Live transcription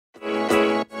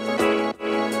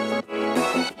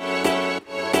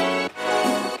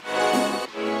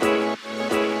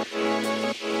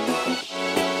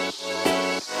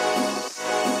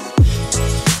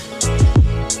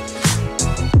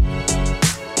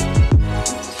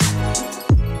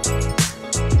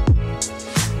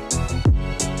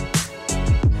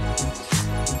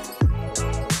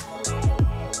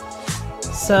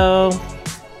So,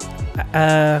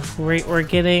 we're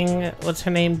getting, what's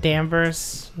her name?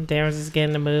 Danvers. Danvers is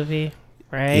getting a movie,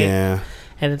 right? Yeah.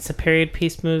 And it's a period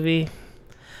piece movie.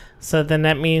 So then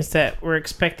that means that we're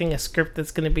expecting a script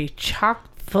that's going to be chock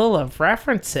full of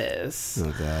references.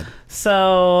 Oh, God.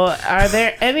 So, are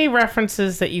there any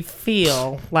references that you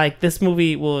feel like this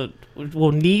movie will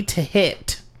need to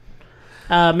hit?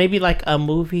 Maybe like a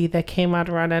movie that came out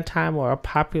around that time, or a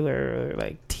popular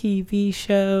like TV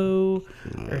show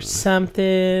or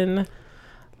something.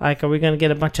 Like, are we gonna get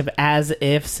a bunch of as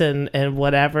ifs and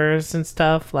whatevers and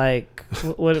stuff? Like,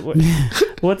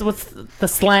 what's the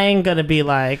slang gonna be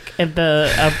like? And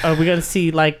are we gonna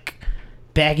see like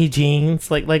baggy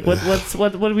jeans? Like what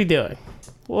are we doing?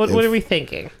 What are we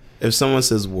thinking? If someone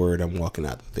says word, I'm walking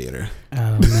out the theater.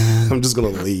 Oh, man. I'm just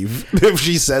going to leave. If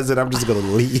she says it, I'm just going to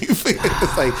leave.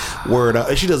 It's like, word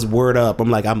up. If she does word up, I'm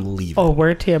like, I'm leaving. Oh,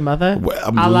 word to your mother?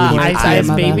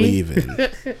 I'm leaving.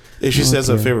 If she says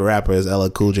her favorite rapper is LL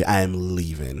Cool J, I am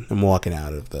leaving. I'm walking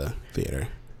out of the theater.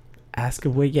 Ask her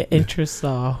where your interests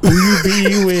are. Who you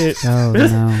be with? Oh,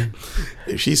 no.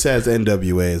 If she says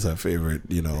NWA is her favorite,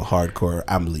 hardcore,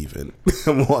 I'm leaving.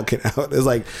 I'm walking out. There's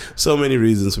like so many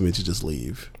reasons for me to just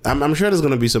leave. I'm sure there's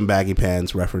going to be some baggy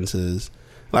pants references.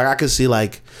 Like, I could see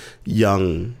like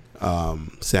young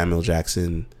Samuel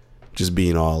Jackson just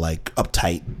being all like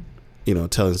uptight,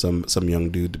 telling some young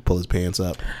dude to pull his pants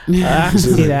up. I can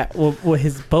see that with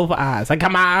his both eyes. Like,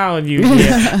 come on, you.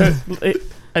 Yeah.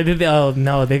 Oh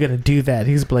no, they're gonna do that.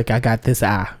 He's like, I got this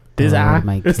eye.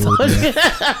 My goodness.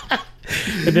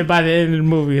 And then by the end of the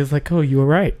movie, it's like, oh, you were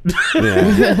right.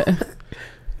 Yeah.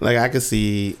 Like, I could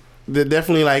see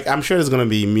definitely, like, I'm sure there's gonna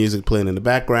be music playing in the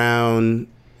background.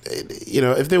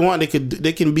 If they want,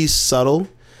 they can be subtle,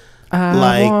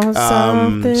 like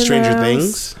Stranger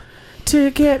Things. To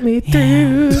get me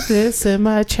through this in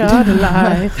my child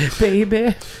life,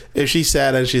 baby. If she's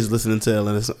sad and she's listening to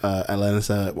Alanis,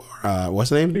 what's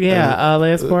her name? Yeah,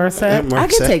 Alanis Morissette. I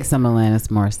could take some Alanis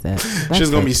Morissette. She's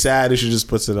going to be sad if she just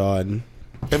puts it on.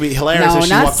 It'd be hilarious if she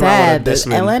not walked sad. around with a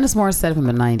Discman. Alanis Morissette from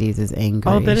the 90s is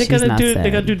angry. Oh, then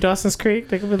they're gonna do Dawson's Creek.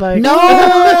 They're gonna be like, no.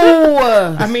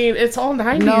 I mean, it's all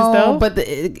 90s no, though. But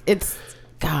it's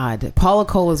God. Paula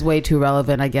Cole is way too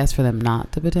relevant, I guess, for them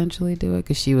not to potentially do it,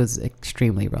 because she was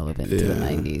extremely relevant to the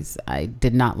 90s. I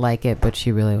did not like it, but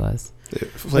she really was.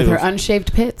 With her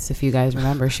unshaved pits, if you guys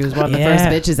remember, she was one of the first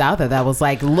bitches out there that was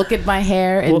like, look at my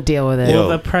hair and deal with it. Will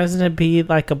the president be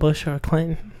like a Bush or a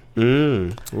Clinton?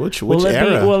 Which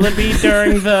era? Will it be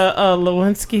during the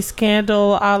Lewinsky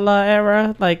scandal a la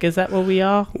era? Like, is that what we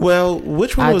are? Well,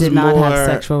 which one was did more... not have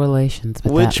sexual relations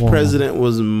with which that president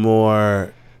was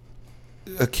more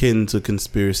akin to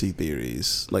conspiracy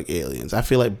theories, like aliens? I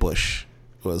feel like Bush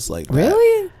was like that.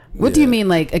 Really? What do you mean,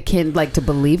 like akin, like to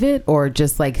believe it, or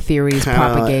just like theories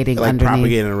propagating like underneath?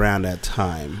 Propagating around that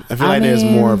time. I feel like there's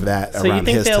more of that around his time. So you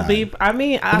think there'll be? I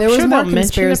mean, there was more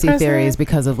conspiracy theories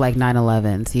because of like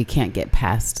 9/11. So you can't get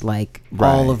past like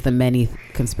all of the many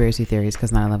conspiracy theories,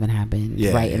 because 9/11 happened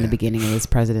in the beginning of his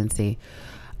presidency.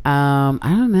 I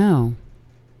don't know.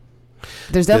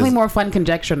 There's definitely more fun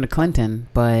conjecture under Clinton,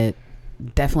 but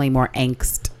definitely more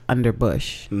angst under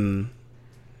Bush.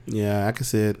 Yeah, I can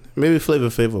see it. Maybe Flavor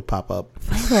Flav will pop up.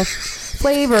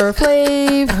 Flavor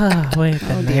Flav. Oh, wait,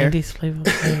 the 90s Flavor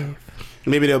Flav.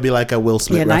 Maybe there'll be like a Will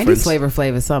Smith reference. 90s Flavor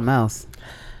Flav is something else.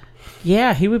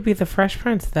 Yeah, he would be the Fresh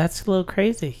Prince. That's a little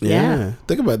crazy. Yeah.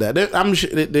 Think about that. I'm sure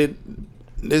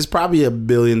there's probably a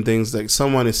billion things. Like,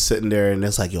 someone is sitting there and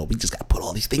it's like, yo, we just got to put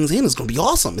all these things in. It's going to be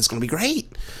awesome. It's going to be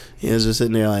great. And it's just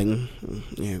sitting there like,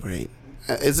 yeah, great.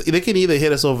 They can either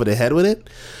hit us over the head with it,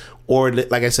 or,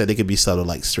 like I said, they could be subtle,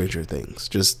 like Stranger Things.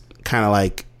 Just kind of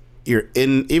like, you're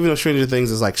in, even though Stranger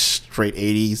Things is like straight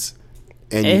 80s,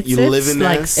 and you live in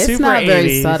that. Like it's not 80s.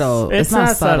 Very subtle. It's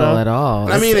not subtle at all.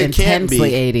 I mean, it can't be.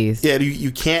 Intensely 80s. Yeah,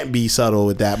 you can't be subtle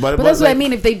with that. But that's what I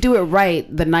mean. If they do it right,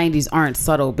 the 90s aren't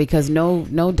subtle, because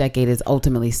no decade is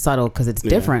ultimately subtle, because it's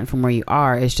different from where you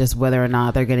are. It's just whether or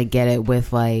not they're going to get it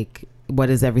with, like, what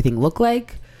does everything look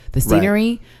like? The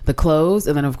scenery, the clothes,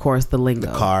 and then of course the lingo,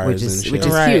 the cars, which is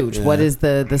huge. Yeah. What is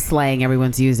the slang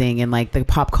everyone's using, and like the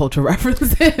pop culture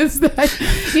references that,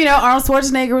 Arnold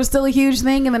Schwarzenegger was still a huge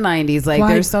thing in the 90s. Like,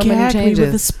 there's so many changes. Me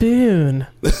with a spoon.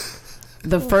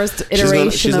 The first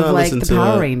iteration of like the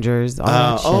Power Rangers. Shit.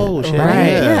 Right?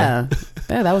 Yeah,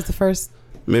 that was the first.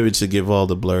 Maybe to give all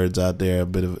the blurs out there a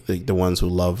bit of, like, the ones who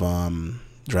love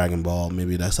Dragon Ball,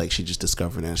 maybe that's like she just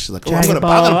discovered it and she's like, oh, I'm gonna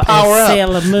power up.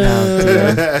 Sailor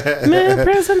Moon. Moon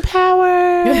Prison Power.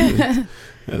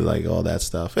 And like all that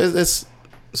stuff. It's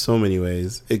so many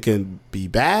ways it can be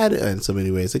bad, and so many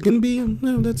ways it can be,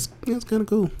 that's kind of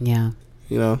cool. Yeah.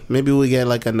 You know, maybe we get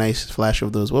like a nice flash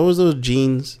of those. What was those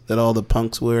jeans that all the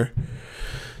punks wear?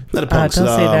 Not the punks. Don't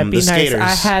say that. Be the nice. skaters.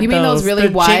 I had you mean those really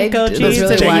wide Jinko jeans,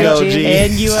 really wide jeans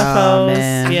and UFOs? Oh,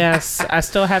 man. Yes, I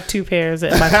still have 2 pairs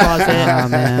in my closet. Oh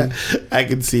man, I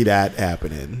can see that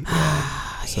happening.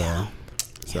 So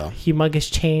Humongous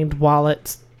chained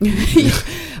wallets.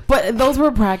 but those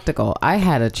were practical. I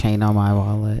had a chain on my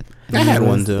wallet. I had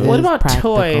one too. What about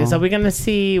practical. toys? Are we gonna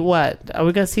see what? Are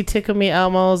we gonna see Tickle Me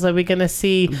Elmos? Are we gonna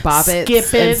see Bop It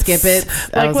Skip and It? Skip It?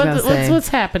 Like what's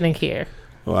happening here?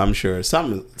 Well, I'm sure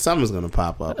something's gonna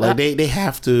pop up. Like they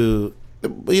have to,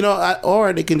 you know,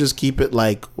 or they can just keep it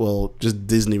like, well, just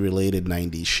Disney related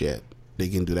 90s shit. They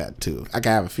can do that too. I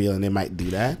have a feeling they might do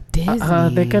that. Disney.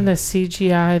 They're gonna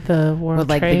CGI the World with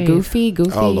like Trade. the Goofy.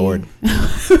 Oh Lord.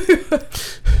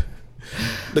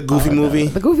 The Goofy movie.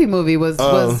 The Goofy movie was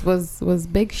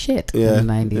big shit in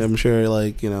the 90s. Yeah, I'm sure,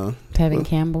 like, you know, Tevin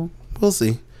Campbell. We'll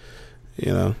see.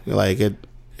 You know, like it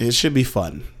should be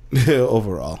fun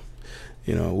overall.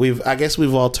 You know, I guess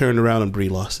we've all turned around on Brie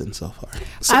Larson so far.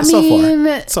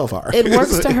 So far. It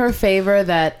works to her favor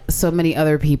that so many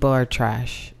other people are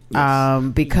trash. Yes.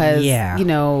 Because you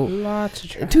know, lots of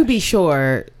trash. To be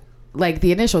sure, like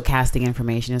the initial casting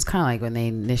information is kind of like when they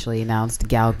initially announced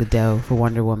Gal Gadot for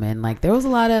Wonder Woman. Like there were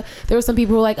some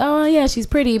people who were like, oh yeah, she's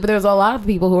pretty, but there was a lot of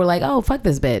people who were like, oh fuck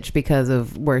this bitch, because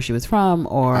of where she was from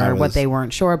or what they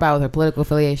weren't sure about with her political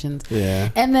affiliations. Yeah.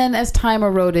 And then as time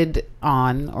eroded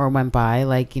on or went by,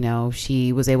 like, you know,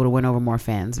 she was able to win over more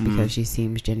fans because she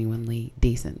seems genuinely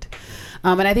decent.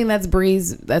 And I think that's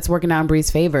working out in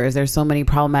Brie's favor. Is there's so many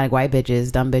problematic white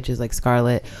bitches, dumb bitches like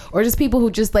Scarlett, or just people who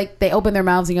just like they open their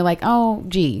mouths and you're like, oh,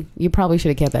 gee, you probably should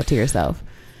have kept that to yourself.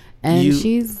 And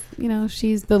she's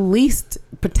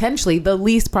potentially the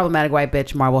least problematic white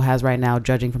bitch Marvel has right now,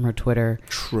 judging from her Twitter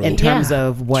in terms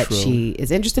of what she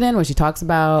is interested in, what she talks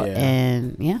about,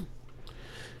 and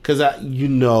because you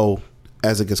know,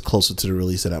 as it gets closer to the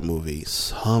release of that movie,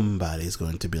 somebody's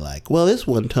going to be like, well, this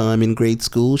one time in grade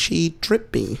school, she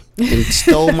tripped me and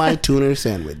stole my tuna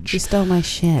sandwich. She stole my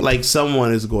shit. Like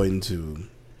someone is going to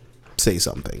say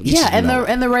something. And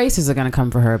the racists are going to come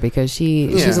for her because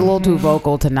she's a little too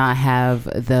vocal to not have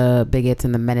the bigots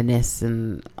and the meninists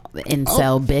and the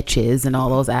incel bitches and all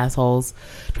those assholes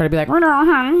try to be like,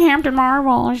 Captain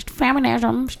Marvel,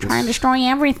 feminism, she's trying to destroy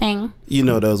everything. You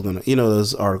know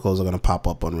those articles are gonna pop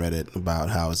up on Reddit about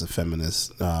how it's a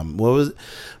feminist. What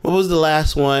was the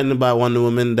last one about Wonder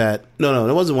Woman? It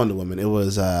wasn't Wonder Woman. It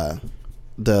was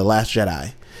The Last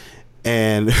Jedi,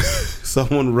 and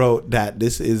someone wrote that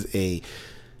this is a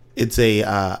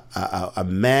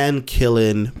man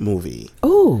killing movie.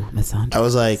 Ooh, misandry. I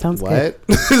was like, sounds what? I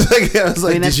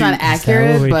mean, that's not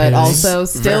accurate, but also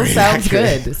still sounds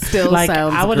good. Still like,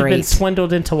 sounds I would have great. been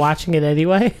swindled into watching it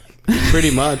anyway.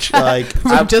 Pretty much. Like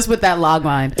just with that log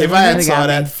line. If I had saw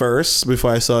that first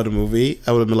before I saw the movie,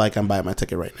 I would have been like, I'm buying my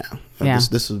ticket right now. Yeah.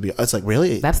 This would be. It's like,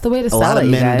 really. That's the way to a sell lot it. of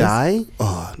men you guys. die.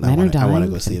 Oh, men are dying. I want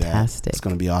to go see Fantastic. that. It's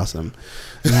gonna be awesome.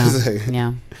 Yeah.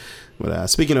 Yeah. But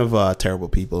speaking of terrible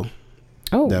people,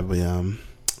 that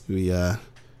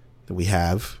we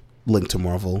have linked to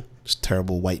Marvel, just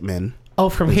terrible white men. Oh,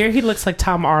 from here he looks like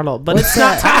Tom Arnold, but it's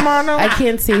not Tom Arnold. I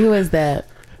can't see who is that.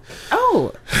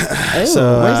 Oh,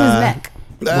 So, where's his neck?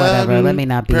 Whatever. Let me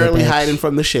not be apparently a bitch. hiding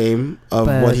from the shame of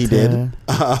what he did.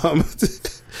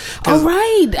 Oh,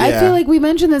 right. I feel like we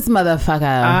mentioned this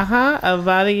motherfucker.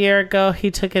 About a year ago,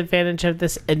 he took advantage of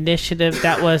this initiative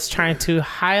that was trying to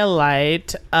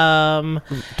highlight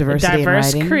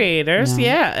diverse creators.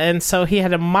 Yeah. And so he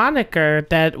had a moniker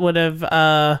that would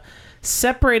have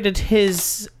separated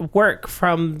his work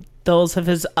from those of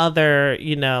his other,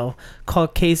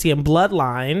 Caucasian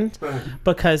bloodline,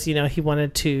 because, he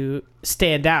wanted to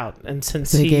stand out. And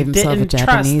since he didn't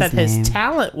trust that his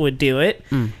talent would do it,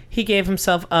 he gave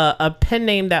himself a pen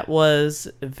name that was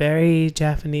very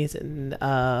Japanese in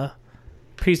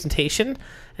presentation.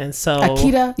 And so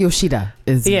Akira Yoshida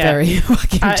is very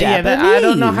fucking Japanese. I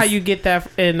don't know how you get that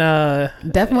in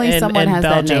definitely someone has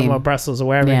Belgium that name or Brussels or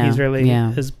wherever he's really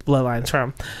his bloodline's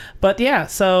from. But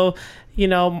so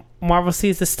Marvel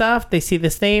sees the stuff, they see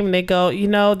this name, and they go,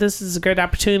 this is a great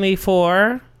opportunity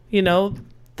for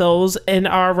those in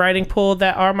our writing pool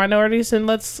that are minorities, and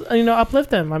let's uplift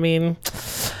them. I mean,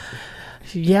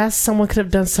 yes, someone could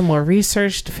have done some more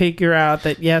research to figure out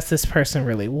that yes, this person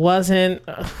really wasn't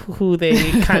who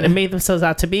they kind of made themselves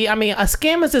out to be. I mean, a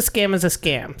scam is a scam is a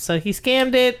scam. So he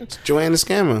scammed it. It's Joanne the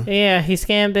Scammer. Yeah, he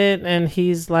scammed it, and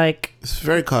he's like, it's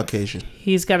very Caucasian.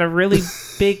 He's got a really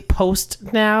big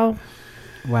post now.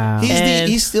 Wow.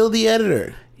 He's still the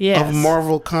editor of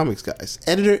Marvel Comics, guys.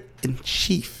 Editor in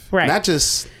chief. Right. Not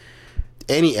just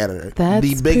any editor.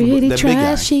 That's the big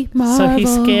trashy, guy. Marvel. So he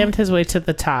scammed his way to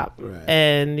the top. Right.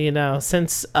 And, you know,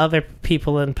 since other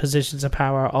people in positions of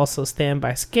power also stand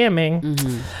by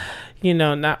scamming, you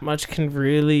know, not much can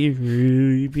really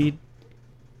be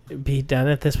done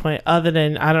at this point other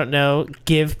than, I don't know,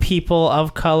 give people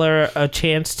of color a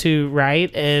chance to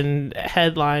write and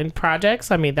headline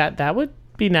projects. I mean, that would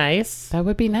be nice. That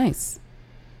would be nice.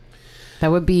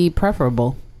 That would be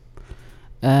preferable.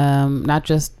 Not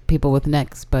just people with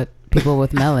necks, but people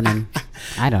with melanin.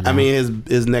 I don't know. I mean,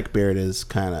 his neck beard is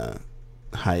kind of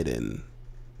hiding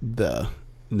the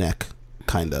neck,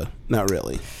 kind of. Not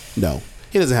really. No.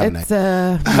 He doesn't have a neck.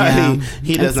 Yeah.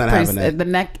 he does not have a neck. The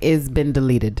neck is been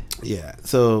deleted. Yeah.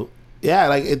 So, yeah,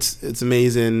 like, it's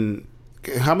amazing.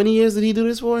 How many years did he do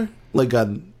this for? Like,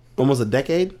 almost a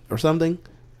decade or something?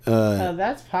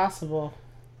 That's possible.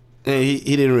 He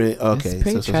didn't really. Okay, it's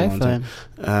pretty trifling.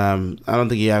 I don't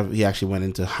think he actually went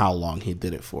into how long he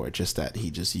did it for. Just that he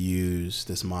just used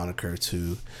this moniker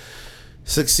to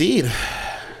succeed,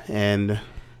 and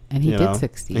he did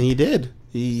succeed. And he did.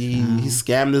 He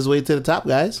scammed his way to the top,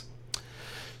 guys.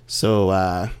 So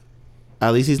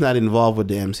at least he's not involved with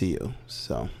the MCU.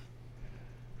 So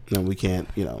no, we can't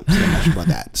say much about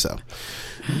that. So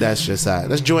that's just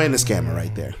that's joy in the scammer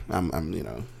right there.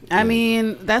 I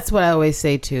mean, that's what I always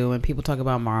say too when people talk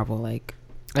about Marvel, like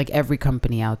every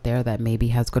company out there that maybe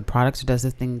has good products or does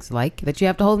the things like that, you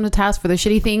have to hold them to task for the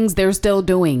shitty things they're still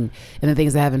doing and the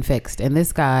things they haven't fixed. And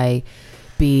this guy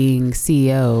being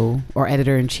CEO or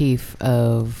editor-in-chief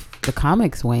of the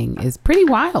comics wing is pretty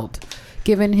wild,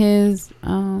 given his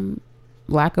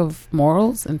lack of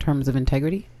morals in terms of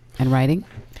integrity and writing.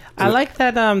 I like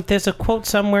that there's a quote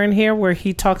somewhere in here where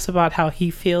he talks about how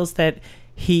he feels that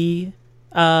he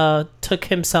took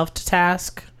himself to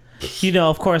task.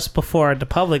 Of course, before the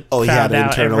public found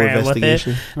out and ran with it.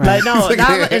 Right. Like, no,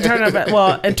 not internal,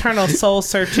 but internal soul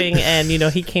searching, and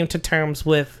he came to terms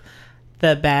with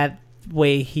the bad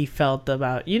way he felt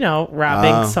about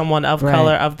robbing someone of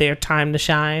color of their time to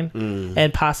shine,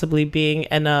 and possibly being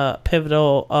in a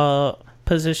pivotal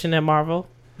position at Marvel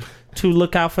to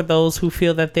look out for those who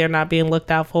feel that they're not being looked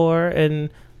out for, and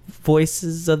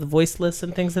voices of the voiceless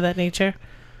and things of that nature.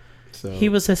 So he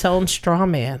was his own straw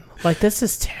man. Like, this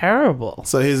is terrible.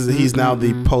 So he's now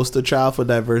the poster child for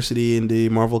diversity in the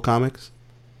Marvel comics.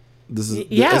 Is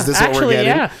this what we're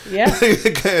getting? Yeah.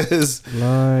 Because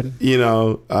Lord,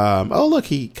 oh look,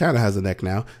 he kind of has a neck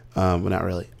now, but not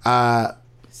really.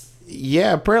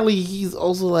 Apparently he's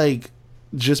also like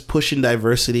just pushing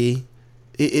diversity.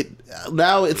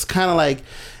 Now it's kind of like,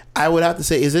 I would have to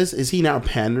say, is he now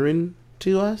pandering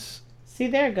to us? See,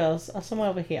 there it goes. Somewhere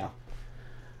over here.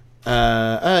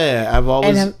 I've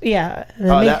always they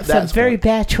made some very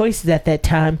bad choices at that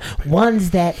time.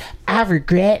 Ones that I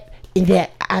regret and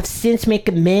that I've since made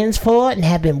amends for and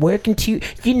have been working to,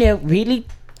 really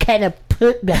kind of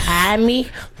put behind me.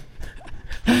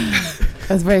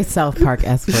 That's very South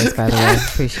Park-esque voice, by the way.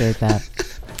 Appreciate that.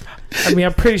 I mean,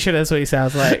 I'm pretty sure that's what he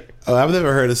sounds like. Oh, I've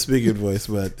never heard a speaking voice,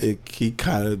 but he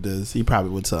kind of does. He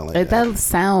probably would sound like that. That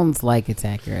sounds like it's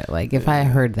accurate. Like, if I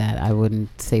heard that, I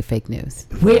wouldn't say fake news.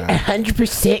 We're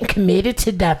 100% committed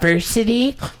to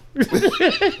diversity.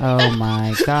 Oh,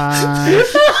 my gosh.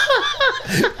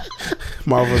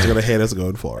 Marvel's going to hate us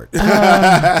going forward.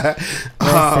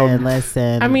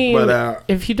 Listen. I mean,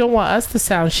 if you don't want us to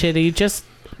sound shitty, just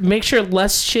make sure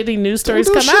less shitty news stories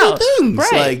come out. Things.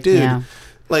 Right. Like, dude. Yeah.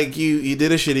 Like, you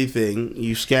did a shitty thing,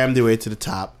 you scammed your way to the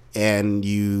top, and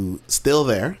you still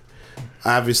there.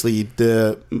 Obviously,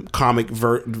 the comic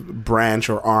branch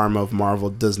or arm of Marvel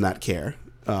does not care,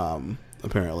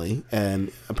 apparently.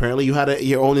 And apparently you had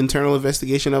your own internal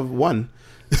investigation of one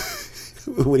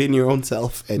within your own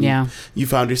self, and you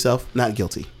found yourself not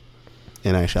guilty.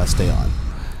 And I shall stay on.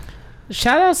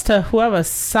 Shout outs to whoever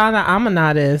Sana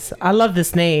Amanat is. I love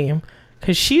this name,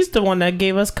 because she's the one that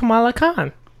gave us Kamala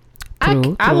Khan. I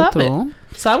love it.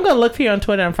 So I'm going to look for you on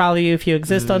Twitter and follow you if you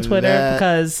exist on Twitter,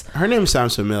 because her name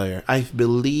sounds familiar. I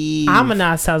believe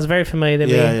Amanat sounds very familiar to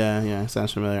me. Yeah,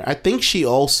 sounds familiar. I think she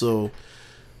also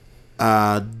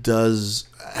does.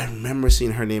 I remember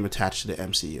seeing her name attached to the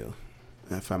MCU,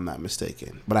 if I'm not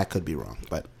mistaken, but I could be wrong.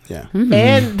 But yeah,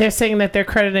 and they're saying that they're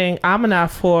crediting Amanat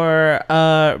for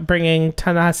bringing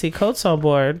Ta-Nehisi Coates on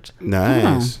board.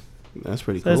 Nice. That's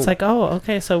pretty cool. So it's like, oh,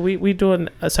 okay, so we doing,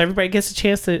 so everybody gets a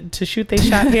chance to shoot their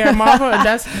shot here at Marvel, and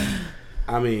that's.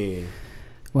 I mean,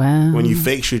 wow. When you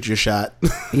fake shoot your shot,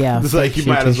 it's like you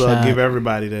might as well give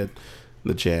everybody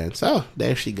the chance. Oh,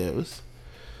 there she goes.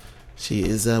 She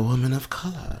is a woman of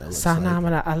color.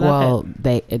 I love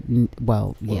it.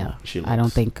 I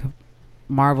don't think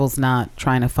Marvel's not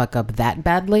trying to fuck up that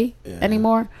badly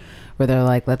anymore, where they're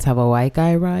like, let's have a white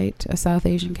guy write a South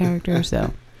Asian character.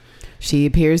 So she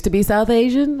appears to be South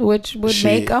Asian, which would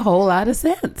make a whole lot of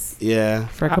sense. Yeah.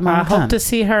 For Kamala I hope to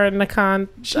see her in the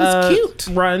She's cute.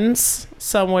 runs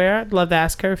somewhere. I'd love to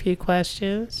ask her a few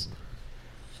questions.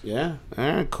 Yeah. All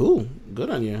right. Cool. Good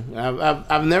on you.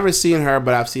 I've never seen her,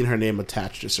 but I've seen her name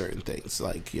attached to certain things.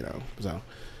 Like, so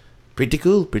pretty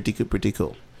cool. Pretty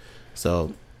cool.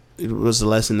 So it was a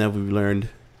lesson that we learned.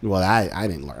 Well, I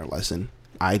didn't learn a lesson.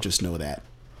 I just know that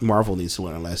Marvel needs to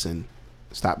learn a lesson.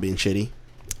 Stop being shitty.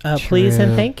 Please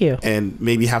and thank you. And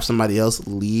maybe have somebody else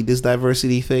lead this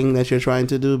diversity thing that you're trying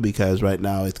to do, because right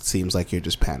now it seems like you're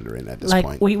just pandering at this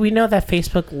point. We know that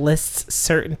Facebook lists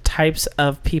certain types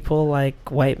of people, like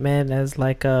white men, as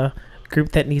like a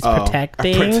group that needs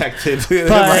protecting. Protected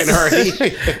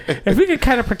minority. If we could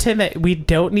kind of pretend that we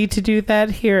don't need to do that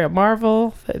here at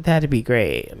Marvel, that'd be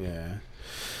great. Yeah.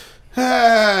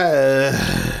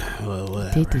 Well,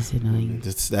 whatever. That is annoying.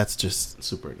 That's just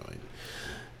super annoying.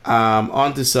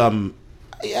 On to some,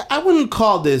 I wouldn't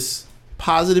call this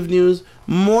positive news,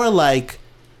 more like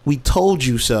we told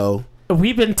you so.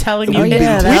 We've been telling you. We've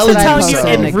been telling you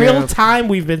in real time.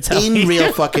 We've been telling you in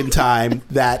real fucking time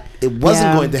that it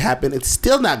wasn't going to happen. It's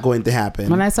still not going to happen.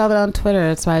 When I saw that on Twitter,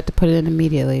 that's why I had to put it in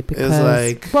immediately. Because, it's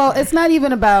like, well, it's not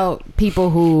even about people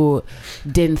who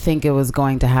didn't think it was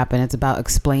going to happen. It's about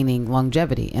explaining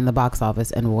longevity in the box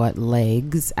office and what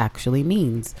legs actually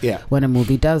means. Yeah. When a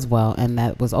movie does well, and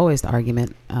that was always the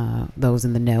argument those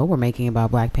in the know were making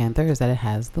about Black Panther, is that it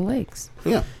has the legs.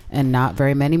 Yeah. And not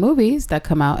very many movies that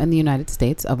come out in the United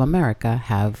States of America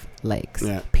have legs.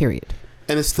 Yeah. Period.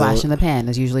 And it's still, flash in the pan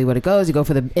is usually what it goes. You go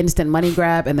for the instant money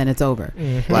grab and then it's over.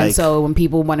 Mm-hmm. And so when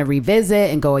people want to revisit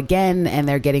and go again and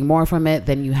they're getting more from it,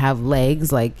 then you have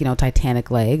legs, like,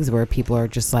 Titanic legs, where people are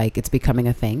just like, it's becoming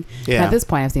a thing. Yeah. At this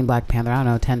point, I've seen Black Panther, I don't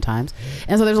know, 10 times.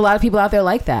 And so there's a lot of people out there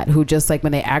like that who just like,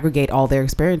 when they aggregate all their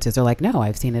experiences, they're like, no,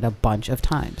 I've seen it a bunch of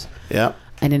times. Yeah.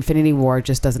 And Infinity War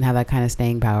just doesn't have that kind of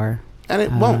staying power. And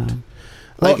it won't.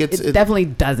 Like it definitely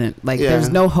doesn't. Like there's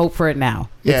no hope for it now.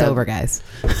 It's over, guys.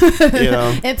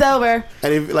 It's over.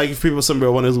 And if people, some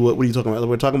people wonder, what are you talking about?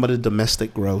 We're talking about the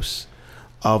domestic gross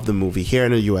of the movie here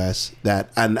in the U.S.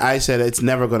 And I said it's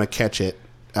never going to catch it.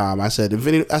 I said,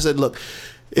 look,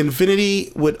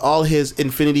 Infinity with all his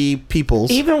Infinity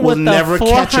peoples even with the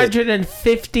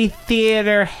 450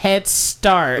 theater head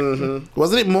start. Mm-hmm.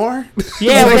 Wasn't it more?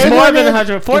 Yeah, it was more than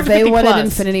 100. If they wanted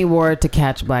Infinity War to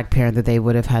catch Black Panther, they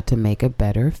would have had to make a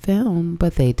better film,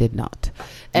 but they did not.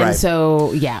 And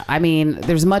so, yeah, I mean,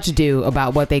 there's much ado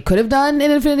about what they could have done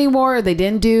in Infinity War. They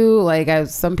didn't do. Like,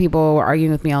 some people were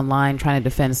arguing with me online trying to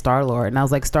defend Star-Lord. And I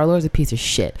was like, Star-Lord's a piece of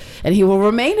shit. And he will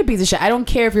remain a piece of shit. I don't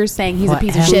care if you're saying he's a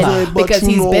piece of shit because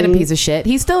he's been a piece of shit.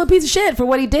 He's still a piece of shit for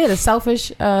what he did. A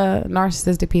selfish,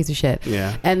 narcissistic piece of shit.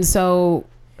 Yeah. And so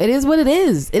it is what it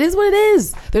is. It is what it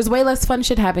is. There's way less fun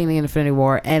shit happening in Infinity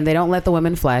War. And they don't let the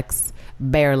women flex.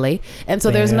 Barely. And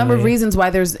so there's a number of reasons why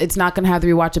it's not going to have the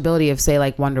rewatchability of, say,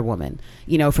 like Wonder Woman,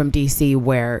 from DC,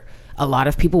 where a lot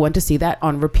of people went to see that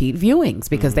on repeat viewings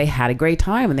because they had a great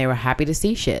time and they were happy to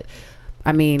see shit.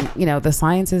 I mean, the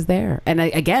science is there. And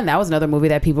again, that was another movie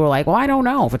that people were like, well, I don't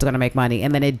know if it's going to make money.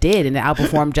 And then it did, and it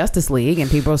outperformed Justice League, and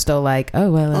people are still like,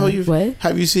 oh, well, what?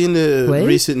 Have you seen the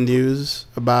recent news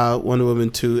about Wonder Woman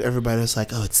 2? Everybody's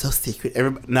like, oh, it's so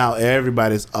secret. Now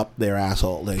everybody's up their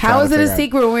asshole. How is it a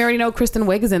secret when we already know Kristen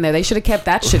Wiig is in there? They should have kept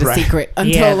that shit a secret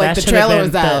until the trailer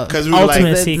was out. Because we were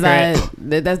ultimate secret.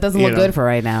 That doesn't look good for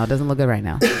right now. It doesn't look good right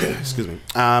now. Excuse me.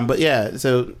 But yeah,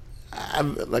 so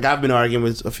I've been arguing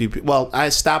with a few people. Well, I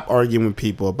stopped arguing with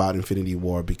people about Infinity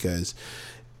War because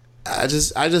I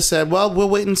just said, well, we'll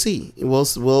wait and see.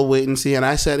 We'll wait and see. And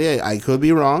I said, yeah, I could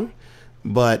be wrong,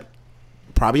 but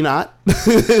probably not.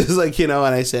 It's like, and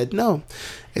I said, no,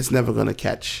 it's never going to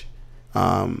catch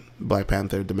Black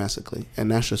Panther domestically. And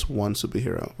that's just one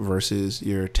superhero versus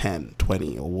your 10,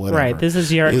 20 or whatever. Right. This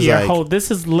is your whole,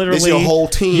 this is literally this your whole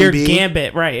team. Your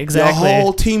gambit. Right. Exactly. Your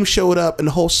whole team showed up and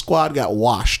the whole squad got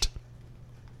washed.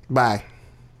 Bye,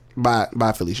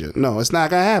 Felicia. No, it's not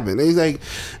gonna happen. He's like,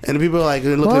 and people are like,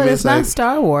 look at me. It's not like,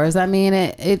 Star Wars. I mean,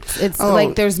 it's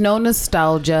like there's no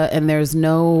nostalgia and there's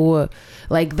no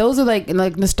like those are like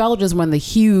nostalgia is one of the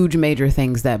huge major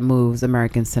things that moves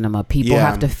American cinema. People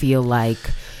have to feel like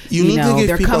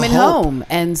they're coming home,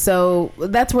 and so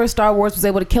that's where Star Wars was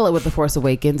able to kill it with The Force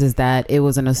Awakens. Is that it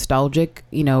was a nostalgic,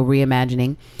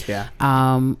 reimagining,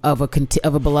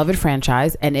 of a beloved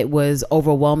franchise, and it was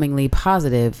overwhelmingly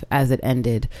positive as it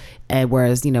ended. And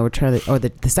whereas,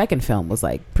 the second film was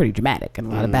like pretty dramatic and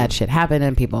a lot of bad shit happened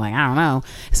and people like, I don't know.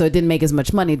 So it didn't make as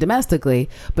much money domestically,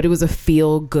 but it was a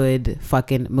feel good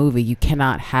fucking movie. You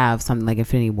cannot have something like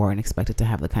Infinity War and expect it to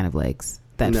have the kind of legs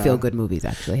that feel good movies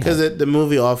actually have. Because the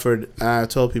movie offered, I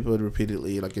told people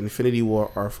repeatedly, like Infinity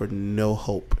War offered no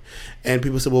hope. And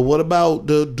people said, well, what about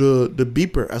the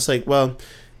beeper? I was like, well,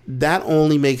 that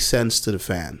only makes sense to the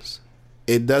fans.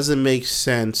 It doesn't make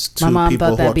sense to people who are casual. My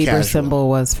mom thought that beeper symbol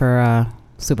was for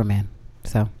Superman.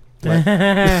 So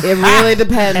it really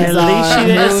depends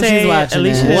on who she's watching. At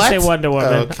least she didn't say Wonder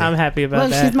Woman. Oh, okay. I'm happy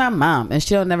about that. She's my mom, and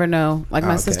she'll never know. Like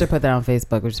my sister put that on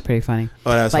Facebook, which is pretty funny.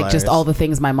 Oh, that's like hilarious. Just all the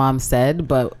things my mom said.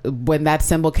 But when that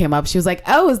symbol came up, she was like,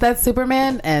 "Oh, is that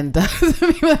Superman?" And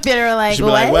people in theater were like,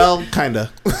 "What?" Like, well,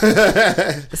 kinda.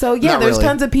 So yeah, there's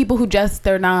tons of people who just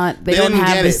they don't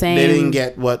have the same. They didn't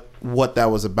get what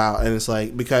that was about, and it's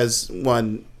like because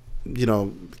one,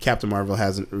 Captain Marvel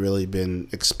hasn't really been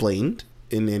explained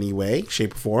in any way,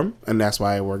 shape, or form, and that's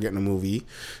why we're getting a movie.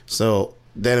 So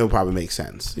then it would probably make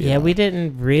sense. Yeah, we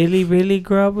didn't really, really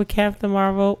grow up with Captain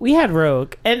Marvel. We had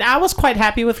Rogue, and I was quite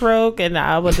happy with Rogue, and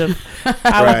I would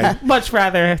much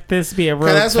rather this be a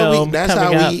Rogue film. That's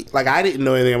how we like. I didn't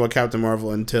know anything about Captain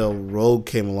Marvel until Rogue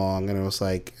came along, and it's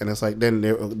like then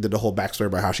they did the whole backstory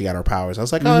about how she got her powers. I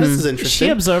was like, oh, this is interesting. She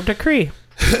absorbed a Kree,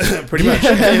 pretty much.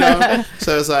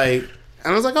 So it's like.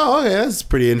 And I was like, oh, okay, that's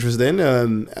pretty interesting.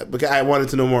 Because I wanted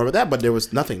to know more about that, but there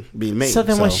was nothing being made. So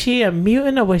then was she a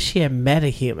mutant or was she a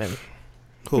metahuman?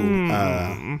 Who?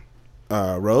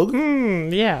 Rogue?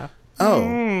 Yeah.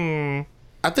 Oh.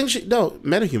 I think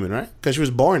metahuman, right? Because she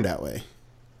was born that way,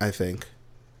 I think.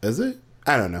 Is it?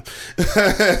 I don't know.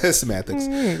 Semantics.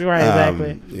 Right,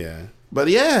 exactly. Yeah. But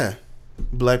yeah.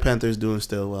 Black Panther is doing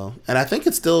still well, and I think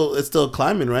it's still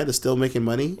climbing, right? It's still making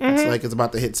money. It's like it's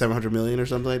about to hit 700 million or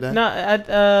something like that.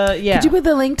 No, yeah. Could you put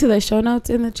the link to the show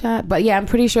notes in the chat? But yeah, I'm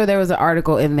pretty sure there was an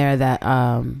article in there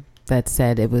that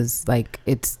said it was like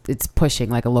it's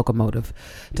pushing like a locomotive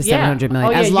to 700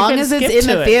 million. As long as it's in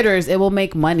the theaters, it will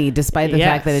make money, despite the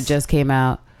fact that it just came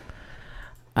out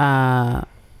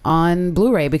on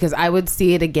Blu-ray. Because I would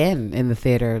see it again in the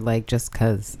theater, like just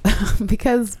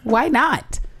because why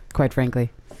not? Quite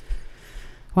frankly,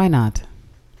 why not?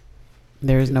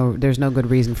 There's no good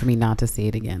reason for me not to see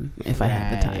it again if I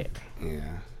have the time.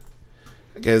 Yeah,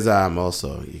 because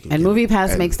also you can. And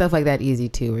MoviePass makes stuff like that easy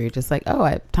too, where you're just like, oh,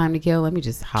 I have time to kill. Let me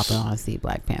just hop on and see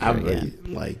Black Panther again.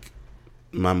 Like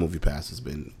my MoviePass has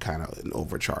been kind of an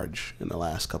overcharge in the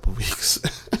last couple of weeks.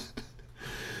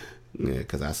 Yeah,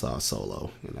 because I saw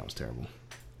Solo and that was terrible.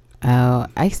 Oh,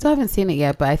 I still haven't seen it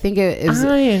yet, but I think it is.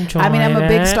 I'm a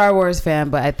big Star Wars fan,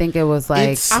 but I think it was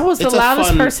like I was the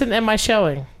loudest person in my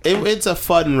showing. It's a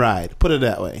fun ride. Put it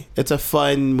that way. It's a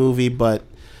fun movie, but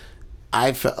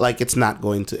I felt like it's not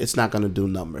going to do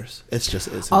numbers. It's just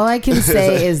isn't. All I can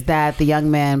say is that the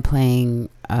young man playing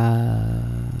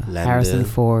Harrison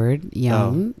Ford,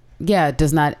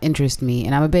 does not interest me,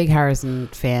 and I'm a big Harrison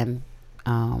fan.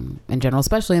 In general,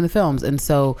 especially in the films, and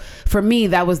so for me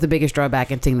that was the biggest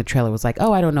drawback in seeing the trailer. Was like,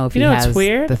 oh, I don't know if he has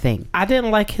weird? The thing. I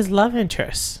didn't like his love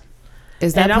interest.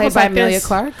 Is that played by Emilia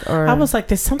Clarke? Or I was like,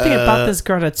 there's something about this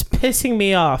girl that's pissing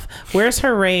me off. Where's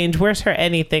her range? Where's her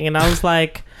anything? And I was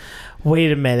like,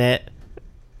 wait a minute.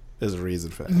 There's a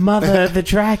reason for that. Mother of the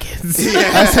Dragons. So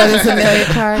it's Emilia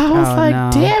Clarke. I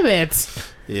was damn it.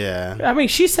 Yeah. I mean,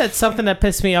 she said something that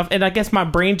pissed me off, and I guess my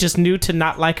brain just knew to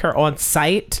not like her on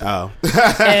sight. Oh.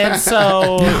 And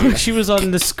so she was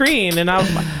on the screen, and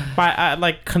I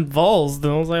like convulsed,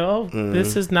 and I was like, oh,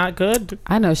 this is not good.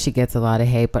 I know she gets a lot of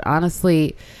hate, but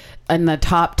honestly, in the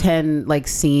top 10 like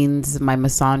scenes, my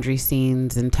misandry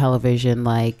scenes in television,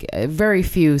 like very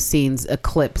few scenes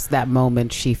eclipse that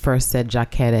moment she first said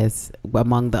Jaqueres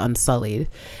among the Unsullied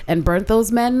and burnt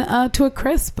those men to a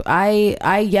crisp. I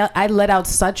let out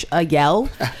such a yell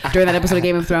during that episode of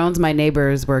Game of Thrones. My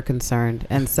neighbors were concerned,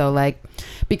 and so like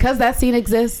because that scene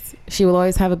exists, she will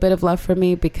always have a bit of love for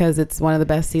me because it's one of the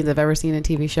best scenes I've ever seen in a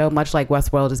TV show. Much like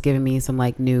Westworld is giving me some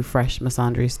like new, fresh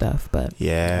misandry stuff. But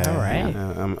yeah, all right.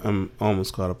 I'm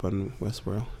almost caught up on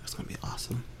Westworld. It's gonna be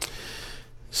awesome.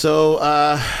 So,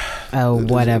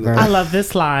 whatever. I love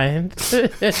this line.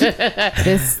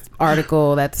 This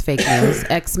article that's fake news.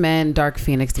 X-Men Dark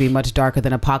Phoenix to be much darker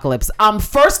than Apocalypse.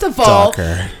 First of all,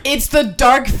 it's the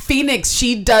Dark Phoenix.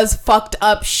 She does fucked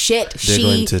up shit.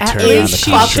 She is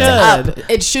fucked up.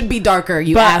 It should be darker,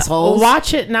 you asshole.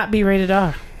 Watch it not be rated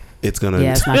R. it's gonna.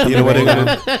 Yeah, it's not you know what they're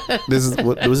gonna. gonna. This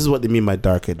is what they mean by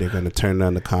darker. They're gonna turn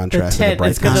on the contrast and the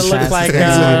It's brightness. gonna look like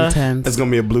it's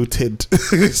gonna be a blue tint.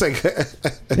 It's like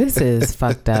this is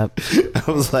fucked up. I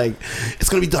was like, it's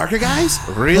gonna be darker, guys.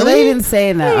 Really? Well, they even say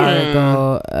in that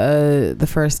article, the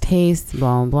first taste,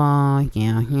 blah blah.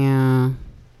 Yeah.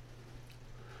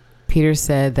 Peter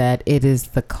said that it is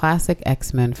the classic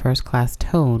X-Men first class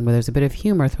tone, where there's a bit of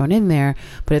humor thrown in there,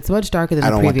 but it's much darker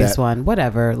than the previous one.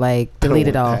 Whatever, like delete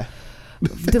it all.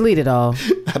 Delete it all.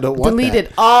 I don't want delete that.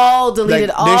 it all. Delete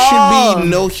it all. There should be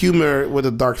no humor with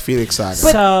the Dark Phoenix saga.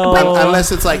 But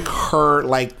unless it's like her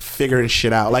like figuring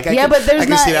shit out. Like but there's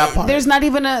not. See that part. There's not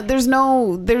even a. There's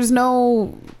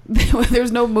no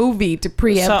movie to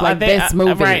preempt this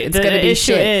movie. Right. It's gonna be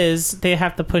issue shit. is they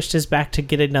have to push this back to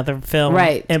get another film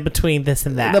in between this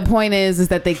and that. The point is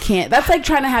that they can't. That's like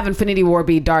trying to have Infinity War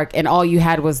be dark and all you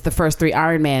had was the first 3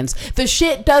 Iron Mans. The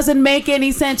shit doesn't make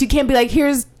any sense. You can't be like,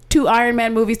 here's 2 Iron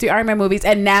Man movies, 3 Iron Man movies,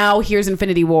 and now here's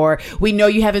Infinity War. We know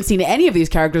you haven't seen any of these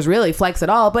characters really flex at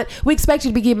all, but we expect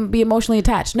you to be emotionally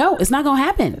attached. No, it's not gonna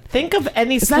happen. Think of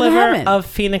any sliver of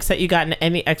Phoenix that you got in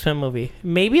any X-Men movie.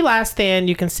 Maybe Last Stand,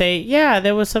 you can say, yeah,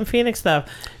 there was some Phoenix stuff,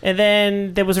 and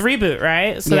then there was a reboot,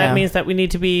 right? So that means that we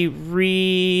need to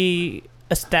be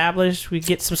established, we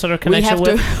get some sort of connection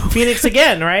with Phoenix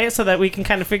again, right? So that we can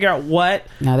kind of figure out what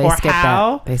how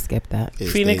they skipped that.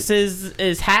 Phoenix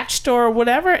is hatched or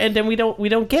whatever, and then we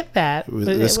don't get that.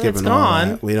 It's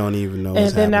gone. We don't even know. And then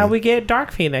happening. Now we get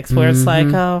Dark Phoenix, where it's like,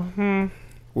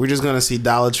 we're just gonna see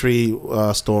Dollar Tree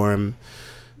Storm,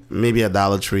 maybe a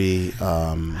Dollar Tree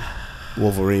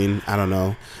Wolverine. I don't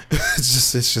know.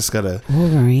 it's just gotta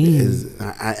Wolverine.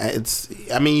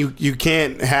 I mean, you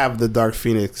can't have the Dark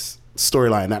Phoenix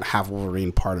storyline not have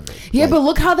Wolverine part of it. Yeah, but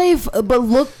look how they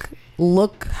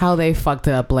fucked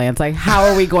it up, Lance. Like, how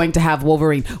are we going to have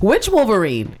Wolverine? Which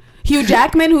Wolverine? Hugh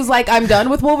Jackman, who's like, I'm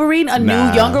done with Wolverine?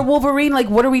 New, younger Wolverine? Like,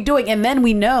 what are we doing? And then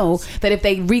we know that if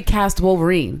they recast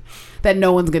Wolverine, that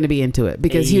no one's going to be into it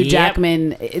because Hugh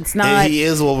Jackman, it's not. And he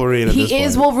is Wolverine at this point. He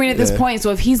is Wolverine at this point. So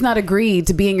if he's not agreed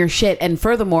to being your shit, and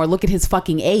furthermore, look at his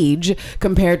fucking age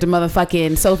compared to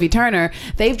motherfucking Sophie Turner,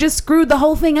 they've just screwed the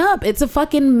whole thing up. It's a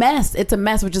fucking mess. It's a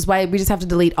mess, which is why we just have to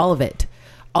delete all of it.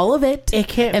 All of it. It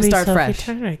can't and be start Sophie fresh.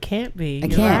 Turner. It can't be. It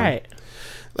You're can't.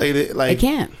 right. Like it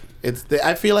can't.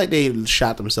 I feel like they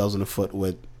shot themselves in the foot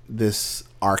with this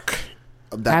arc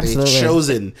that Absolutely. they've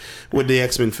chosen with the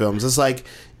X-Men films. It's like,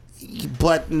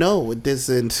 but no, it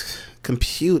doesn't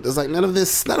compute. It's like none of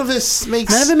it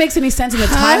makes any sense. And the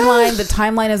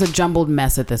timeline is a jumbled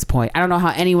mess at this point. I don't know how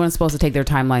anyone's supposed to take their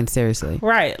timeline seriously.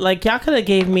 Right. Like, y'all could have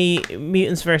gave me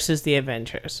Mutants versus the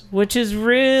Avengers, which is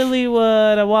really what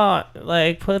I want.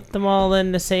 Like, put them all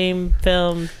in the same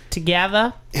film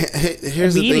together.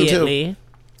 Here's the thing too.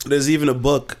 There's even a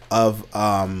book of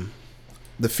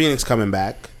the Phoenix coming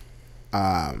back.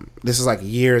 This is like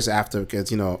years after,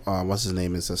 because what's his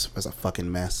name is a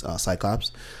fucking mess.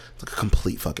 Cyclops, it's like a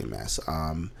complete fucking mess.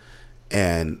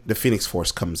 And the Phoenix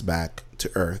Force comes back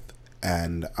to Earth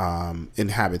and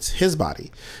inhabits his body,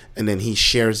 and then he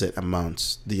shares it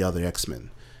amongst the other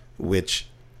X-Men, which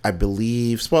I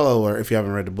believe, spoiler alert if you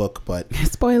haven't read the book, but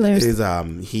spoilers, is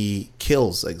he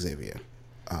kills Xavier.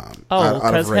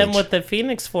 Because him with the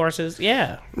Phoenix Forces,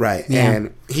 right,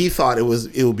 and he thought it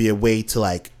would be a way to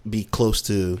like be close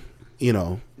to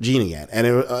Jean again,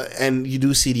 and you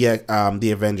do see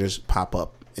the Avengers pop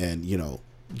up and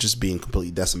just being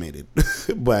completely decimated,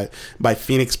 but by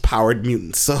Phoenix powered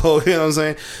mutants. So you know what I'm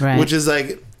saying, right. Which is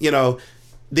like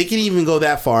they can even go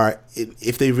that far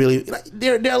if they really. Like,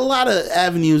 there are a lot of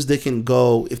avenues they can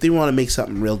go if they want to make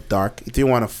something real dark. If they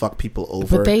want to fuck people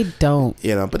over, but they don't.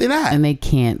 But they're not, and they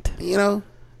can't. They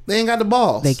ain't got the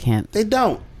balls. They can't. They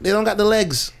don't. They don't got the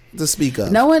legs to speak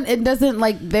of. No one. It doesn't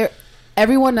like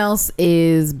everyone else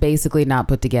is basically not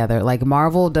put together. Like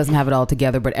Marvel doesn't have it all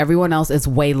together, but everyone else is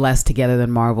way less together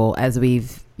than Marvel, as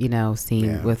we've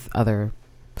seen with other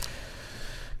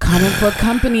comic book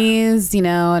companies. I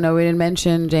know we didn't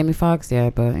mention Jamie Foxx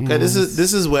yet, but this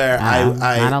is where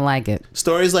I don't like it.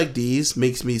 Stories like these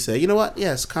makes me say, you know what?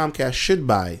 Yes, Comcast should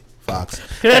buy Fox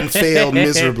and fail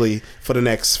miserably for the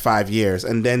next 5 years,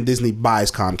 and then Disney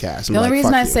buys Comcast. The only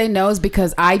reason I say no is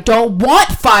because I don't want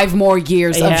 5 more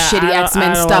years of shitty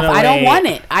X-Men stuff. I don't want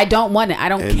it. I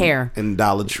don't care. And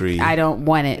Dollar Tree. I don't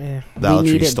want it. Yeah.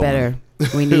 We need it better.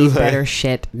 We need better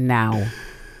shit now.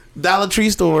 Dollar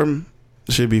Tree Storm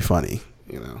should be funny,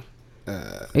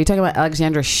 Are you talking about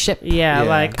Alexandra Shipp? Yeah,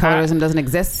 like colorism doesn't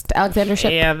exist. Alexandra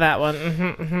Shipp. Yeah, that one.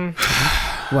 Mm-hmm,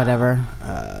 mm-hmm. Whatever.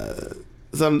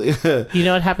 something. You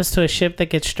know what happens to a ship that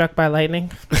gets struck by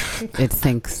lightning? It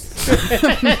sinks.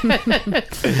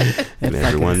 And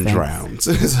everyone drowns.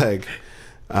 It's like,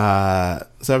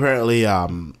 so apparently,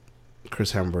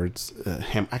 Chris Hemsworth's,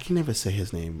 I can never say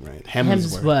his name right.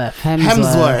 Hemsworth.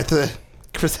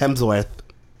 Chris Hemsworth,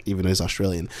 even though he's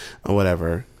Australian or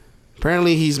whatever.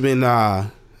 Apparently, he's been,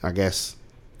 I guess,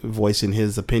 voicing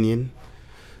his opinion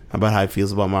about how he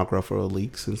feels about Mark Ruffalo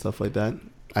leaks and stuff like that.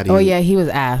 Oh yeah, he was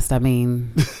asked. I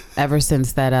mean, ever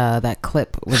since that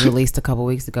clip was released a couple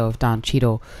weeks ago of Don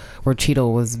Cheadle, where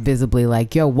Cheadle was visibly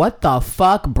like, "Yo, what the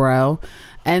fuck, bro?"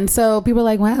 And so people are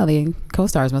like, "Wow, the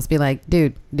co-stars must be like,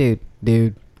 dude,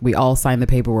 we all signed the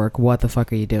paperwork. What the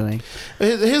fuck are you doing?"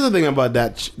 Here's the thing about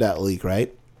that leak,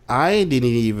 right? I didn't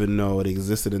even know it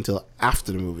existed until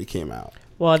after the movie came out.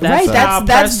 Well, that's right.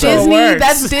 That's Disney. Works.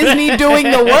 That's Disney doing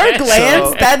the work,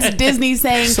 Lance. That's Disney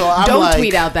saying, "Don't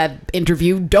tweet out that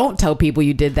interview. Don't tell people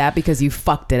you did that because you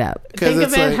fucked it up." Think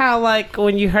of it how, like,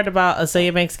 when you heard about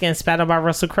Azalea Banks getting spat on by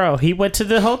Russell Crowe, he went to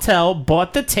the hotel,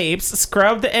 bought the tapes,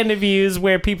 scrubbed the interviews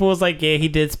where people was like, "Yeah, he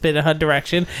did spit in her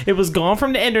direction." It was gone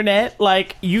from the internet.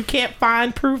 Like, you can't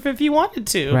find proof if you wanted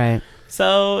to. Right.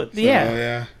 So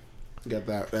yeah. Got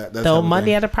that. Throw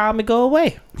money at a problem and go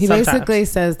away. He basically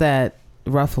says that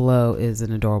Ruffalo is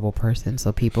an adorable person,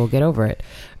 so people get over it.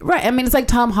 Right. I mean, it's like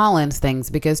Tom Holland's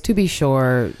things, because to be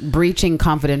sure, breaching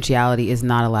confidentiality is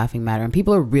not a laughing matter, and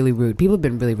people are really rude. People have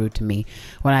been really rude to me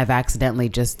when I've accidentally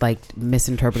just like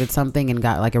misinterpreted something and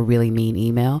got like a really mean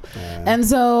email. And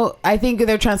so I think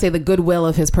they're trying to say the goodwill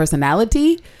of his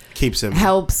personality keeps him,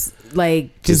 helps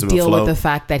like just deal with the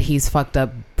fact that he's fucked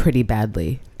up pretty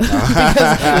badly. because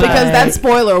that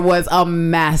spoiler was a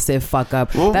massive fuck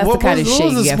up. That's the kind of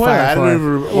shit you get fired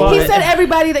for. He said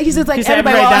everybody that he says like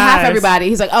everybody, well, half everybody.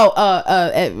 He's like,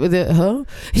 huh?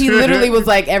 He literally was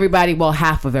like everybody, well,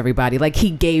 half of everybody. Like he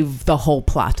gave the whole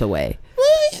plot away.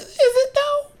 Is it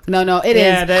though? No, it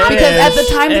is because at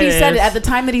the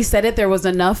time that he said it, there was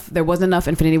enough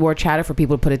Infinity War chatter for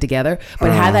people to put it together.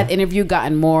 But had that interview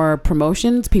gotten more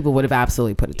promotions, people would have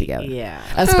absolutely put it together. Yeah,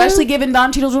 especially given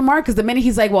Don Cheadle's remark, because the minute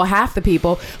he's like, well, half the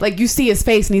people, like you see his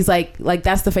face, and he's like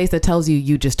that's the face that tells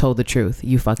you just told the truth,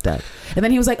 you fucked up. And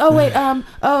then he was like, oh wait,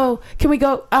 can we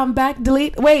go back,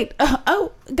 delete, wait,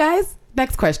 guys,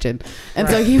 next question. And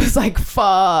so he was like,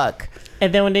 fuck.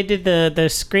 And then when they did the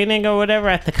screening or whatever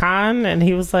at the con, and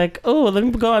he was like, "Oh, let me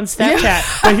go on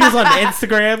Snapchat." But he was on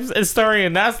Instagram's story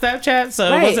and not Snapchat.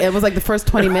 So it was like the first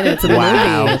 20 minutes of the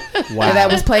movie. And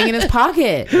that was playing in his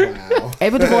pocket. Wow.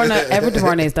 Ava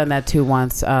DuVernay's done that too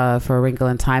once for A Wrinkle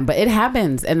in Time. But it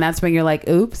happens, and that's when you're like,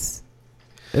 "Oops."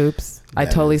 I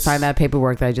totally signed that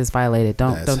paperwork that I just violated.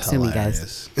 Don't sue me,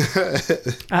 guys.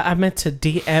 I meant to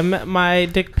DM my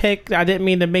dick pic. I didn't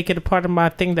mean to make it a part of my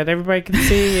thing that everybody can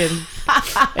see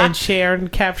and share and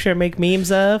capture and make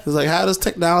memes of. It's like, how does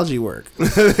technology work?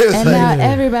 And now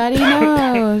everybody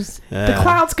knows. The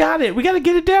cloud's got it. We got to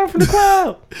get it down from the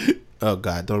cloud. Oh,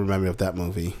 God. Don't remind me of that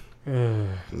movie.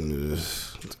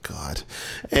 God.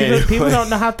 People don't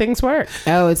know how things work.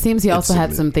 Oh, it seems he also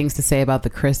had some things to say about the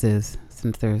Chris's,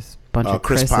 since there's bunch of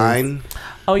Chris Pine.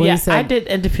 Oh yeah, I did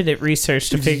independent research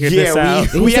to figure this out.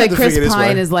 He said Chris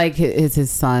Pine is like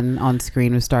his son on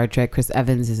screen with Star Trek. Chris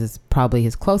Evans is probably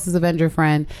his closest Avenger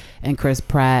friend, and Chris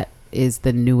Pratt is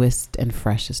the newest and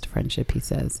freshest friendship, he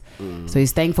says. So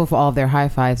he's thankful for all of their high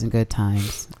fives and good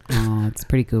times. It's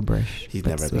pretty gooberish. He's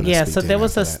never gonna so there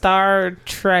was a Star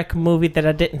Trek movie that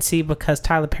I didn't see because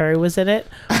Tyler Perry was in it.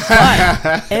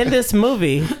 But in this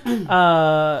movie,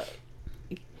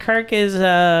 Kirk is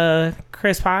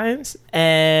Chris Pines,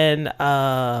 and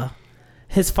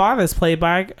his father is played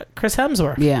by Chris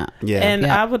Hemsworth. Yeah. And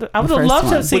I would have loved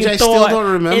to have seen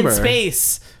Thor in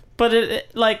space, but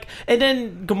and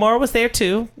then Gamora was there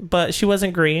too, but she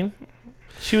wasn't green.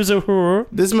 She was a horror.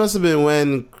 This must have been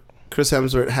when Chris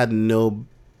Hemsworth had no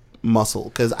muscle,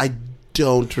 because I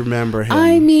don't remember him.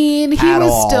 I mean, he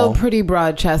was still pretty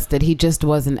broad chested. He just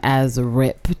wasn't as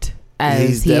ripped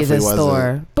as he is as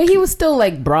Thor, but he was still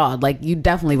like broad. Like you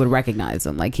definitely would recognize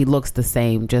him. Like he looks the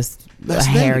same, just a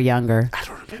hair younger. I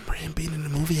don't remember him being in the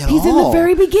movie at all. He's in the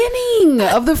very beginning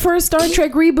of the first Star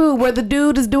Trek reboot, where the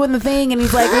dude is doing the thing and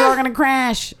he's like, "We're all gonna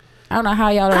crash." I don't know how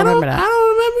y'all don't remember that. I don't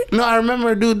remember. No, I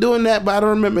remember a dude doing that, but I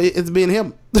don't remember it's being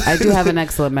him. I do have an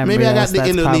excellent memory. Maybe I got the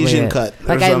Indonesian cut.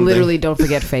 Like I literally don't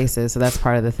forget faces, so that's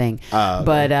part of the thing. Okay.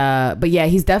 But yeah,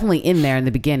 he's definitely in there in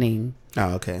the beginning.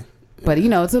 Oh, okay. But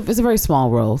it's a very small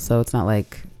role, so it's not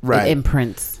like it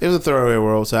imprints. It was a throwaway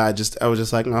role, so I was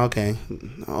just like, okay,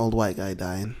 old white guy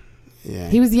dying. Yeah,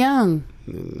 he was young.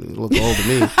 He looked old to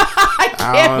me. I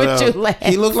can't with you laugh.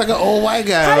 He looked like an old white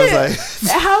guy. I was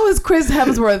like, how is Chris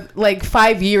Hemsworth like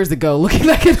 5 years ago looking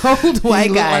like an old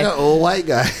white guy? He looked like an old white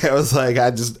guy. I was like,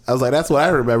 that's what I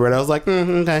remember. And I was like,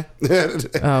 okay.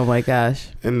 Oh my gosh.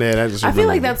 And then I feel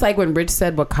like that's like when Rich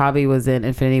said W'Kabi was in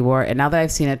Infinity War, and now that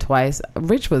I've seen it twice,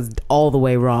 Rich was all the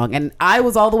way wrong, and I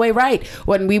was all the way right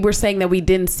when we were saying that we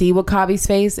didn't see W'Kabi's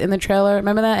face in the trailer.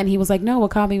 Remember that? And he was like, no,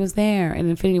 W'Kabi was there in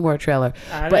Infinity War trailer,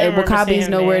 but W'Kabi's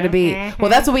nowhere to be.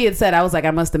 Well, that's what we had said. I was like,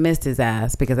 I must have missed his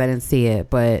ass because I didn't see it.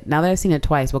 But now that I've seen it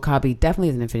twice, W'Kabi definitely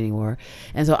is in Infinity War,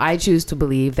 and so I choose to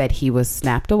believe that he was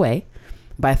snapped away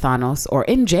by Thanos, or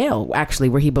in jail actually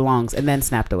where he belongs, and then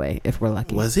snapped away if we're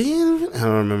lucky. Was he in? I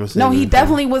don't remember seeing No, he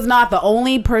definitely was not. The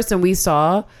only person we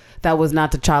saw that was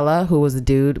not T'Challa, who was a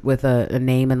dude with a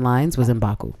name and lines, was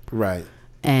M'Baku. Right.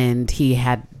 And he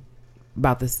had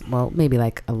about this, well, maybe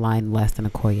like a line less than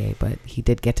Okoye, but he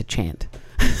did get to chant.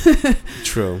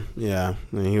 True. Yeah.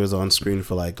 I mean, he was on screen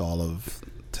for like all of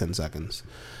 10 seconds.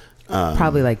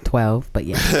 Probably like 12, but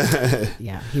yeah.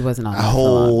 Yeah, he wasn't on a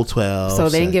whole 12. So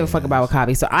they didn't give a fuck about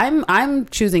W'Kabi. So I'm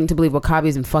choosing to believe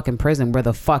W'Kabi's in fucking prison where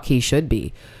the fuck he should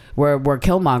be. Where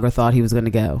Killmonger thought he was going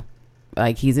to go.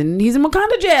 Like he's in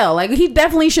Wakanda jail. Like he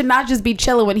definitely should not just be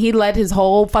chilling when he led his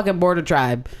whole fucking border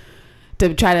tribe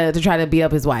to try to beat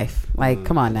up his wife. Like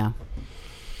come on now.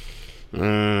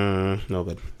 No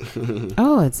good.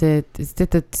 Oh, it's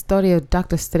the story of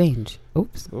Doctor Strange.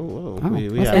 Oops. Oh,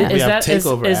 is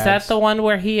that the one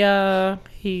where he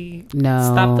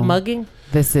stopped the mugging?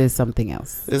 This is something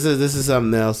else. This is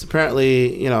something else.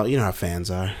 Apparently, you know how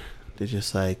fans are. They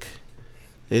just like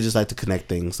to connect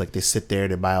things. Like they sit there,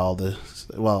 they buy all the.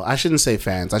 Well, I shouldn't say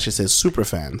fans. I should say super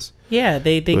fans. Yeah,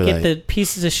 they get the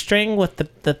pieces of string with the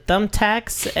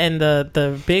thumbtacks and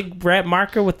the big red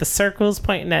marker with the circles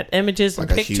pointing at images and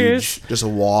pictures. Just a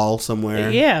wall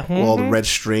somewhere. Yeah. Mm-hmm. All the red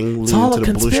string leading to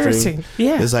the blue string.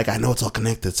 Yeah. It's like, I know it's all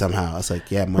connected somehow. It's like,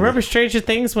 yeah. Money. Remember Stranger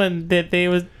Things when they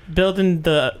was building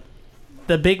the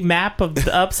big map of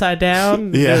the upside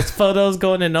down? Yeah. There's photos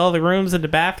going in all the rooms and the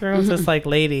bathrooms. It's like,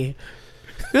 lady.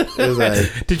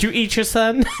 Like, did you eat your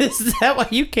son? Is that why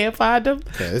you can't find him?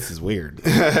 Yeah, this is weird.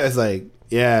 It's like,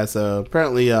 yeah. So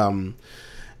apparently,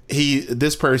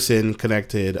 this person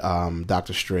connected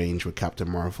Doctor Strange with Captain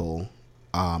Marvel,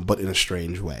 but in a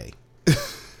strange way.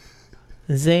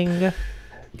 Zing,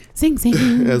 zing,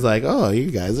 zing. It's like, oh,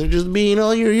 you guys are just being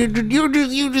you're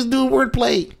just doing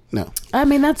wordplay. No, I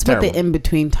mean that's what the in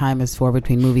between time is for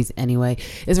between movies anyway.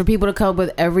 Is for people to come up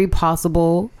with every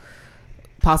possibility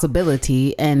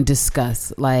and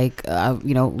discuss, like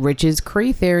Rich's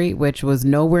Kree theory, which was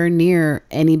nowhere near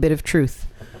any bit of truth.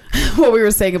 What we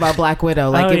were saying about Black Widow,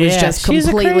 like it was just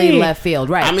completely left field,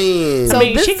 right? I mean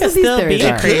she could still be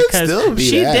a Kree because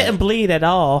she didn't bleed at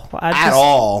all.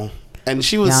 All. And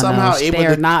she was somehow able to...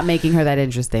 They're not making her that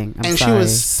interesting. I'm sorry. She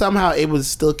was somehow able to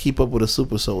still keep up with a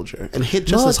super soldier and hit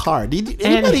just as hard.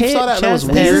 Anybody saw that? That was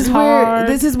weird.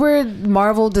 This is where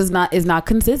Marvel is not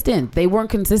consistent. They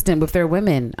weren't consistent with their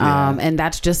women. And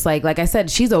that's just like I said,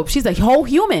 she's a whole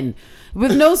human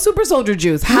with no super soldier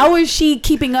juice. How is she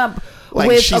keeping up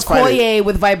with Okoye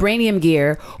with vibranium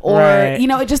gear, or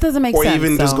it just doesn't make sense. Or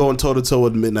even just going toe to toe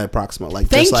with Midnight Proxima. Like,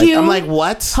 thank you. I'm like,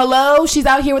 what? Hello, she's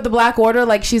out here with the Black Order.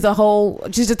 Like she's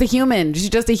just a human. She's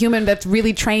just a human that's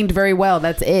really trained very well.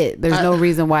 That's it. There's no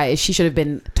reason why she should have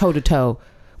been toe to toe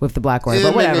with the Black Order.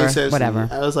 But whatever.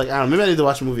 I was like, I don't know. Maybe I need to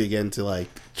watch the movie again to like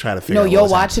try to figure out. No, you'll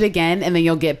watch it again and then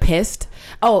you'll get pissed.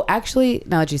 Oh, actually,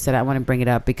 now that you said it, I want to bring it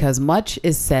up because much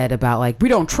is said about like we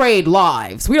don't trade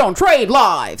lives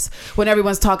when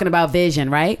everyone's talking about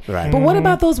Vision, right? But what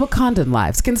about those Wakandan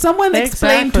lives? Can someone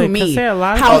explain to me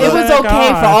how it was okay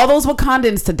for all those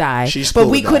Wakandans to die, but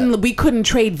we couldn't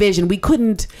trade Vision? We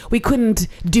couldn't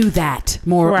do that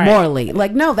morally.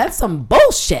 Like, no, that's some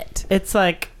bullshit. It's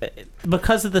like,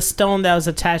 because of the stone that was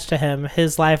attached to him,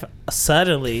 his life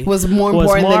suddenly was more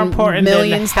important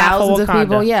millions, thousands of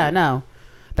people. Yeah, no.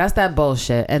 That's that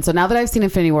bullshit. And so now that I've seen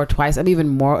Infinity War twice, I'm even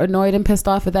more annoyed and pissed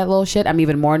off at that little shit. I'm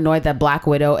even more annoyed that Black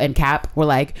Widow and Cap were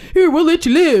like, here, we'll let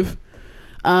you live.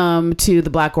 To the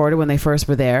Black Order when they first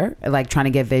were there, like trying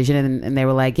to get Vision, and they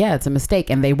were like, yeah, it's a mistake.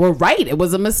 And they were right. It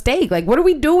was a mistake. Like, what are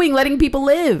we doing letting people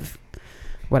live?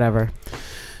 Whatever.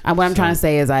 What I'm trying to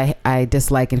say is I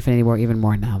dislike Infinity War even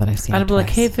more now that I've seen it. I'd be like,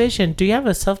 hey, Vision, do you have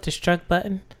a self-destruct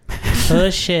button?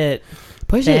 Push it.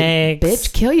 Push it,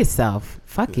 bitch. Kill yourself.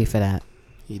 Fuck you for that.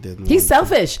 He's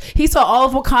selfish. He saw all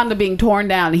of Wakanda being torn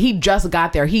down. And he just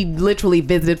got there. He literally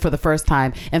visited for the first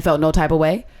time and felt no type of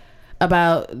way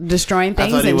about destroying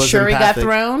things. And Shuri got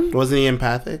thrown. Wasn't he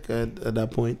empathic at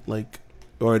that point? Like,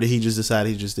 or did he just decide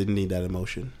he just didn't need that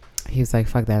emotion? He's like,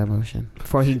 fuck that emotion.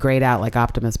 Before he grayed out like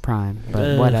Optimus Prime.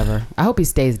 But whatever. I hope he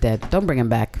stays dead. Don't bring him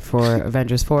back for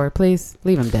Avengers 4. Please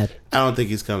leave him dead. I don't think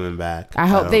he's coming back. I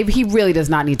hope he really does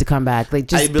not need to come back. Like,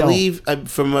 just I believe,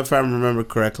 from if I remember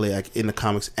correctly, like in the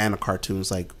comics and the cartoons,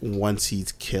 like once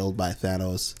he's killed by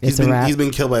Thanos, he's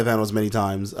been killed by Thanos many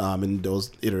times in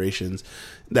those iterations.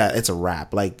 That it's a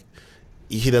wrap. Like,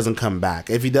 he doesn't come back.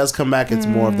 If he does come back, it's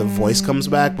more of the voice comes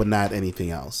back, but not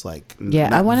anything else. Like,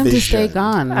 I want him to stay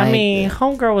gone. Like, I mean,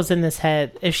 Homegirl was in his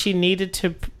head. If she needed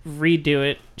to redo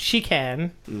it, she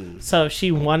can. So if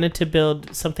she wanted to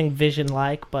build something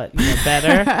Vision-like, but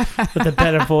better with a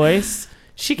better voice,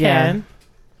 she can.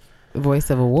 The voice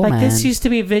of a woman. Like, this used to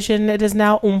be Vision. It is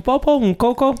now popo,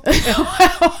 coco,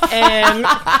 and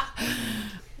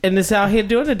it's out here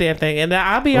doing the damn thing, and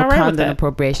I'll be all right with that.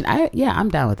 Appropriation. I'm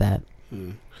down with that.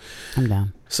 I'm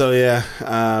down. So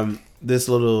this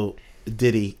little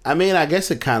ditty. I mean, I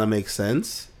guess it kind of makes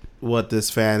sense what this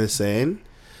fan is saying.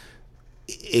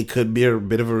 It could be a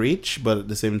bit of a reach, but at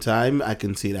the same time, I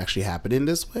can see it actually happening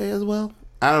this way as well.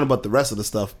 I don't know about the rest of the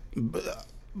stuff.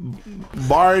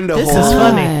 Barring the this whole, is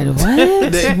funny.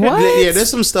 What? Yeah, there's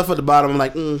some stuff at the bottom. I'm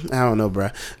like, I don't know,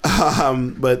 bruh.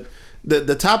 But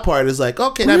the top part is like,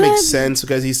 okay, that makes sense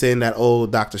because he's saying that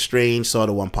Doctor Strange saw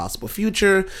the one possible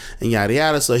future and yada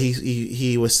yada. So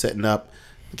he was setting up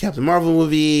the Captain Marvel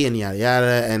movie and yada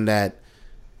yada, and that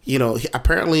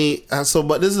apparently.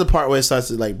 But this is the part where it starts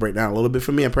to like break down a little bit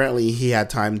for me. Apparently, he had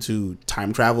time to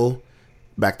time travel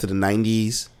back to the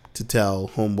 90s to tell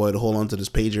Homeboy to hold on to this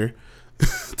pager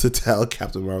to tell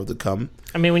Captain Marvel to come.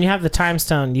 I mean, when you have the time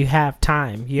stone, you have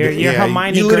time. You're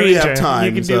Hermione you literally Granger. have time.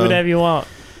 You can do whatever you want.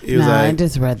 I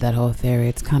just read that whole theory.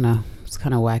 It's kind of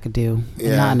wackadoo.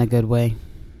 Yeah. Not in a good way.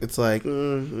 It's like,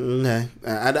 okay.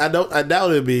 I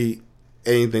doubt it'd be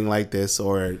anything like this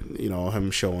or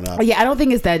him showing up. Yeah, I don't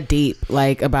think it's that deep.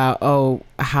 Like about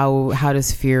how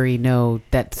does Fury know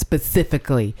that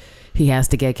specifically he has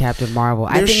to get Captain Marvel?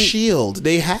 Their shield.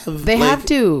 They have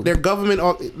to. Their government.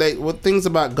 What things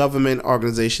about government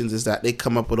organizations is that they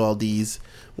come up with all these.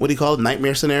 What do you call it?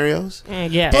 Nightmare scenarios.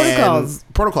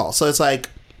 Protocols. So it's like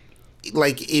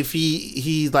if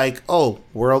he's like,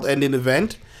 world-ending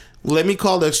event, let me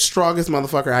call the strongest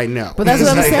motherfucker I know. But that's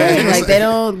what I'm saying. Like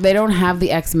they don't have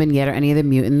the X-Men yet or any of the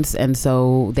mutants, and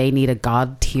so they need a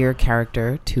god tier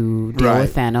character to deal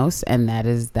with Thanos, and that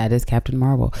is Captain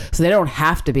Marvel. So they don't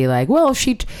have to be like, well,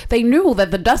 they knew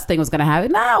that the dust thing was gonna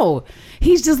happen. No,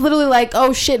 he's just literally like,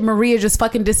 oh shit, Maria just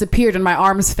fucking disappeared and my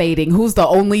arm's fading. Who's the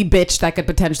only bitch that could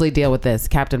potentially deal with this?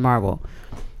 Captain Marvel.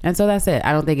 And so that's it.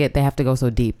 I don't think they have to go so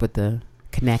deep with the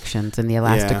connections and the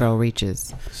Elastigirl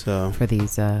reaches. So for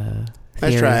these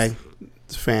let's try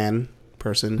fan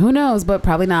person. Who knows? But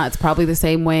probably not. It's probably the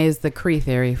same way as the Kree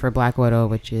theory for Black Widow,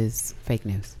 which is fake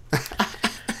news.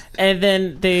 And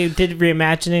then they did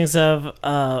reimaginings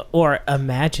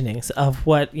of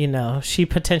what she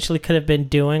potentially could have been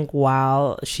doing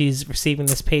while she's receiving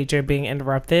this pager being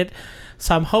interrupted.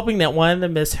 So I'm hoping that one of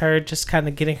them is her just kind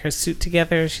of getting her suit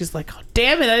together. She's like, oh,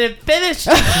 damn it, I didn't finish.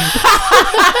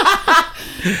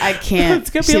 I can't. It's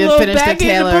going to be a little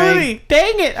baggy in the booty.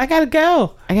 Dang it, I got to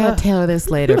go. I got to tailor this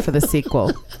later for the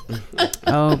sequel.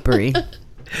 Oh, Brie.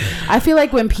 I feel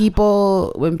like when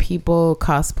people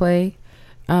cosplay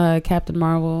Captain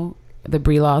Marvel, the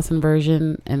Brie Larson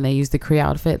version, and they use the Kree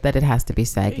outfit, that it has to be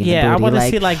saggy. Yeah, I want to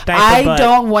see like diaper I butt.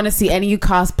 don't want to see any of you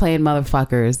cosplaying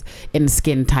motherfuckers in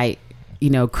skin tight,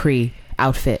 Kree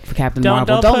outfit for Captain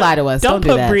Marvel. Don't lie to us. Don't do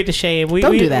that. Don't put Brie to shame.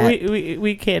 Don't do that.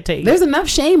 We can't take There's enough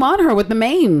shame on her with the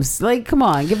memes. Like, come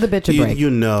on, give the bitch a break.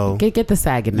 Get the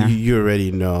sag in there. You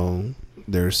already know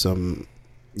there's some,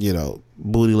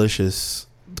 bootylicious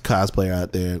cosplayer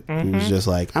out there who's just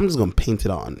like, I'm just gonna paint it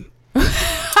on.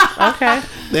 Okay.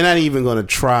 They're not even gonna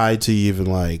try to even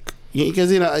like,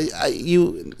 because I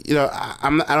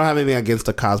don't have anything against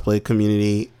the cosplay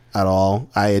community at all.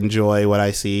 I enjoy what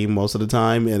I see most of the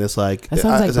time, and it's like that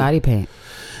sounds like body paint.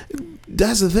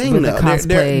 That's the thing, though.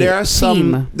 There are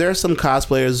some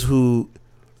cosplayers who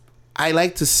I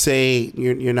like to say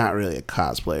you're not really a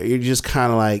cosplayer. You're just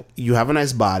kind of like, you have a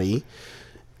nice body,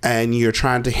 and you're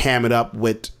trying to ham it up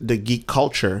with the geek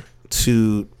culture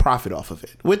to profit off of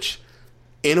it, which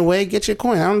in a way get your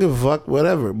coin. I don't give a fuck,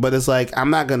 whatever. But it's like, I'm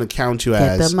not gonna count you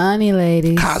as get the money,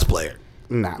 ladies. Cosplayer.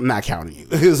 Nah, I'm not counting you.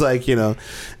 It's like,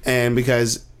 and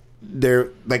because there,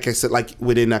 like I said, like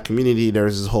within that community,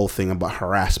 there's this whole thing about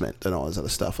harassment and all this other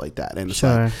stuff like that. And it's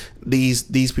like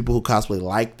these people who cosplay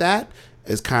like that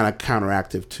is kind of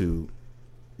counteractive to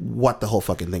what the whole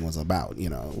fucking thing was about,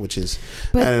 which is.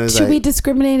 But should we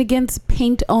discriminate against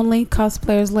paint only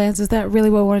cosplayers, Lance? Is that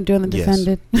really what we want to do in the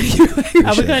Defended?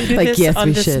 Are we going to do this? Yes, on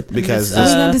we this, should. Because are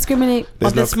we going to discriminate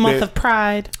on this month of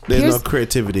Pride? There's no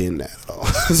creativity in that at all.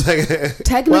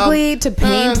 Technically, to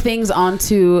paint things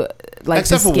onto like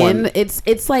the skin,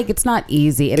 it's like it's not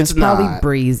easy, and it's probably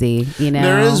breezy.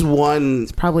 There is one.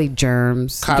 It's probably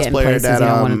germs cosplayer places that you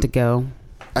don't want it to go.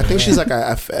 I think she's like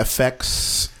a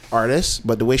effects artist,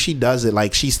 but the way she does it,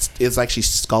 like it's like she's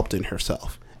sculpting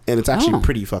herself, and it's actually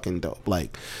pretty fucking dope.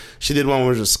 Like she did one where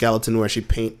it was a skeleton where she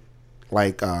paint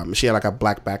like she had like a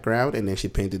black background, and then she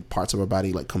painted parts of her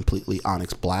body like completely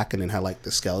onyx black, and then had like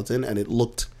the skeleton, and it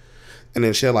looked, and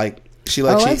then she had like she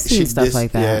stuff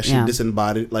like that. She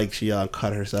disembodied, like she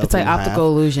cut herself. It's like optical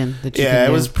illusion.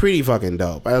 It was pretty fucking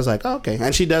dope. I was like, okay,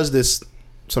 and she does this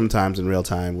sometimes in real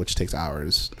time, which takes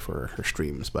hours for her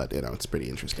streams, but it's pretty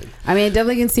interesting. I mean, I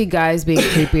definitely can see guys being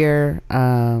creepier,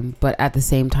 but at the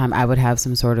same time, I would have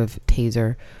some sort of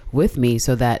taser with me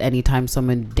so that anytime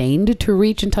someone deigned to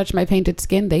reach and touch my painted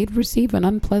skin, they'd receive an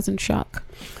unpleasant shock.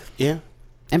 Yeah.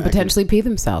 And potentially pee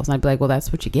themselves. And I'd be like, well,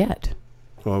 that's what you get.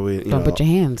 Well, don't put your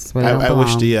hands where they don't I belong.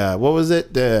 wish what was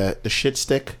it? The shit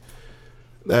stick?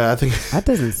 I think that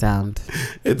doesn't sound.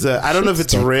 It's I don't know if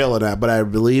it's real or not, but I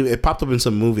believe it popped up in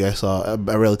some movie I saw, a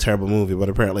really terrible movie, but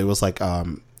apparently it was like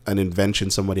an invention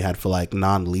somebody had for like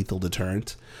non-lethal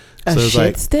deterrent. So a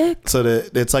shit stick? So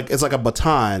it's like a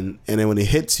baton, and then when it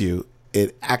hits you,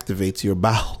 it activates your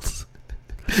bowels.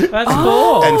 That's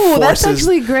cool. And that's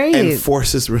actually great. And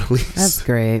forces release. That's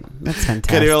great. That's fantastic.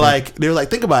 Because they're like,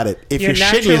 think about it. If you're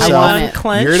shitting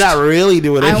yourself, you're not really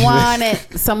doing anything. I want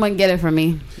it. Someone get it for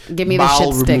me. Give me the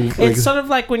shit stick. It's sort of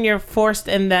like when you're forced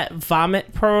in that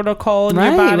vomit protocol in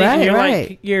your body. And you're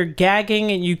like, you're gagging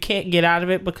and you can't get out of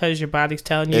it because your body's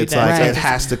telling you it's that like it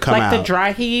has to come out. Like the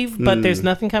dry heave, but there's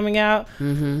nothing coming out.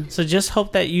 Mm-hmm. So just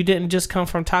hope that you didn't just come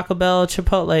from Taco Bell or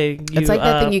Chipotle. It's like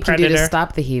that thing you can do to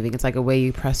stop the heaving. It's like a way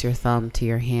you press your thumb to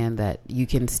your hand that you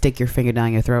can stick your finger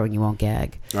down your throat and you won't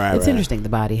gag. It's interesting. The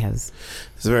body has.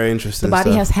 It's very interesting. The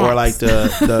body has hacks. Or like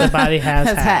the body has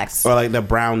hacks. Or like the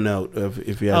brown note.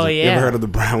 If you guys ever heard of the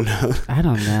brown note? I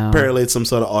don't know. Apparently, it's some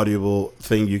sort of audible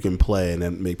thing you can play and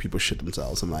then make people shit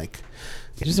themselves. I'm like,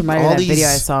 it just reminded me of that video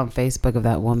I saw on Facebook of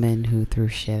that woman who threw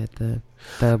shit at the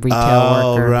retail worker.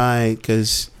 Oh, right,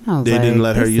 because they didn't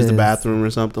let her use the bathroom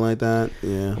or something like that.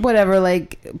 Yeah. Whatever.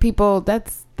 Like people,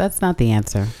 that's not the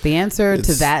answer. The answer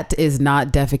to that is not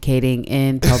defecating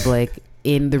in public.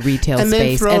 In the retail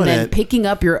space and then picking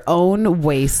up your own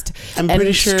waste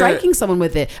and striking someone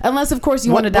with it, unless of course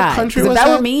you want to die. What country was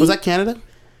that? Was that Canada?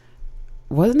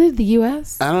 Wasn't it the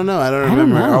US? I don't know. I don't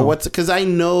remember. Or what's because I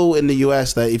know in the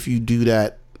US that if you do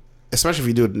that, especially if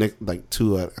you do it like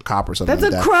to a cop or something,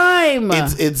 that's a crime.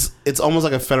 It's almost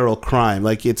like a federal crime.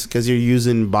 Like it's because you're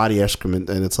using body excrement,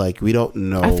 and it's like we don't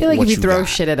know. I feel like if you throw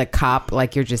shit at a cop,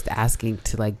 like you're just asking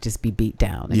to like just be beat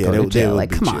down and go to jail.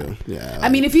 Like come on. Yeah. I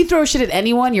mean, if you throw shit at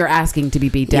anyone, you're asking to be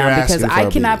beat down because I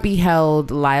cannot be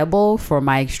held liable for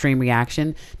my extreme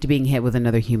reaction to being hit with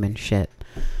another human shit.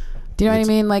 Do you know what I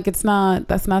mean? Like that's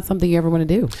not something you ever want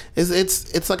to do.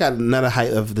 It's like another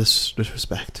height of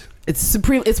disrespect. It's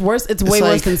supreme. It's worse. It's way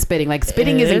worse than spitting. Like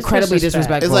spitting is incredibly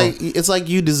disrespectful. It's like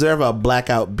you deserve a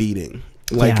blackout beating.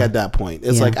 Like at that point,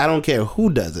 it's like I don't care who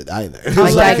does it either.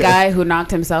 Like that guy who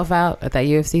knocked himself out at that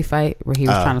UFC fight where he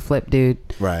was trying to flip dude,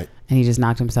 right? And he just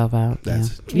knocked himself out.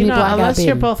 Unless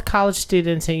you're both college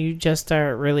students and you just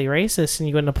are really racist and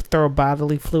you want to throw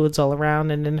bodily fluids all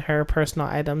around and then her personal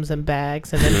items and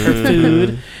bags and then her food,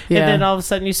 and then all of a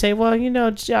sudden you say, well, I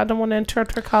don't want to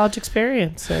interrupt her college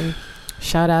experience. And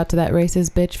shout out to that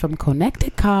racist bitch from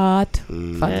Connecticut.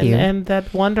 Fuck you. And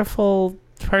that wonderful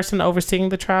person overseeing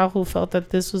the trial who felt that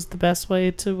this was the best way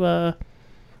to,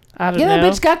 I don't know. Yeah,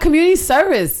 that bitch got community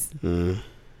service.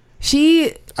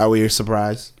 She. Are we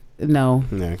surprised? No.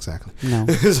 Yeah, exactly. No.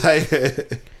 It's like,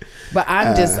 but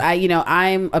I'm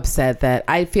I'm upset that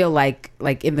I feel like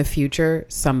in the future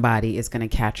somebody is going to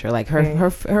catch her. Like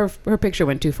her picture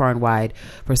went too far and wide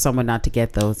for someone not to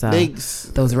get those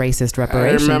racist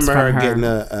reparations. I remember from her getting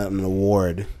an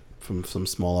award from some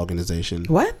small organization.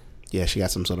 What? Yeah, she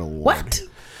got some sort of award. What?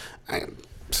 I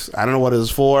don't know what it was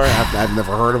for. I've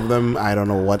never heard of them. I don't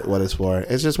know what it's for.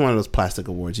 It's just one of those plastic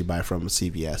awards you buy from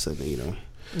CVS and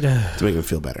to make them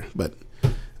feel better. But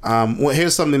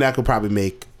here's something that could probably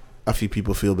make a few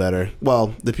people feel better.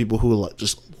 Well, the people who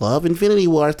just love Infinity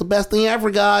War. It's the best thing ever,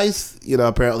 guys.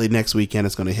 Apparently next weekend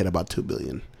it's going to hit about $2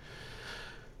 billion.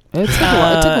 It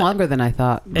took longer than I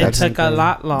thought. It took a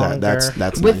lot longer.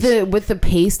 That's with nice. the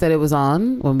pace that it was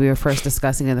on when we were first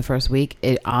discussing it in the first week.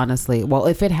 It honestly, well,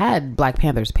 if it had Black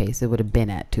Panther's pace, it would have been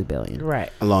at $2 billion.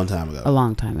 Right. A long time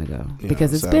ago.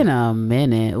 Because it's been a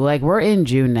minute. Like, we're in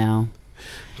June now,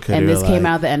 and this came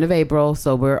out the end of April,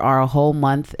 so we're a whole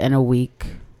month and a week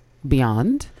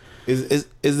beyond. Is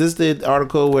this the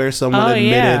article where someone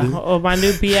admitted? Oh, my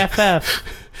new BFF.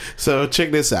 So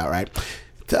check this out, right?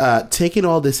 Taking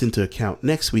all this into account,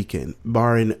 next weekend,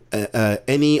 barring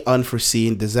any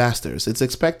unforeseen disasters, it's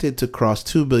expected to cross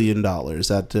 $2 billion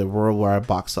at the worldwide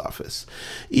box office,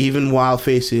 even while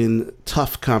facing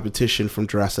tough competition from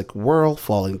Jurassic World,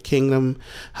 Fallen Kingdom.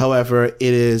 However, it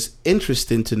is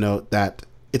interesting to note that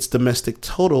its domestic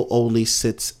total only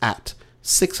sits at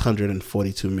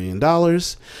 $642 million,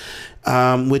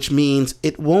 which means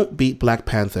it won't beat Black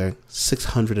Panther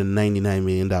 $699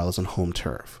 million on home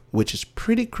turf, which is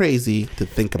pretty crazy to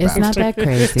think about. It's not that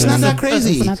crazy. It's not that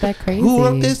crazy. It's not that crazy. Who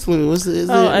wrote this one? This is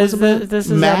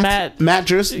Matt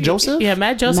Joseph? Yeah,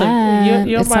 Matt Joseph. Matt,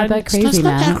 it's not that crazy, It's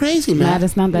not that crazy, Matt. Matt,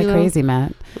 it's not that crazy,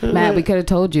 Matt. Matt, we could have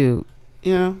told you.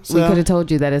 Yeah, we could have told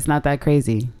you that it's not that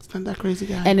crazy. It's not that crazy,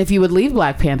 guy. And if you would leave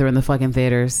Black Panther in the fucking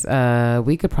theaters,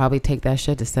 we could probably take that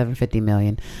shit to $750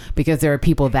 million, because there are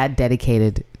people that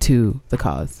dedicated to the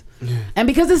cause. Yeah. And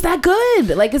because it's that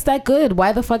good. Like, it's that good.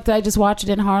 Why the fuck did I just watch it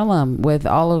in Harlem with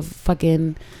all of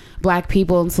fucking black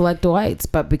people and select whites?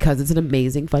 But because it's an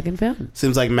amazing fucking film.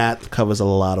 Seems like Matt covers a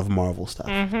lot of Marvel stuff.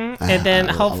 Mm-hmm. And then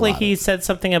hopefully he said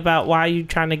something about why you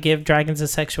trying to give dragons a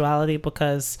sexuality,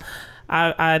 because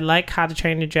I like How to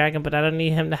Train Your Dragon, but I don't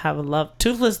need him to have a love.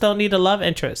 Toothless don't need a love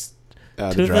interest.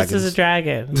 Toothless is a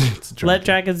dragon. Let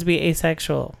dragons be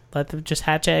asexual. Let them just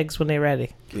hatch eggs when they're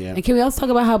ready. Yeah. And can we also talk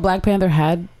about how Black Panther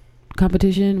had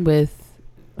competition with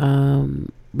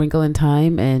Wrinkle in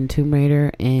Time and Tomb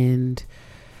Raider and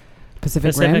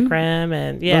Pacific Rim,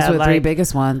 and those were the three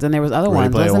biggest ones, and there was other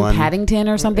ones. Wasn't Paddington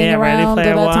or something around at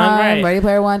that time? Right. Ready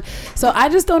Player One. So I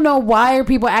just don't know, why are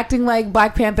people acting like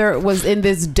Black Panther was in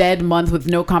this dead month with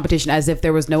no competition, as if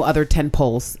there was no other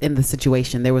tentpoles in the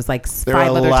situation. There was like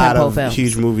five other tentpole films. There were a lot of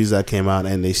huge movies that came out,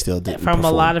 and they still didn't from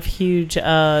perform. A lot of huge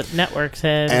networks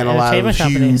and a lot of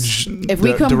companies. If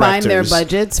we combine their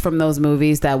budgets from those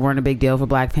movies that weren't a big deal for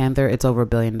Black Panther, it's over $1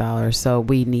 billion. So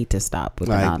we need to stop with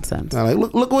the nonsense.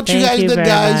 Look what you guys did,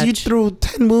 guys. You threw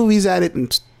 10 movies at it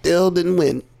and still didn't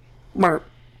win.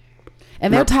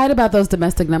 And they're tight about those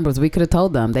domestic numbers. We could have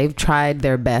told them. They've tried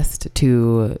their best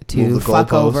to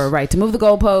fuck over, to move the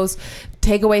goalposts,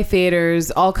 take away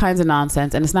theaters, all kinds of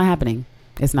nonsense, and it's not happening.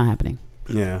 It's not happening.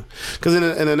 Yeah, because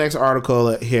in the next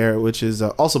article here, which is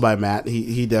also by Matt,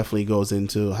 he definitely goes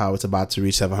into how it's about to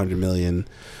reach 700 million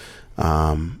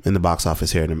in the box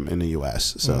office here in the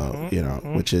U.S. So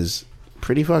which is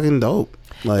pretty fucking dope.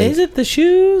 Like, is it the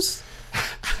shoes?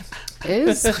 It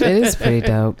is pretty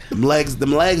dope. Them legs,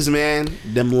 man.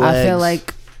 Them legs. I feel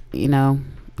like,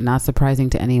 not surprising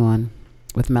to anyone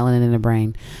with melanin in the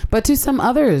brain, but to some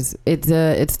others,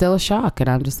 it's still a shock, and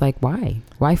I'm just like, why?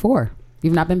 Why for?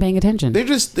 You've not been paying attention.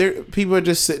 People are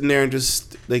just sitting there and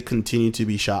they continue to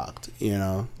be shocked.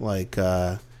 Like,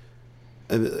 and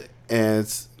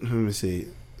it's, let me see.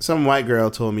 Some white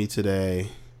girl told me today.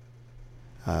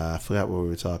 I forgot what we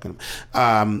were talking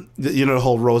about. The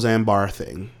whole Roseanne Barr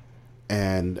thing.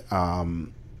 And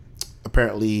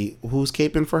apparently, who's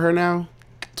caping for her now?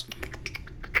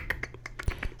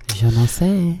 Je ne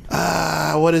sais.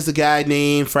 What is the guy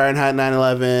named? Fahrenheit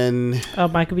 9/11. Oh,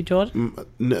 Michael B. Jordan?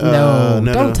 No,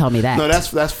 don't tell me that. No,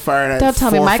 that's Fahrenheit. Don't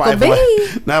tell me Michael B.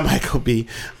 Not Michael B.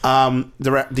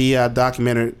 The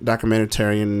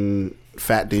documentarian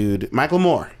fat dude, Michael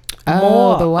Moore.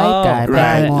 Oh, the white guy.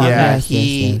 Right. Moore. Yeah.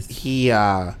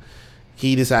 Yes.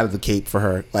 He decided to cape for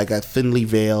her, like a thinly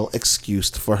veiled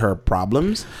excuse for her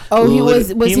problems. Oh, was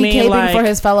he caping for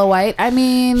his fellow white? I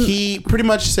mean, he pretty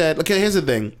much said, okay, here's the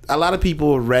thing. A lot of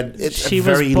people read it. She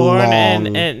was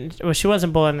born and she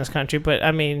wasn't born in this country, but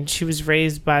I mean, she was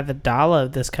raised by the dollar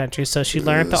of this country, so she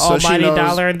learned the almighty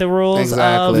dollar and the rules of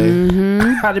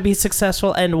how to be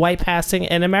successful and white passing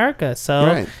in America.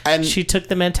 So and she took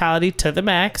the mentality to the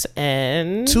max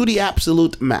and to the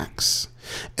absolute max.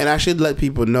 And I should let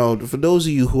people know, for those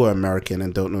of you who are American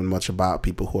and don't know much about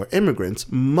people who are immigrants,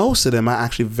 most of them are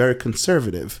actually very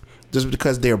conservative. Just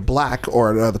because they're black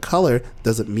or another color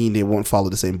doesn't mean they won't follow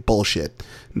the same bullshit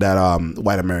that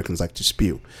white Americans like to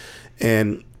spew.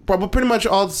 And but pretty much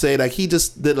all to say, like, he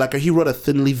just did, like, he wrote a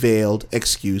thinly veiled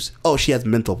excuse. Oh, she has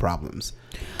mental problems.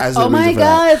 Oh my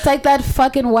God, it's like that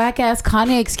fucking whack ass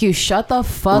Kanye excuse. Shut the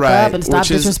fuck up and stop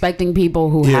disrespecting people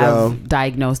who have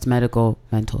diagnosed mental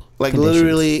conditions.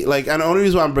 Literally, like, and the only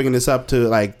reason why I'm bringing this up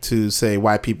to say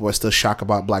why people are still shocked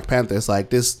about Black Panther is like,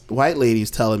 this white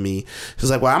lady's telling me, she's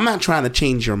like, well, I'm not trying to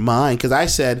change your mind, because I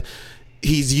said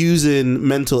he's using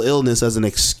mental illness as an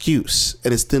excuse,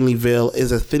 and it's thinly veiled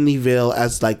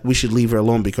as like, we should leave her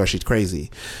alone because she's crazy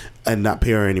and not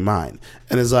pay her any mind.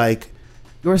 And it's like,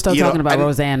 we're still talking about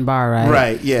Roseanne Barr, right?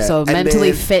 Right, yeah. So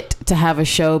mentally fit to have a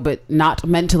show, but not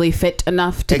mentally fit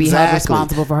enough to be held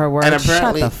responsible for her words. And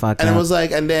shut the fuck up. And it was like,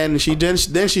 and then she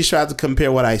tried to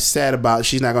compare what I said about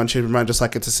she's not going to change her mind, just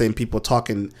like it's the same people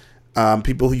talking,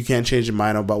 people who you can't change your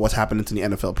mind about what's happening to the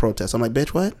NFL protests. I'm like, bitch,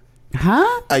 what?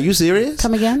 Huh? Are you serious?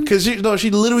 Come again? Because she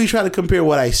literally tried to compare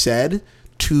what I said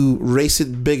to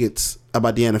racist bigots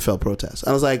about the NFL protests.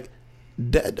 I was like,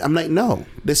 I'm like, no,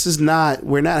 this is not,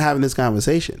 we're not having this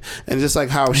conversation. And just like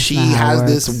how she has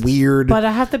this weird, but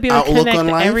I have to be able to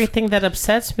connect everything that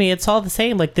upsets me. It's all the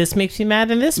same. Like, this makes me mad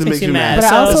and this makes me mad.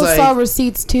 But I also saw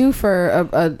receipts too for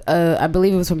I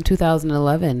believe it was from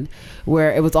 2011,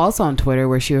 where it was also on Twitter,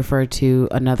 where she referred to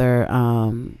another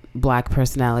black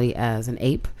personality as an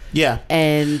ape. Yeah.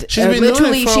 And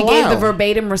literally she gave the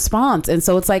verbatim response. And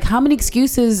so it's like, how many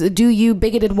excuses do you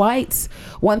bigoted whites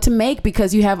want to make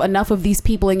because you have enough of these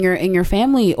people in your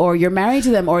family, or you're married to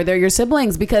them, or they're your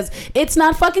siblings? Because it's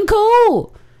not fucking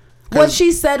cool. What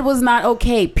she said was not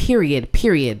okay. Period.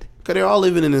 Because they're all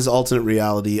living in this alternate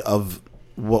reality of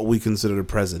what we consider the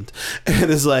present.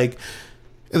 And it's like,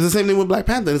 it's the same thing with Black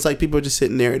Panther. It's like people are just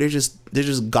sitting there, they're just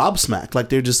gobsmacked. Like,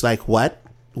 they're just like,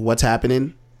 what's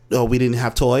happening? Oh, we didn't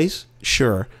have toys?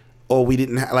 Sure. Or we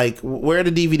didn't have, like, where are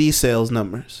the DVD sales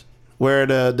numbers? Where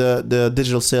are the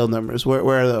digital sale numbers? Where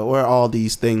are all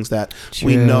these things that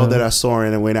we know that are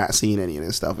soaring and we're not seeing any of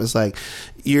this stuff? It's like,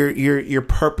 you're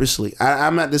purposely,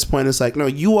 I'm at this point, it's like, no,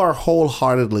 you are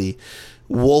wholeheartedly,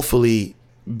 woefully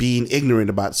being ignorant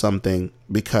about something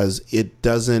because it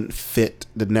doesn't fit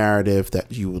the narrative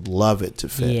that you would love it to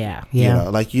fit. Yeah. You know,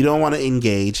 like, you don't want to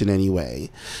engage in any way,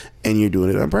 and you're doing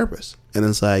it on purpose. And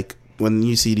it's like, when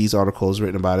you see these articles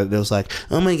written about it, it was like,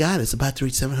 oh my God, it's about to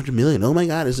reach 700 million. Oh my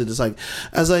God, is it? It's like,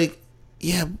 I was like,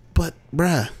 yeah, but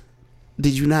bruh,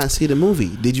 did you not see the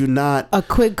movie? Did you not? A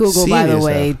quick Google, by the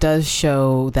way, does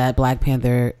show that Black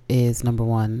Panther is number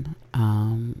one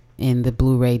in the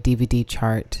Blu-ray DVD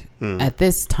chart at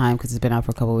this time, because it's been out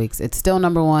for a couple of weeks. It's still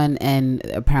number one, and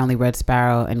apparently Red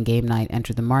Sparrow and Game Night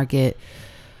entered the market,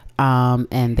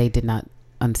 and they did not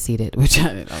unseat it, which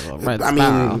I mean, it's Red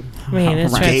Sparrow.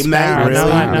 No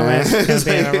one's gonna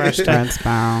be in a restaurant. Red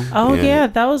Sparrow. Oh yeah,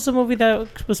 that was a movie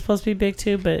that was supposed to be big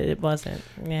too, but it wasn't.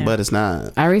 Yeah. But it's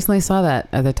not. I recently saw that,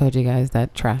 as I told you guys,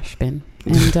 that trash bin.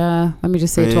 And let me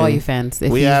just say to all you fans,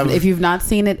 if you've not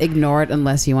seen it, ignore it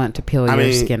unless you want to peel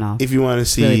your skin off. If you want to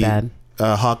see really bad.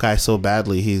 Hawkeye so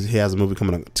badly, he has a movie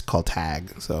coming up. It's called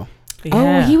Tag. So. Yeah.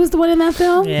 Oh, he was the one in that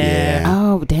film? Yeah.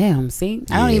 Oh, damn. See?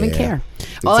 I don't even care.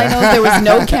 All I know is there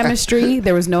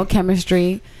was no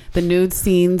chemistry. The nude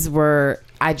scenes were,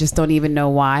 I just don't even know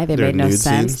why. They made no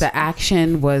sense. Scenes? The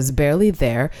action was barely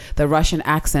there. The Russian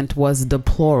accent was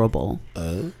deplorable.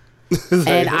 And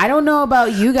I don't know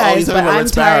about you guys, but I'm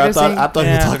tired of saying... I thought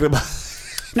you were talking about...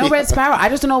 No, Red Sparrow. I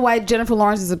just don't know why Jennifer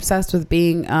Lawrence is obsessed with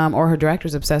being, or her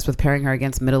director's obsessed with pairing her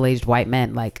against middle-aged white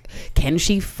men. Like, can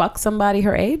she fuck somebody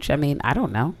her age? I mean, I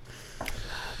don't know.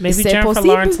 Maybe Jennifer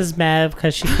Lawrence is mad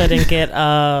because she couldn't get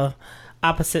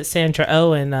opposite Sandra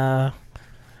Oh in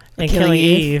Killing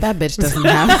Eve. That bitch doesn't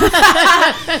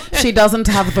have. She doesn't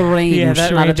have the range. Yeah,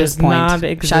 that not at this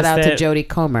point. Shout out to Jodie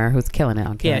Comer, who's killing it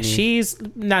on Killing Eve.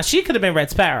 She could have been Red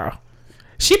Sparrow.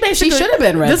 She should have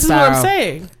been Red Sparrow. This is what I'm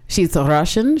saying. She's a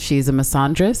Russian. She's a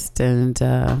misandrist, and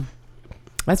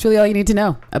that's really all you need to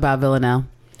know about Villanelle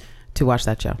to watch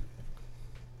that show.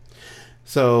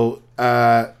 So,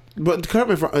 but correct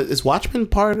me if is Watchmen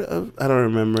part of? I don't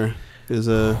remember.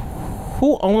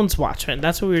 Who owns Watchmen?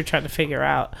 That's what we were trying to figure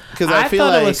out. Because I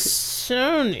thought it was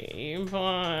Sony,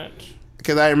 but.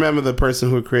 Because I remember the person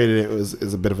who created it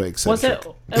is a bit of an eccentric.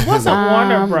 It wasn't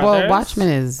Warner Brothers. Well, Watchmen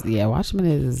is.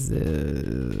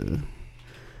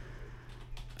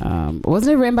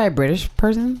 Wasn't it written by a British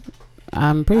person?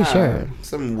 I'm pretty sure.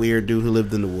 Some weird dude who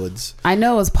lived in the woods. I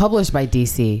know it was published by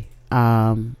DC,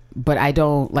 but I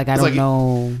don't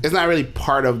know. It's not really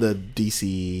part of the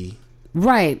DC.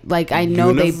 Right, like I know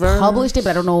universe? They published it,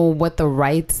 but I don't know what the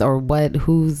rights or what's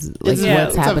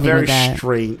happening with that.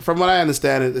 Strange. From what I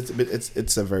understand,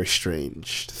 it's a very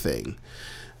strange thing.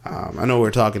 I know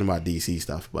we're talking about DC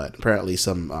stuff, but apparently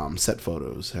some set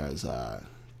photos has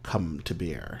come to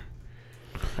bear.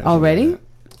 Already?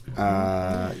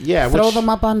 Yeah. Throw them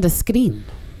up on the screen.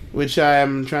 Which I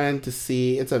am trying to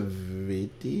see. It's a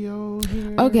video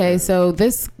here. Okay, so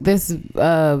this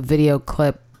video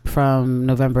clip from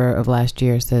November of last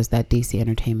year says that DC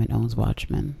Entertainment owns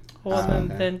Watchmen. Well,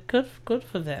 then good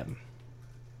for them.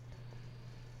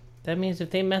 That means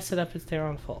if they mess it up, it's their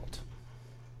own fault.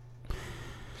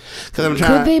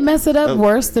 Could they mess it up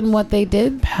worse than what they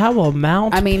did?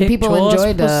 Paramount. I mean, people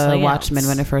enjoyed Watchmen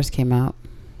when it first came out.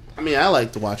 I mean, I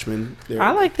liked Watchmen.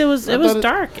 I liked it was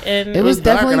dark and it was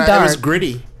definitely dark. It was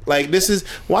gritty. Like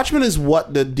Watchmen is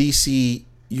what the DC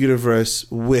universe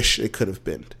wish it could have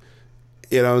been.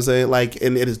 You know what I'm saying? Like,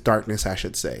 and it is darkness, I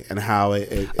should say, and how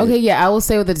it okay, yeah, I will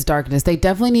say with its darkness, they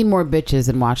definitely need more bitches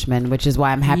in Watchmen, which is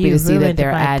why I'm happy to see that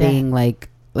they're adding like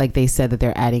they said that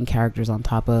they're adding characters on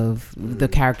top of the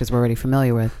characters we're already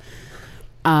familiar with.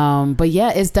 But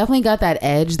yeah, it's definitely got that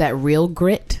edge, that real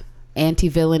grit,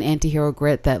 anti-villain, anti-hero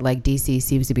grit that like DC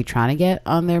seems to be trying to get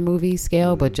on their movie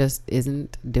scale, but just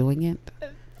isn't doing it.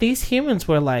 These humans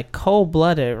were like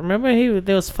cold-blooded. Remember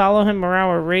they was following him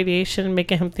around with radiation,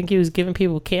 making him think he was giving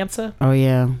people cancer? Oh,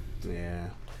 yeah. Yeah.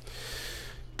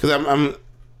 Because I'm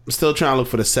still trying to look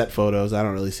for the set photos. I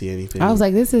don't really see anything. I was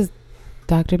like, this is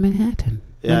Dr. Manhattan.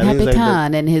 Yeah,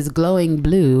 Manhattan and his glowing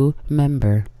blue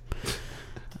member.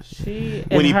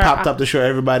 When he popped up to show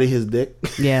everybody his dick.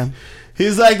 Yeah.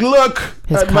 He's like, look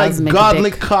at my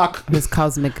godly cock. His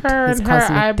cosmic her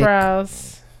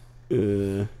eyebrows.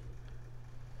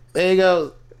 There you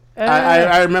go.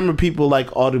 I remember people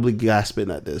like audibly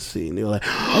gasping at this scene. They were like,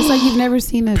 it's like you've never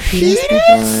seen a penis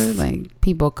before. Like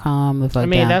people calm the fuck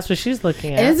down. That's what she's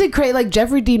looking at. And is it crazy? Like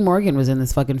Jeffrey Dean Morgan was in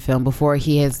this fucking film before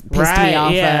he has pissed me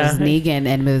off as Negan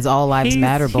and with his All Lives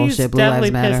Matter bullshit. Blue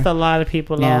Lives Matter. Pissed a lot of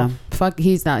people off. Fuck.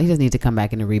 He's not. He doesn't need to come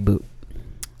back in a reboot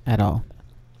at all.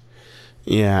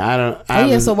 Yeah, I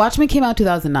don't. So Watchmen came out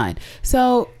 2009.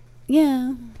 So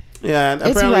yeah. Yeah,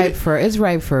 it's ripe for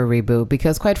a reboot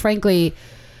because quite frankly,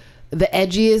 like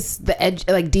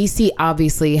DC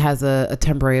obviously has a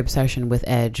temporary obsession with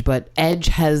Edge, but Edge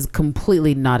has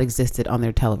completely not existed on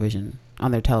their television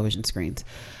screens.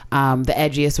 The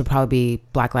edgiest would probably be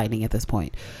Black Lightning at this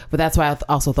point, but that's why I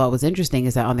also thought was interesting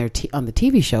is that on the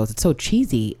TV shows it's so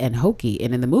cheesy and hokey,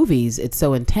 and in the movies it's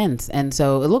so intense, and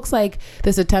so it looks like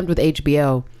this attempt with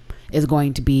HBO is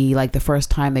going to be like the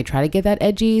first time they try to get that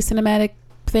edgy cinematic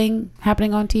thing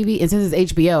happening on TV, and since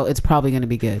it's HBO, it's probably going to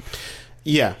be good.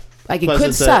 Yeah, like it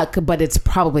could suck, but it's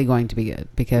probably going to be good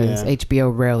because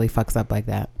HBO rarely fucks up like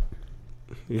that.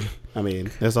 Yeah. I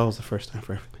mean, there's always the first time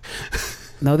for everything.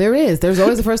 No, there is. There's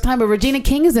always the first time, but Regina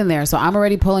King is in there, so I'm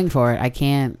already pulling for it. I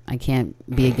can't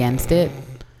be against it.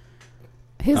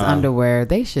 His underwear,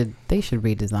 they should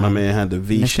redesign. My man had the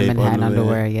V-shape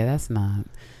underwear. Yeah, that's not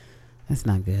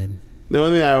good. The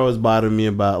only thing that always bothered me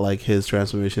about like his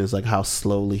transformation is like how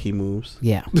slowly he moves.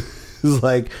 Yeah. It's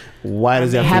like, why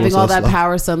does he have having to move all so that slow?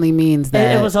 power suddenly means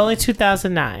that it was only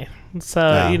 2009.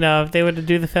 So if they were to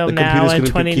do the film now in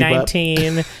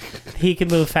 2019, he could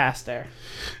move faster.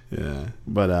 Yeah,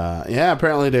 but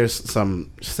apparently there's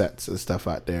some sets and stuff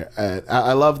out there.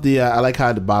 I love I like how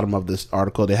at the bottom of this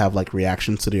article they have like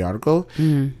reactions to the article.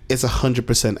 Mm. It's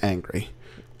 100% angry.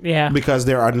 Yeah, because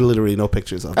there are literally no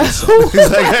pictures of this.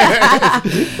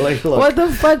 Like, look. What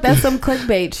the fuck? That's some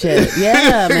clickbait shit.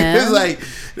 Yeah, man. It's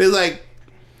like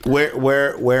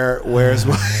where's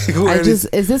my?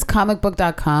 Is this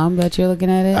comicbook.com that you're looking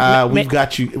at it?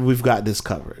 We've got this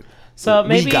covered. So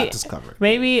maybe we got this covered.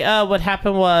 Maybe what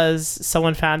happened was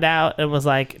someone found out and was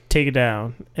like, take it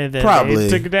down, and then probably they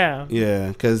took it down. Yeah,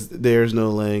 because there's no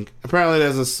link. Apparently,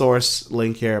 there's a source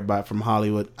link here from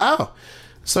Hollywood. Oh,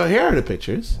 so here are the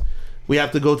pictures. We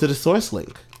have to go to the source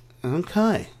link.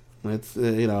 Okay, let's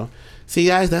see,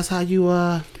 guys. That's how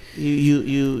you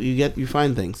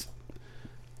find things.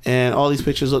 And all these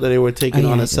pictures look that they were taken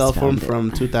on a cell phone from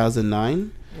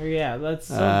 2009. Yeah, that's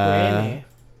so grainy.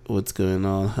 What's going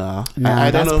on, huh?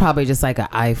 I don't know. Probably just like an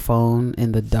iPhone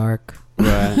in the dark,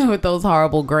 right? With those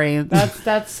horrible grains.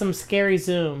 That's some scary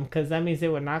zoom because that means they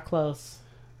were not close.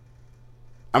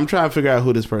 I'm trying to figure out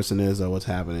who this person is or what's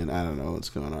happening. I don't know what's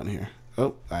going on here.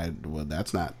 Oh,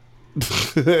 that's not.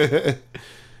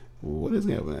 What is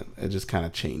happening? It just kind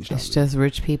of changed. It's just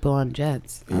rich people on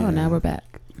jets. Yeah. Oh, now we're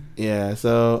back. Yeah.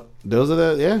 So those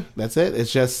are that's it.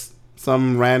 It's just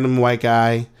some random white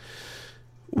guy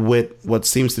with what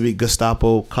seems to be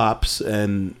Gestapo cops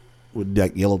and with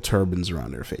like yellow turbans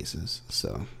around their faces.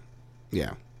 So,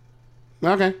 yeah.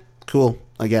 Okay. Cool.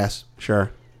 I guess. Sure.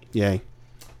 Yay.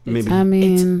 Maybe. I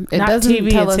mean, it not doesn't TV,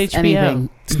 tell us it's HBO. anything.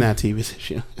 It's not TV.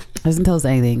 It Doesn't tell us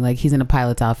anything. Like, he's in a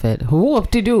pilot's outfit.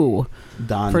 Whoop de doo.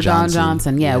 Don For Johnson. Don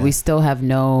Johnson. Yeah, we still have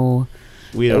no.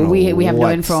 We don't know. We have no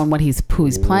info on who he's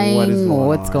playing or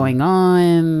what's going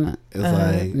on. It's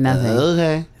like nothing.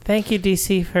 Okay. Thank you,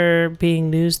 DC, for being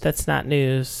news that's not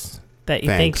news that you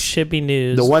think should be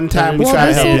news. The one time we try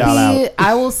to help y'all out.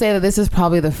 I will say that this is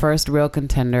probably the first real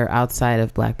contender outside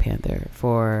of Black Panther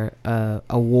for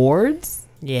awards.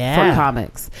 For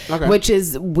comics, which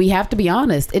is, we have to be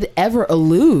honest, it ever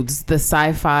eludes the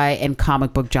sci-fi and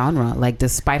comic book genre. Like,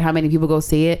 despite how many people go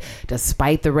see it,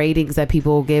 despite the ratings that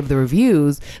people give the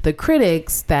reviews, the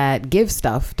critics that give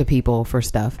stuff to people for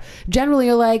stuff generally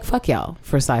are like, fuck y'all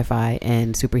for sci-fi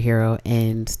and superhero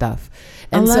and stuff.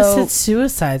 And unless it's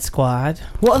Suicide Squad.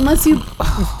 Well, unless you...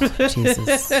 Oh,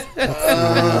 Jesus. That's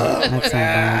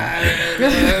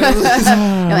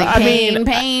not like,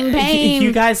 pain.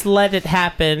 You guys let it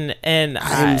happen, and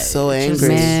I'm so angry.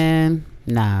 Man,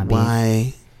 nah.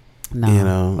 Why? No. You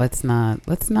know. Let's not.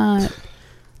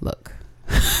 Look.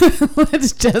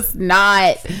 Let's just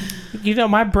not. You know,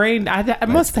 my brain, I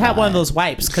must have had one of those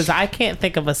wipes, because I can't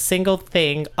think of a single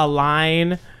thing, a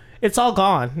line... It's all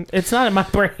gone. It's not in my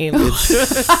brain.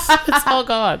 It's all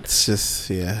gone. It's just,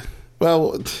 yeah.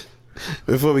 Well,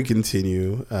 before we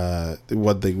continue,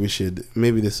 one thing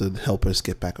maybe this would help us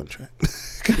get back on track.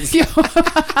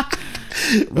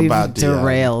 We've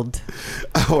derailed.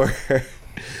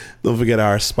 Don't forget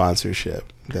our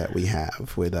sponsorship that we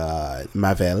have with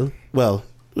Marvel. Well,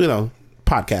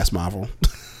 Podcast Marvel.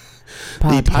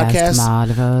 The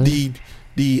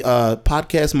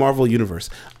podcast Marvel universe.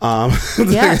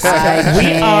 Yes,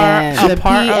 we are a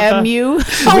part PMU.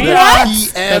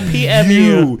 The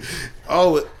PMU.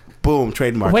 Oh, boom!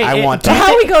 Trademark. Wait, I want that.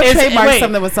 How we go trademark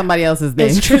something with somebody else's name?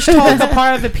 Is Trish Talk a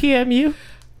part of the PMU?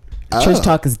 Trish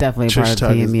Talk is definitely a part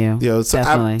of the PMU.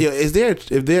 Definitely.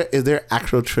 Is there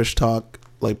actual Trish Talk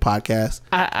like podcast?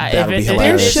 That would be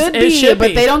hilarious. There should be,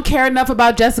 but they don't care enough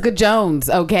about Jessica Jones.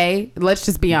 Okay, let's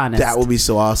just be honest. That would be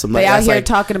so awesome. They out here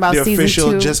talking about the season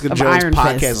official 2 Jessica of Jones Iron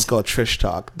podcast Fist. is called Trish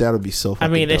Talk. That would be so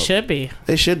fucking it dope. should be.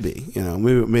 It should be.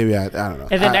 Maybe I don't know.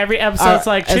 And then every episode's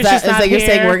like, Trish is not that here. You're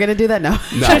saying we're gonna do that? No,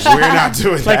 we're not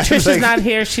doing that. Like, Trish is not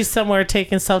here. She's somewhere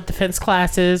taking self-defense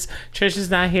classes. Trish is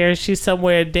not here. She's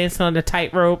somewhere dancing on the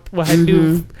tightrope with her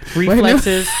new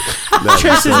reflexes.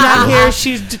 Trish is not here.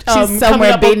 She's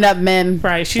somewhere beating up men.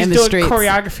 Right. She's doing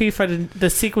choreography for the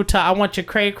sequel to I Want Your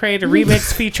Cray Cray, the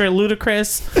remix featuring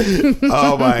Ludacris.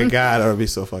 Oh my God, that would be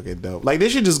so fucking dope. Like, they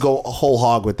should just go whole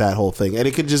hog with that whole thing. And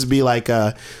it could just be like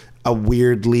a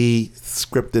weirdly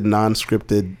scripted,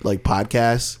 non-scripted like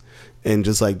podcast, and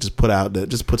just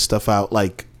put stuff out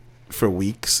like for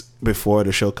weeks before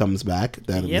the show comes back.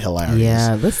 That'd be hilarious.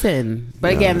 Yeah, listen.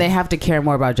 But again, they have to care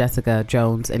more about Jessica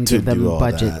Jones and give them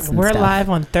budgets. We're stuff. Live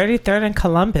on 33rd and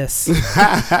Columbus.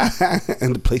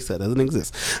 And the place that doesn't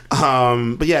exist.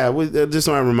 But yeah, we just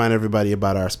want to remind everybody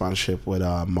about our sponsorship with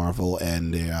Marvel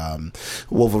and their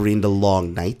Wolverine The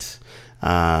Long Night.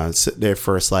 Their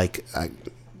first scripted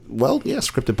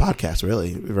podcast,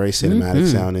 really. Very cinematic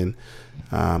sounding.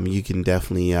 You can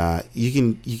definitely you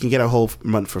can get a whole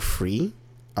month for free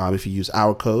if you use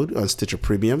our code on Stitcher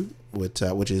Premium,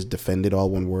 which is Defended, all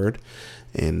one word.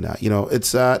 And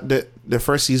it's the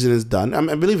first season is done.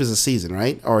 I believe it's a season,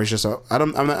 right? Or it's just I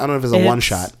don't know if it's a one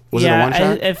shot. Was it a one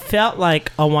shot? It felt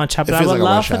like a one shot, but I would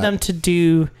love for them to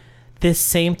do this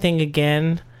same thing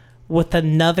again with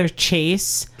another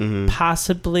chase,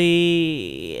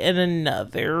 possibly in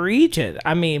another region.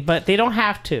 I mean, but they don't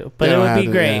have to. But it would be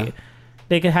great. Yeah.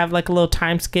 They could have like a little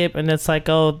time skip, and it's like,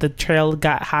 oh, the trail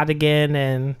got hot again,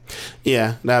 and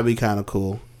yeah, that'd be kind of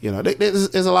cool.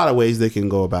 There's a lot of ways they can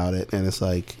go about it, and it's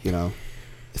like,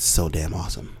 it's so damn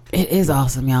awesome. It is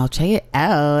awesome, y'all. Check it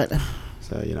out.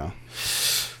 So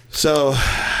let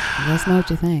us know what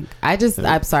you think.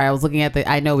 I'm sorry, I was looking at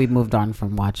I know we moved on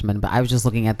from Watchmen, but I was just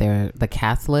looking at the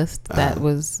cast list that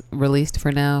was released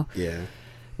for now. Yeah,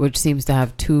 which seems to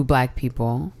have 2 black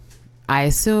people. I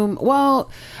assume. Well,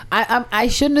 I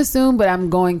shouldn't assume, but I'm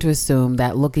going to assume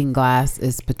that Looking Glass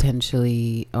is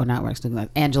potentially. Oh, not Rex Looking Glass.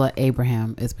 Angela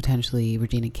Abraham is potentially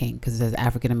Regina King, because it says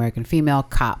African American female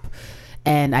cop,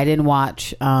 and I didn't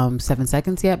watch 7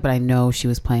 Seconds yet, but I know she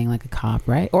was playing like a cop,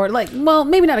 right? Or like, well,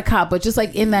 maybe not a cop, but just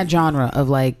like in that genre of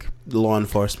like law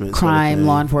enforcement, crime, sort of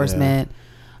law enforcement. Yeah.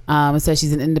 It says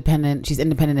she's independent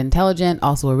and intelligent,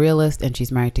 also a realist, and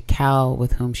she's married to Cal,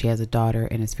 with whom she has a daughter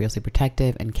and is fiercely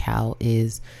protective. And Cal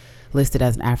is listed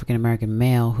as an African-American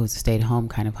male who's a stay-at-home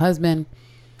kind of husband.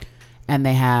 And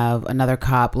they have another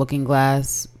cop, Looking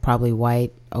Glass, probably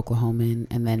white, Oklahoman,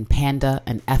 and then Panda,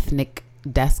 an ethnic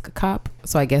desk cop.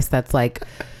 So I guess that's like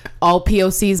all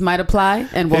POCs might apply,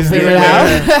 and we'll figure it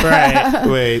out. Right.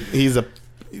 Wait, he's an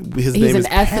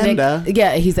ethnic panda.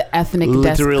 Yeah, he's an ethnic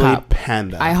literally desk cop.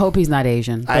 Panda. I hope he's not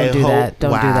Asian. Don't do that.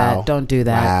 Don't do that. Don't do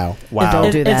that. Wow.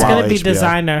 Don't do that. It's gonna be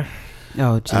designer.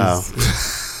 Oh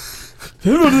jeez.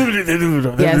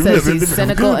 Yeah, it says he's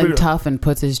cynical and tough and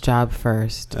puts his job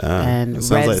first. And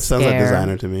sounds like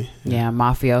designer to me. Yeah,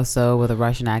 mafioso with a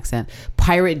Russian accent.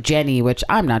 Pirate Jenny, which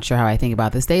I'm not sure how I think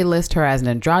about this. They list her as an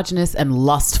androgynous and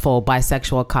lustful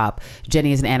bisexual cop.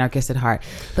 Jenny is an anarchist at heart.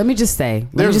 Let me just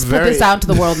put this out to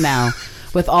the world now.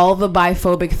 With all the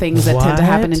biphobic things that tend to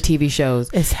happen in TV shows.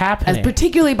 It's happening. As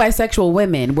particularly bisexual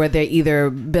women, where they're either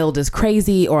billed as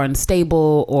crazy or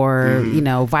unstable or,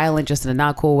 violent just in a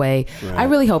not cool way. Right. I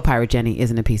really hope Pirate Jenny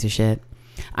isn't a piece of shit.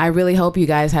 I really hope you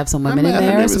guys have some women in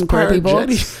there, some queer people.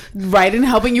 Right, and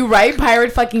helping you write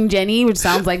Pirate fucking Jenny, which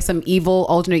sounds like some evil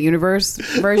alternate universe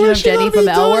version of Jenny from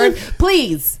the L Word.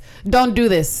 Please. Don't do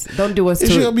this. Don't do us to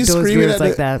us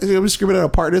like that. Is she gonna be screaming at her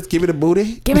partners? Give me the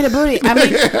booty. Give me the booty. I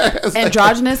mean,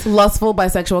 androgynous, lustful,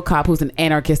 bisexual cop who's an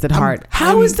anarchist at heart.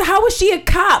 How is she a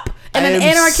cop and an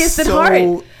anarchist at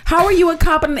heart? How are you a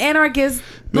cop and an anarchist?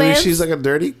 Maybe she's like a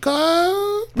dirty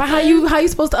cop. But how you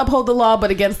supposed to uphold the law but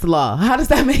against the law? How does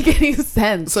that make any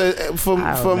sense? So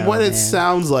from what it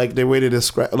sounds like, the way to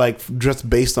describe, like just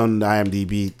based on the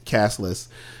IMDb cast list,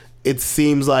 it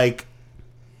seems like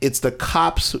it's the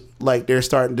cops, like they're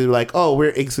starting to like, oh,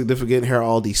 we're insignificant. Here are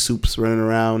all these soups running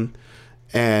around,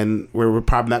 and we're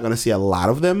probably not going to see a lot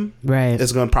of them. Right.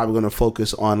 It's probably going to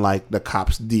focus on like the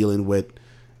cops dealing with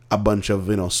a bunch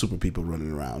of super people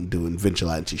running around doing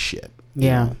vigilante shit.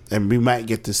 Yeah. And we might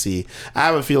get to see. I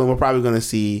have a feeling we're probably going to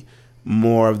see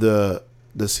more of the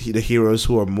heroes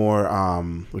who are more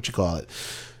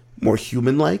more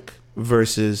human like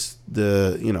versus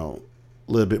the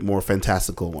little bit more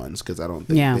fantastical ones, because I don't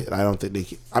think they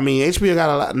can. I mean, HBO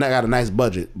got a nice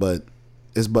budget, but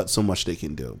it's so much they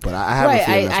can do. But I have a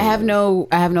feeling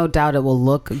I have no doubt it will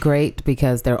look great,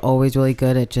 because they're always really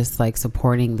good at just like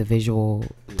supporting the visual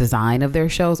design of their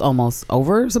shows, almost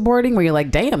over supporting, where you're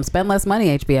like, damn, spend less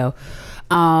money, HBO.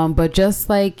 But just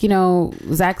like,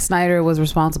 Zack Snyder was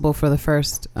responsible for the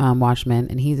first Watchmen,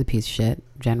 and he's a piece of shit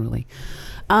generally.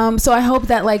 So I hope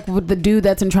that like with the dude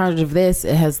that's in charge of this,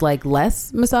 it has like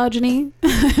less misogyny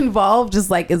involved, just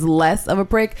like is less of a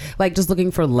prick, like just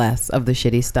looking for less of the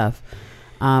shitty stuff.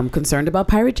 Concerned about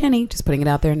Pirate Jenny, just putting it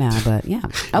out there now, but yeah.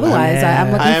 Otherwise,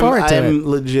 I'm looking forward to it. I'm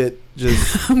legit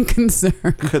just I'm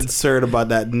concerned about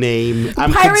that name.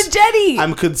 Pirate Jenny.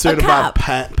 I'm concerned about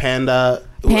Panda.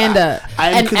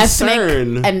 I'm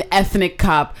concerned. An ethnic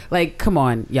cop. Like, come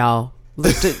on, y'all.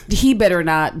 He better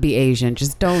not be Asian.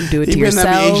 Just don't do it to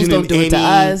yourselves. Don't do it to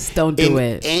us. Don't do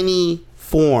it. Any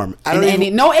form.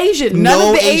 No Asian. None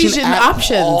of the Asian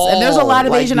options. And there's a lot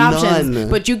of Asian options,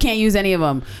 but you can't use any of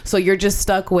them. So you're just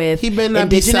stuck with he better not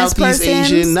indigenous be Southeast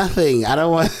persons, Asian. Nothing. I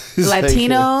don't want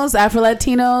Latinos,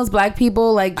 Afro-Latinos, Black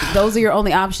people. Like those are your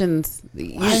only options.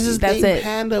 Why is his name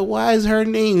Panda? Why is her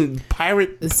name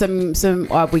Pirate? Some.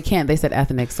 We can't. They said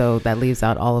ethnic, so that leaves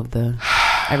out all of the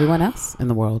everyone else in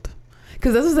the world.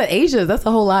 Because this is at Asia. That's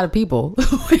a whole lot of people.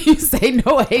 When you say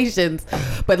no Asians,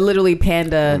 but literally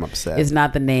Panda is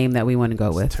not the name that we want to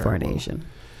go with for an Asian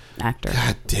actor.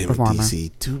 God damn it,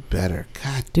 DC. Do better.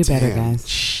 Do better, guys.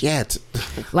 Shit.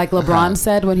 Like LeBron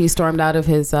said when he stormed out of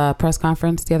his press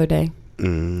conference the other day.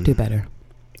 Do better.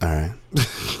 All right.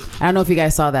 I don't know if you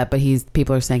guys saw that, but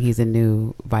people are saying he's a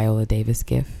new Viola Davis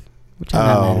gif, which I'm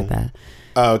not mad at that.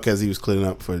 Oh, because he was cleaning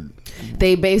up for...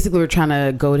 They basically were trying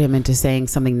to goad him into saying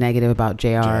something negative about JR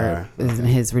and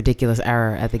his ridiculous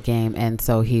error at the game, and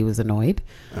so he was annoyed.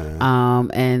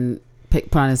 And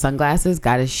put on his sunglasses,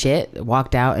 got his shit,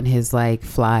 walked out in his like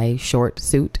fly short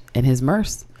suit and his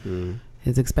Merce,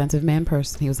 his expensive man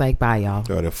purse. He was like, "Bye, y'all."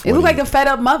 It looked like a fed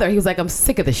up mother. He was like, "I'm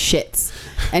sick of the shits,"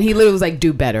 and he literally was like,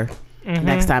 "Do better."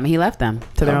 Next time, he left them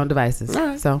to their own devices.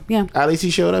 Right. So yeah, at least he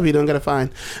showed up. He don't get a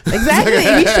fine. Exactly.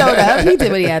 He showed up. He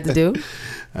did what he had to do.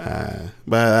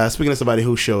 But speaking of somebody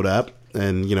who showed up,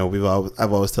 and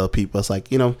I've always tell people, it's like,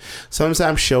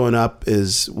 sometimes showing up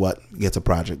is what gets a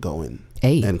project going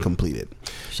and completed.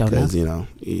 Because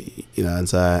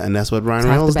and that's what Ryan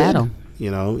Reynolds did.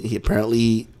 He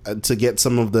apparently to get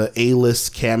some of the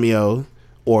A-list cameo.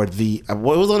 Or it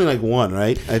was only like one,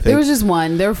 right? I think there was just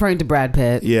one. They're referring to Brad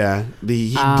Pitt. Yeah,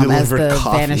 he delivered as the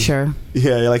coffee. Vanisher.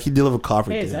 Yeah, like he delivered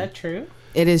coffee. Hey, is that true?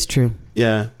 It is true.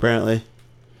 Yeah, apparently.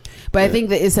 But I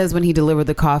think that it says when he delivered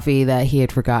the coffee that he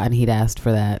had forgotten he'd asked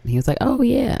for that. He was like, "Oh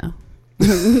yeah,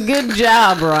 good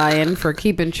job, Ryan, for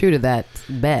keeping true to that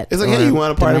bet." It's like, "Hey, you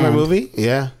want a part of my movie?"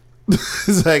 Yeah.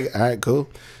 It's like, all right, cool.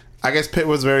 I guess Pitt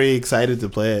was very excited to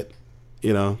play it.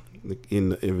 You know,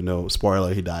 even though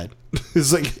spoiler, he died.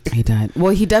 It's like he died.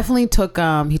 Well, he definitely took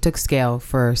scale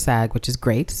for SAG, which is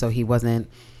great. So he wasn't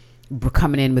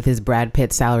coming in with his Brad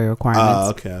Pitt salary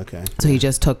requirements. Oh, okay. So he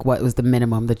just took what was the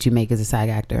minimum that you make as a SAG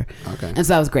actor. Okay. And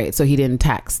so that was great. So he didn't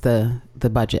tax the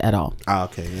budget at all. Oh,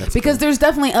 okay. Because there's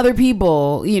definitely other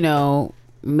people, you know,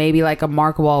 maybe like a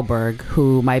Mark Wahlberg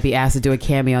who might be asked to do a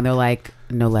cameo and they're like,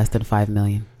 no less than $5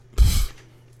 million.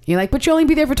 You're like, but you'll only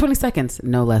be there for 20 seconds.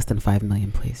 No less than $5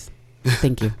 million, please.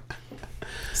 Thank you.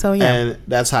 So yeah. And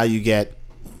that's how you get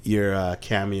your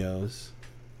cameos.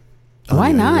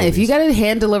 Why not? If you got to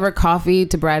hand deliver coffee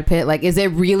to Brad Pitt, like, is it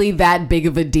really that big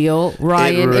of a deal,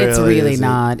 Ryan? It's really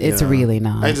not. It's really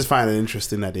not. I just find it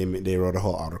interesting that they wrote a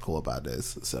whole article about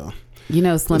this. So you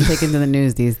know, Slim Pickens in the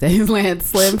news these days, Lance.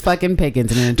 Slim fucking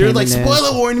Pickens in the they're like, news.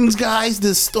 spoiler warnings, guys.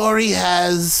 This story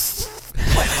has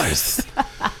spoilers.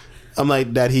 I'm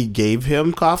like, that he gave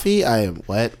him coffee. I am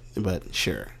what? But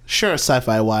sure,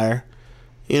 Sci-Fi Wire.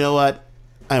 You know what?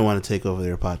 I want to take over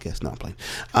their podcast. No, I'm playing.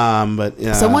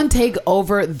 But someone take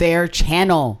over their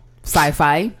channel.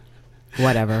 Sci-Fi,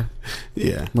 whatever.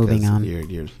 Yeah. Moving on.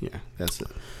 Yeah, that's it.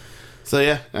 So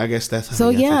yeah, I guess that's. How so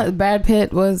yeah, Brad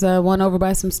Pitt was won over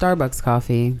by some Starbucks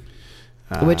coffee,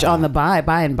 which on the buy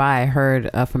and buy, I heard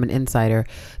from an insider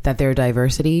that their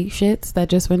diversity shits that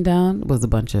just went down was a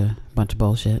bunch of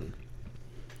bullshit.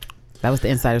 That was the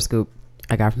insider scoop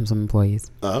I got from some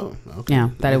employees. Oh, okay.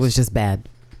 Yeah, that it was just bad.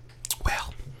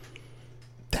 Well.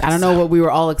 I don't know what we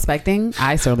were all expecting.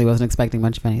 I certainly wasn't expecting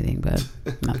much of anything, but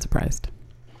not surprised.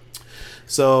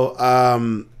 So,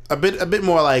 a bit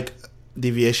more like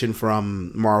deviation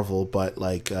from Marvel, but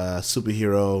like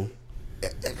superhero,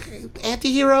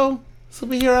 anti-hero,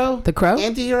 superhero, The Crow,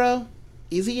 anti-hero.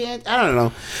 Is he? I don't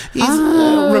know. He's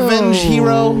revenge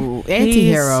hero.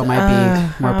 Anti-hero might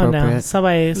be more appropriate.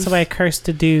 Somebody cursed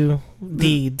to do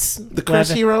deeds. The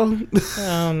cursed hero.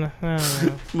 I don't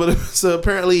know. But so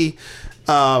apparently.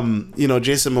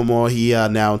 Jason Momoa, he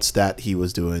announced that he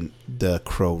was doing the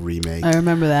Crow remake. I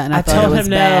remember that, and I thought told it was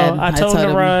him bad. no. I told him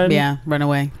to run. Yeah, run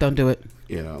away. Don't do it.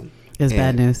 You know, it's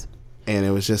bad news. And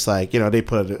it was just like, they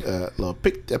put a little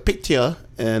picture,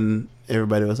 and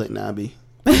everybody was like, "Nah, B."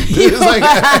 It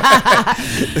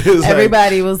was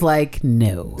Everybody was like,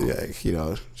 "No."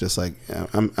 Yeah, just like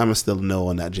I'm still no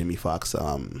on that Jamie Foxx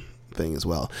thing as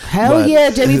well. Hell yeah,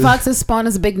 Jamie Foxx's Spawn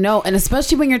is a big no, and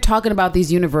especially when you're talking about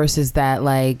these universes that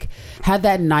like had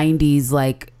that 90s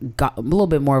like a little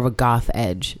bit more of a goth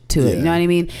edge to it. You know what I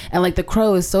mean? And like The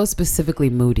Crow is so specifically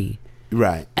moody,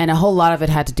 right? And a whole lot of it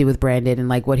had to do with Brandon and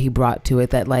like what he brought to it.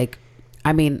 That like,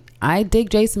 I mean, I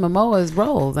dig Jason Momoa's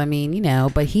roles. I mean,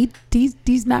 but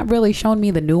he's not really shown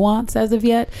me the nuance as of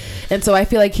yet. And so I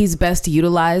feel like he's best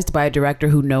utilized by a director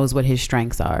who knows what his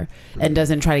strengths are and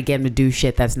doesn't try to get him to do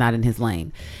shit that's not in his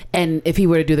lane. And if he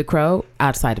were to do The Crow,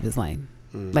 outside of his lane.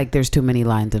 Like there's too many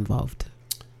lines involved.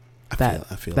 I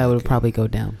feel that would probably go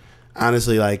down.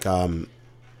 Honestly, like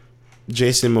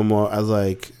Jason Momoa, I was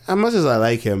like, as much as I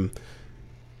like him,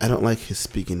 I don't like his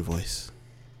speaking voice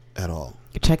at all.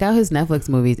 Check out his Netflix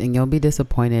movies and you'll be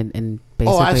disappointed in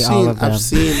basically all of them.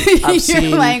 I've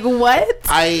seen. Like, what?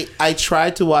 I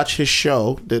tried to watch his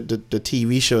show, the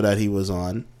TV show that he was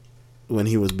on when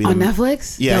he was being on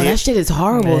Netflix. Yeah, that shit is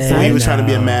horrible. When he was trying to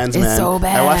be a man's man. It's so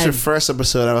bad. I watched the first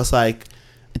episode. I was like,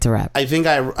 it's a wrap. I think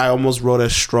I almost wrote a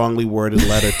strongly worded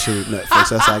letter to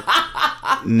Netflix. I was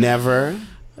like, never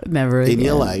in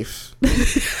your life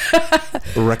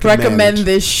recommend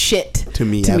this shit to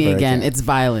me again. It's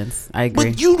violence. I agree.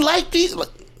 But you like these?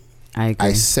 I agree.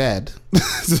 I said,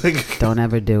 like, don't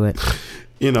ever do it.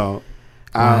 Wow.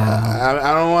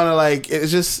 I don't want to like.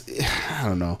 It's just, I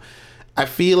don't know. I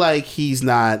feel like he's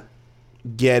not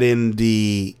getting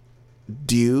the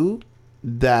due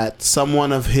that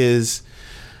someone of his,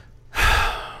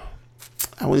 I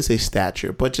wouldn't say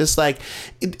stature, but just like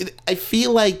I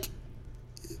feel like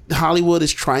Hollywood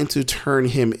is trying to turn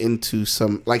him into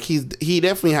some, like, he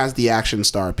definitely has the action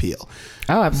star appeal.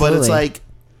 Oh, absolutely. But it's like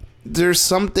there's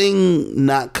something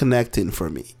not connecting for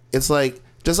me. It's like,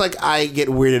 just like I get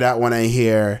weirded out when I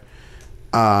hear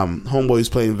homeboy who's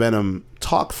playing Venom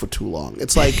talk for too long.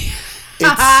 It's like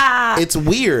it's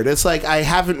weird. It's like I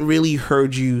haven't really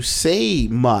heard you say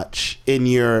much in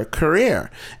your career,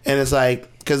 and it's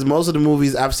like, because most of the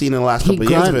movies I've seen in the last couple of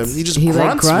years of him, he just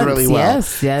grunts really well.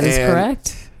 Yes, that is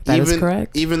correct. That is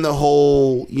correct. Even the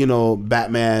whole,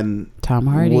 Batman, Tom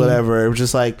Hardy, whatever. It was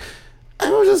just like, I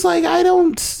don't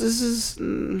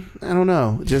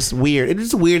know. Just weird. It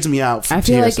just weirds me out. I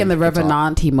feel like in The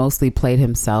Revenant, he mostly played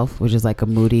himself, which is like a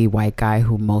moody white guy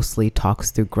who mostly talks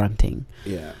through grunting.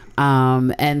 Yeah.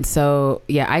 And so,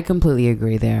 yeah, I completely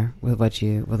agree there with what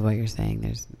you're saying.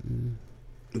 There's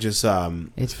just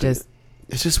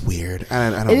it's just weird. I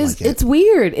don't like it.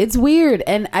 It's weird.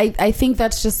 And I think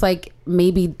that's just like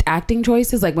maybe acting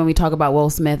choices. Like when we talk about Will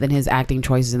Smith and his acting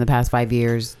choices in the past 5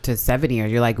 years to 7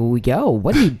 years, you're like, yo,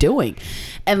 what are you doing?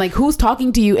 And like, who's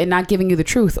talking to you and not giving you the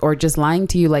truth or just lying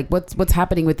to you? Like what's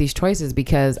happening with these choices?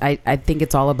 Because I think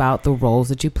it's all about the roles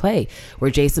that you play.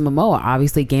 Where Jason Momoa,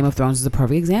 obviously Game of Thrones is a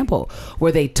perfect example,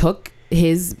 where they took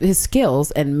his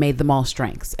skills and made them all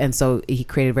strengths, and so he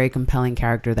created a very compelling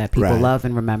character that people love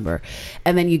and remember.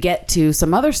 And then you get to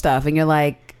some other stuff and you're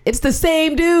like, it's the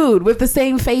same dude with the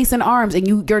same face and arms, and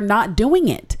you're not doing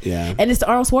it. And it's the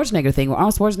Arnold Schwarzenegger thing, where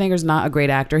Arnold Schwarzenegger's not a great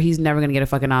actor. He's never gonna get a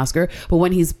fucking Oscar, but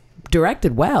when he's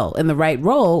directed well in the right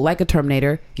role, like a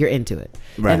Terminator, you're into it.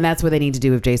 And that's what they need to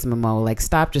do with Jason Momoa. Like,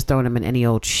 stop just throwing him in any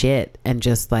old shit and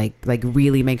just like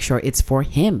really make sure it's for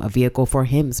him, a vehicle for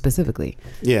him specifically.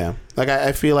 Like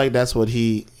I feel like that's what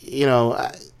he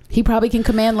he probably can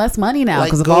command less money now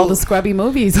because of all the scrubby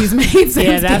movies he's made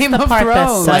since Game of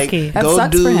Thrones. That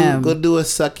sucks for him. Go do a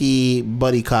sucky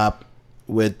buddy cop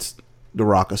with The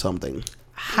Rock or something.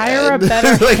 Hire a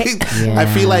better I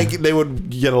feel like they would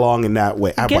get along in that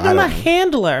way. Get him a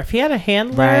handler. If he had a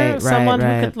handler, someone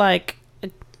who could like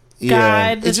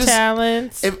guide the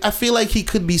talents. I feel like he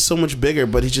could be so much bigger,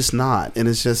 but he's just not. And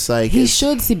it's just like he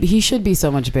should be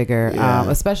so much bigger,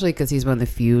 especially because he's one of the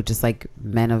few just like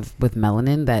men with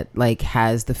melanin that like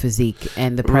has the physique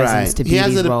and the presence to be these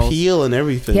roles. He has an appeal and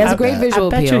everything. He has a great visual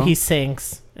appeal. I bet you he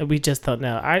sings. We just don't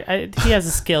know. He has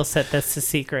a skill set that's the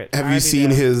secret. Have you seen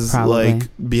his like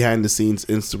behind the scenes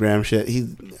Instagram shit?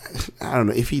 I don't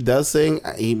know if he does sing.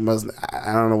 He must.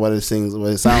 I don't know what it sounds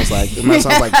like. It might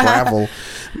sound like gravel,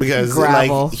 because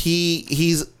like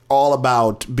he's all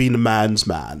about being a man's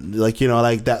man. Like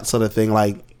like that sort of thing.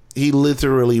 Like he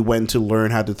literally went to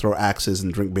learn how to throw axes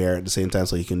and drink beer at the same time,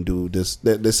 so he can do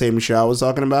the same show I was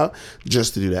talking about,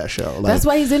 just to do that show. Like, that's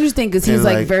why he's interesting, because he's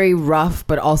like very rough,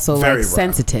 but also like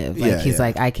sensitive. Like he's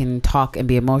like, I can talk and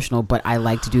be emotional, but I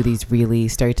like to do these really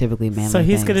stereotypically manly So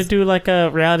he's things. Gonna do like a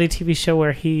reality TV show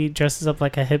where he dresses up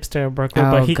like a hipster in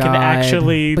Brooklyn, but he can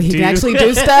actually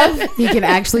do stuff. He can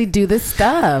actually do this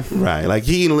stuff. Right. Like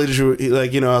he can literally,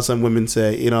 like, how some women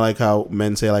say, like how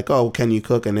men say like, oh, can you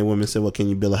cook? And then women say, well, can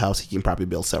you build a house? He can probably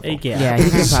build several. Yeah, he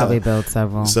can probably build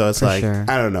several. So it's like, sure.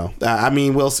 I don't know. I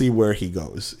mean, we'll see where he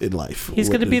goes in life. He's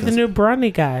going to be the new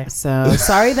Brawny guy. So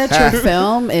sorry that your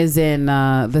film is in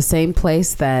the same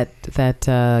place that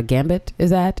Gambit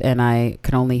is at, and I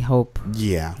can only hope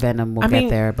Venom will get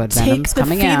there. But Venom's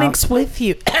coming out. Take the Phoenix with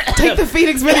you. Take the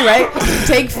Phoenix with you, right?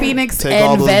 Take Phoenix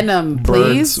and Venom,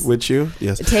 please. With you,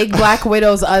 yes. Take Black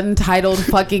Widow's untitled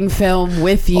fucking film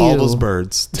with you. All those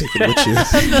birds. Take it with you.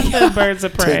 The birds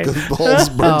of prey.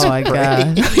 Oh my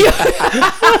god.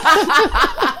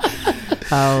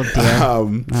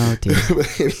 Oh dear.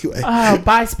 Anyway.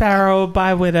 Bye Sparrow,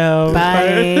 bye Widow,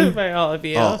 bye all of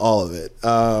you. All of it.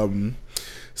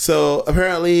 So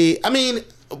apparently, I mean,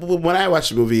 when I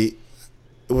watched the movie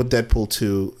with Deadpool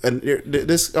 2, and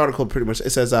this article pretty much,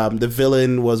 it says the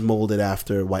villain was molded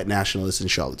after white nationalists in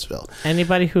Charlottesville.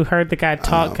 Anybody who heard the guy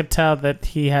talk could tell that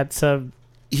he had some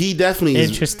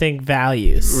interesting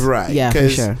values. Right. Yeah, for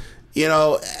sure.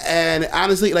 And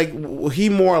honestly, like, he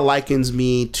more likens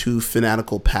me to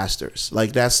fanatical pastors.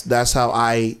 Like, that's how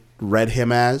I read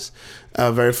him, as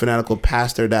a very fanatical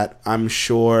pastor that I'm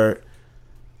sure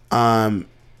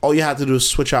all you have to do is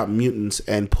switch out mutants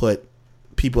and put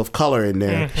people of color in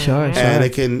there. Mm-hmm. Sure. And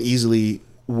it can easily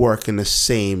work in the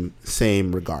same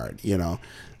regard,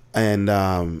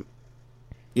 and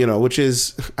which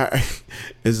is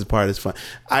the part that's fun.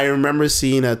 I remember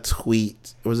seeing a tweet.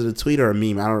 Was it a tweet or a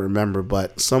meme? I don't remember,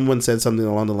 but someone said something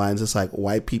along the lines, it's like,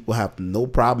 white people have no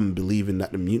problem believing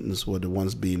that the mutants were the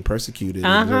ones being persecuted,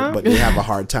 but they have a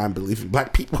hard time believing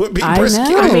black people were being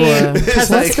persecuted. I know.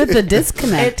 Because what's with the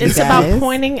disconnect? It's about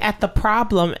pointing at the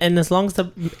problem, and as long as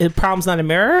the problem's not a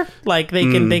mirror, like they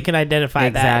can identify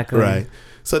exactly. that. Right.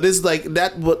 So this is like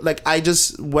that. Like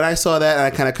when I saw that, and I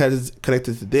kind of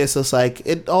connected to this. It's like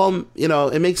it all,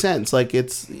 it makes sense. Like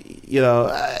it's,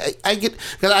 I get,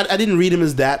 because I didn't read him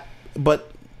as that,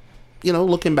 but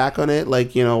looking back on it,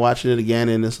 like watching it again,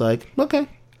 and it's like, okay,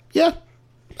 yeah,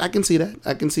 I can see that.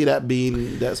 I can see that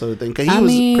being that sort of thing. Because he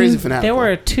was crazy fanatical. There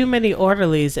were too many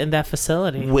orderlies in that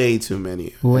facility. Way too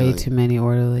many. Way too many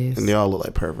orderlies. And they all look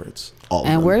like perverts. All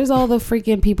and where's all the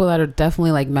freaking people that are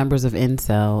definitely like members of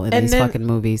incel in these fucking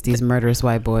movies? These murderous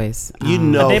white boys. They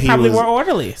probably were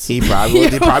orderlies. They probably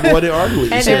were the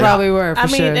orderlies. And they probably were. I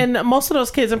mean, and most of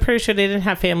those kids, I'm pretty sure they didn't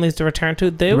have families to return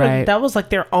to. That was like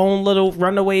their own little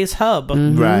runaways hub.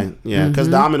 Mm-hmm. Right. Yeah. Because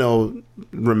Domino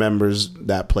remembers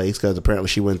that place because apparently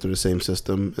she went through the same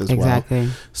system as well.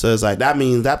 So it's like that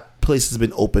means that place has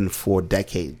been open for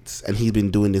decades, and he's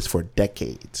been doing this for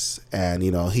decades. And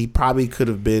he probably could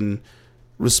have been.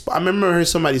 I remember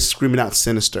somebody screaming out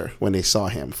 "Sinister" when they saw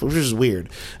him, which is weird.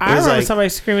 I remember somebody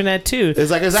screaming that too.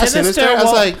 It's like, is that Sinister? I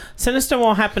was like, Sinister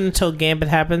won't happen until Gambit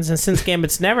happens, and since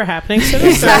Gambit's never happening,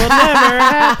 Sinister will never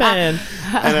happen.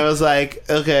 And I was like,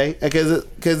 okay,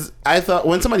 because I thought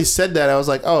when somebody said that, I was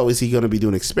like, oh, is he going to be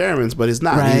doing experiments? But it's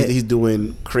not. Right. He's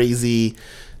doing crazy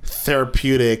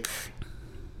therapeutic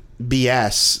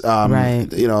BS,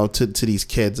 to these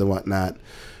kids and whatnot.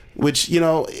 Which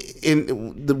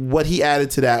what he added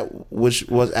to that, which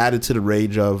was added to the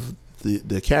rage of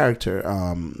the character,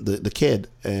 the kid,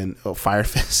 and Fire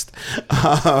Fist.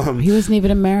 He wasn't even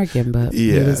American, but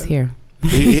he was here.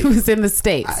 He was in the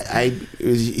States.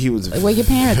 He was where your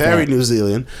parents very at? New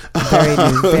Zealand, very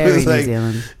New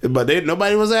Zealand. But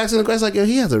nobody was asking the question like, yo,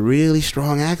 he has a really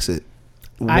strong accent.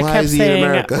 I kept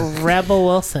saying Rebel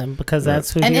Wilson because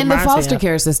that's who. And in the foster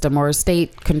care system or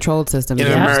state-controlled system, in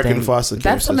American foster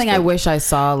care, that's something system. I wish I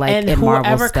saw. Like and in Marvel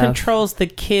whoever stuff. controls the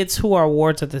kids who are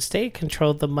wards of the state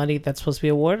control the money that's supposed to be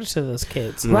awarded to those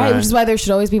kids. Right, which is why there should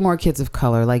always be more kids of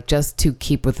color, like just to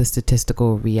keep with the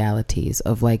statistical realities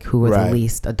of like who are the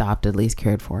least adopted, least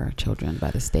cared for children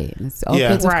by the state. And it's all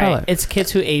kids of color. It's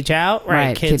kids who age out.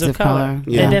 Right, kids of color.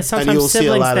 Yeah. And there's sometimes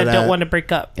siblings that don't want to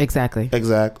break up. Exactly.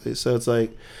 So it's like.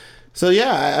 So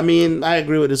yeah, I mean, I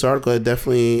agree with this article. It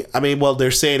definitely. I mean, well, they're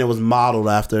saying it was modeled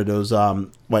after those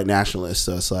white nationalists.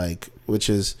 So it's like, which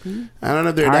is, I don't know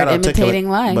if they're that imitating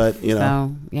life, but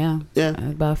so yeah, it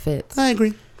about fits. I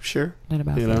agree. Sure, that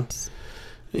about fits.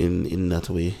 In that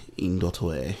way,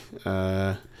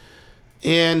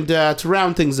 and to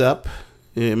round things up,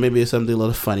 maybe it's something a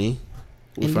little funny.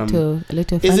 A little funny.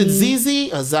 Is it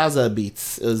Zizi or Zaza Beats?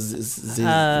 Say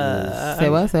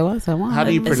what? How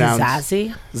do you pronounce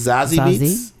Zazie? Zazie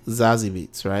Beats? Zazie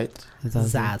Beats, right?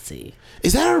 Zazie.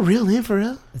 Is that her real name for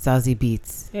real? Zazie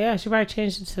Beats. Yeah, she probably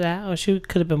changed it to that, or she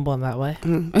could have been born that way.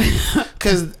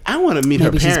 Because I want to meet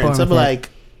her parents. I'm like,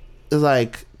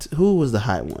 who was the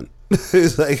high one?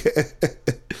 It's like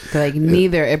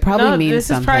neither. It probably means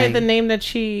something. This is probably the name that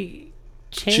she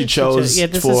chose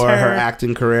for her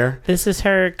acting career. This is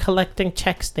her collecting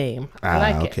checks name. I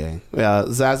like it. Okay. Well,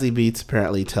 Zazie Beetz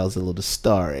apparently tells a little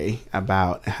story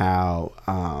about how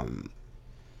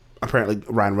apparently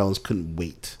Ryan Reynolds couldn't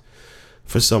wait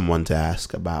for someone to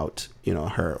ask about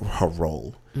her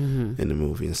role in the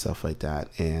movie and stuff like that,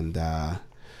 and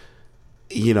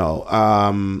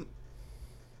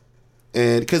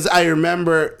and because I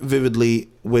remember vividly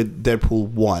with Deadpool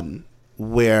 1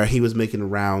 where he was making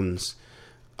rounds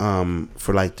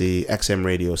for like the XM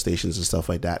radio stations and stuff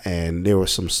like that, and there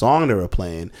was some song they were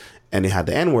playing and they had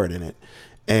the N-word in it,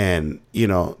 and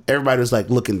everybody was like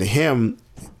looking to him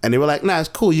and they were like, nah, it's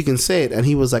cool, you can say it, and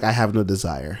he was like, I have no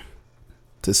desire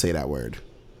to say that word,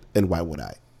 and why would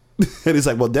I? And he's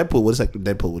like, well, Deadpool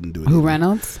wouldn't do it. Who,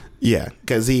 Reynolds? Yeah,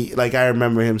 because I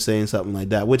remember him saying something like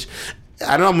that, which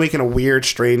I know I'm making a weird,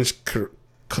 strange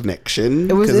connection.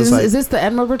 Is this the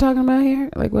N-word we're talking about here?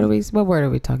 Like, what word are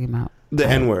we talking about? The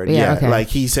N-word, yeah. Okay. Like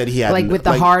he said he had, like with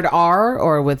the hard R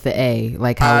or with the A,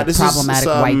 like how problematic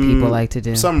white people like to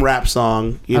do. Some rap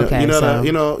song,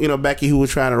 Becky who was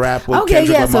trying to rap with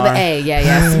Kendrick Lamar. So the A,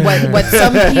 yes. what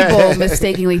some people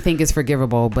mistakenly think is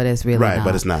forgivable, but it's really not.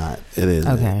 But it's not. It is.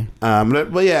 Okay.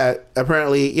 But yeah,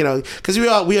 apparently, because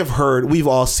we've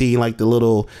all seen like the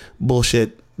little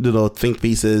bullshit little think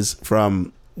pieces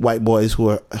from white boys who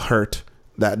are hurt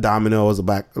that Domino was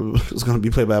was going to be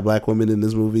played by a black woman in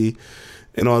this movie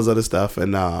and all this other stuff,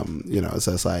 and it's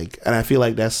just like, and I feel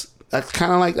like that's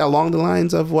kind of like along the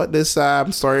lines of what this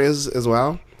story is as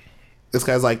well. This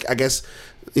guy's like, I guess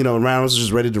Ryan was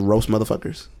just ready to roast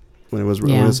motherfuckers when it was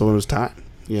time,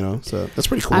 so that's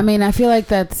pretty cool. I mean, I feel like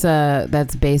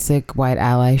that's basic white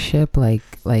allyship,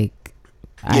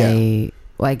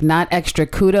 like not extra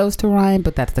kudos to Ryan,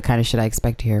 but that's the kind of shit I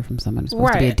expect to hear from someone who's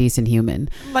supposed to be a decent human.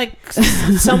 Like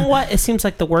somewhat, it seems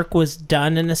like the work was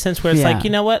done in a sense where it's like, you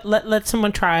know what, let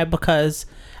someone try because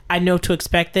I know to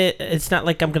expect it. It's not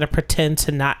like I'm going to pretend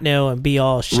to not know and be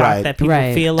all shocked that people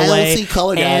feel away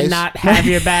and not have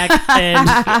your back. And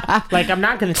like, I'm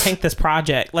not going to tank this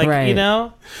project. Like,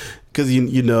 because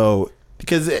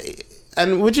because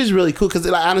and which is really cool because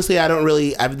honestly,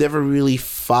 I've never really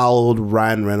followed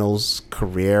Ryan Reynolds'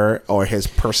 career or his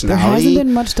personality. There hasn't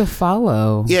been much to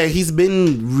follow. Yeah, he's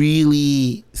been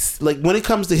really like when it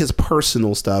comes to his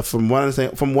personal stuff. From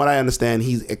what I understand,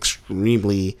 he's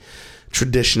extremely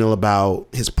traditional about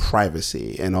his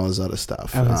privacy and all this other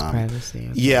stuff. Oh, his privacy.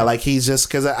 Okay. Yeah, like he's just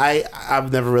because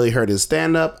I've never really heard his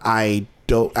stand up.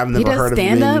 I've never heard of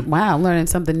him. Stand up. Wow, I'm learning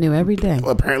something new every day.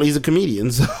 Well, apparently he's a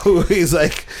comedian, so he's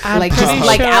like like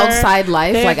outside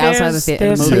life, like outside the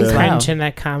movies. There's cringe in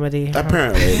that comedy.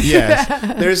 Apparently, yes,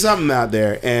 there's something out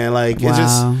there, and like it's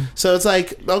just so it's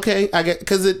like okay, I get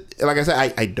because it like I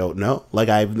said, I don't know, like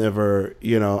I've never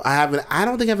I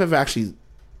don't think I've ever actually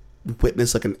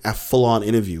witnessed like a full on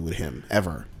interview with him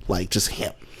ever, like just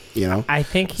him, I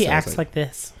think he acts like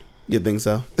this. You think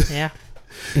so? Yeah.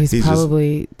 He's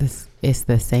probably this. It's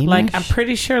the same. Like I'm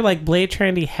pretty sure, like Blade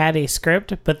Trinity had a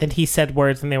script, but then he said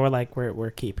words, and they were like, "We're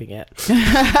keeping it."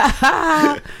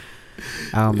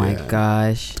 Oh my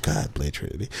gosh! God, Blade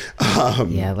Trinity.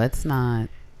 Yeah, let's not.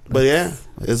 But yeah,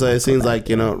 it seems like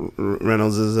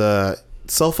Reynolds is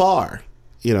so far,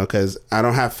 because I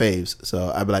don't have faves,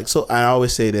 so I'd be like, I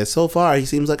always say this. So far, he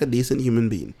seems like a decent human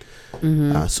being.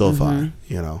 So far,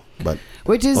 but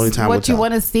which is what you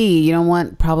want to see. You don't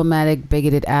want problematic,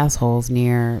 bigoted assholes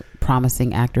near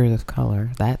promising actors of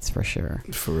color. That's for sure.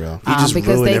 For real,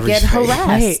 because they get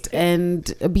harassed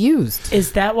and abused.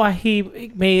 Is that why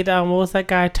he made what was that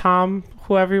guy Tom?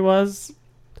 Whoever he was.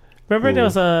 Remember there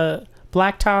was a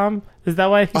Black Tom. Is that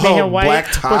why he made him white? Black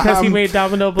Tom? Because he made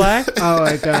Domino black. Oh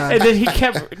my god! And then he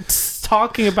kept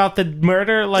talking about the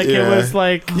murder like it was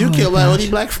like you killed my only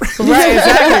black friend. Right,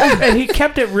 exactly. And he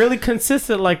kept it really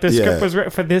consistent. Like the script was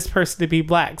written for this person to be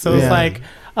black, so it's like,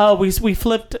 oh, we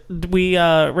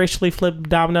racially flipped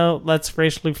Domino. Let's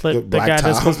racially flip the guy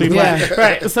that's supposed to be black.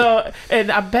 Right. So,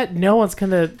 and I bet no one's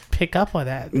gonna pick up on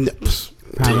that. No.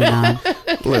 Probably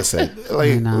not. Listen.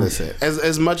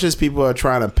 As much as people are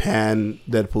trying to pan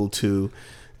Deadpool 2,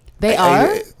 they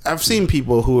are. I've seen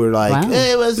people who are like,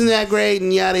 "Hey, it wasn't that great,"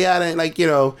 and yada yada. And like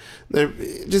they're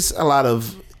just a lot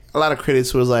of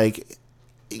critics who was like,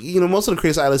 most of the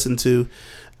critics I listen to,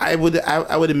 I would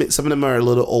admit some of them are a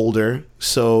little older,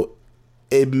 so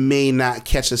it may not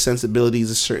catch the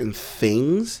sensibilities of certain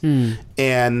things,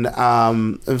 and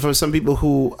for some people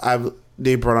who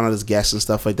they brought on as guests and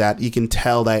stuff like that, you can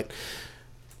tell that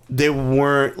they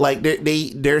weren't like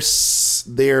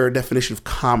their definition of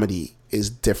comedy is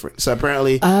different. So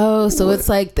apparently, so it's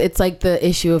like the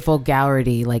issue of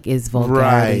vulgarity. Like, is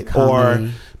vulgarity comedy?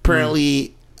 Or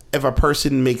apparently, if a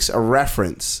person makes a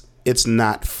reference, it's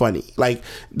not funny. Like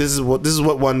this is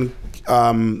what one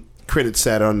critic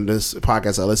said on this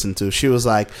podcast I listened to. She was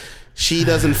like, she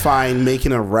doesn't find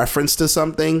making a reference to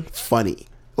something funny.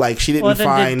 Like she didn't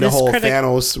find the whole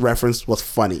Thanos reference was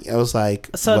funny. It was like,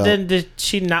 then did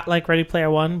she not like Ready Player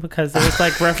One because there was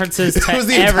like references to was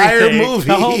the everything. Entire movie.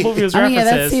 The whole movie was references.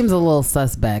 That seems a little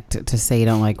suspect to say you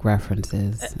don't like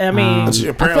references. I mean, I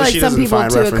feel like some people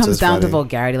too. It comes down to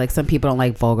vulgarity. Like some people don't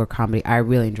like vulgar comedy. I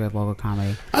really enjoy vulgar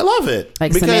comedy. I love it.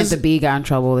 Like Samantha Bee got in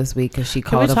trouble this week because she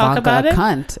called Ivanka a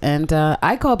cunt, and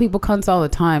I call people cunts all the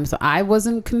time, so I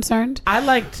wasn't concerned. I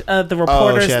liked the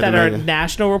reporters that are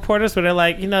national reporters, where they're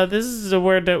like, this is a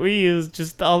word that we use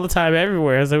just all the time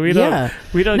everywhere, so we don't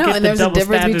get the double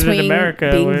standard in America.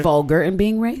 Being vulgar and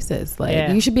being racist.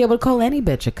 Like you should be able to call any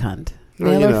bitch a cunt,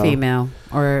 male or female,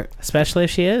 or especially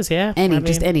if she is,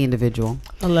 just any individual.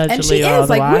 Allegedly, and she is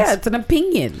like, it's an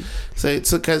opinion. So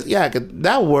because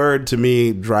that word to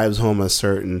me drives home a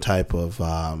certain type of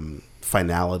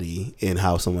finality in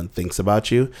how someone thinks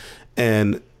about you,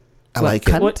 and I like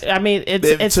it. I mean,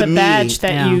 it's a badge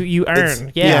that you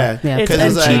earn. It's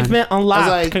an achievement unlocked.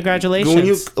 Like,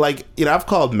 congratulations. When you, I've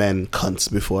called men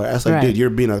cunts before. I was like, dude, you're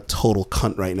being a total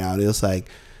cunt right now. And it's like,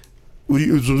 what are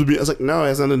you supposed to be? I was like, no, it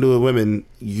has nothing to do with women.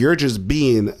 You're just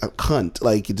being a cunt.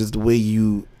 Like, just the way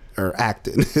you are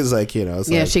acting. It's like,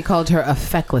 she called her a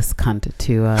feckless cunt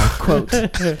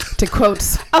to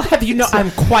quote. I'll have you know I'm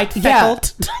quite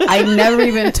feckled. I never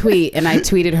even tweet, and I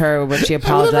tweeted her when she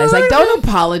apologized. Like, don't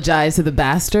apologize to the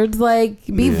bastards. Like,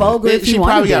 be vulgar if you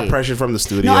want to be. She probably got pressure from the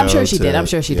studio. No, I'm sure she did.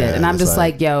 And I'm just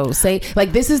like, say,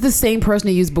 like, this is the same person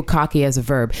who used bukkake as a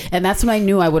verb. And that's when I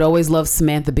knew I would always love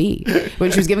Samantha Bee.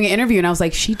 When she was giving an interview, and I was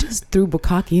like, she just threw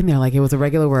bukkake in there like it was a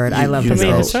regular word. I love this.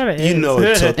 It sort of is.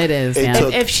 It took. It is.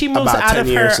 If she moves about out 10 of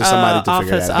her years for somebody to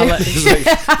figure office,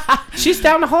 that out. she's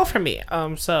down the hall from me.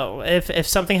 So if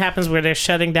something happens where they're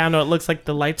shutting down, or it looks like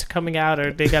the lights are coming out,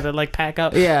 or they gotta like pack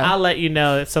up, I'll let you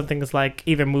know if something is like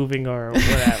either moving or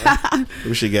whatever.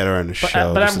 We should get her on the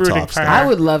show. But I'm rooting for her. I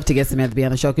would love to get Samantha to be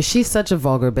on the show because she's such a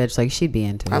vulgar bitch. Like she'd be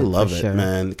into it. I love it, sure.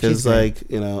 man. Because like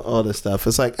all this stuff.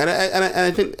 It's like, and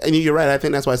I think, and you're right. I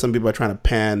think that's why some people are trying to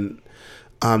pan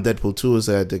Deadpool 2 is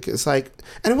that it's like,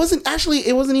 and it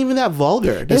wasn't even that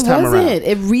vulgar this time around.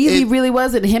 It really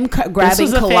wasn't. Him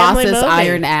grabbing Colossus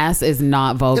iron ass is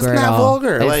not vulgar at all. It's not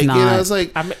vulgar. It's like, not. It's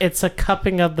like, it's a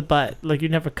cupping of the butt. Like you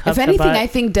never cup the butt. If anything, I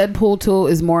think Deadpool 2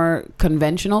 is more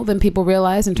conventional than people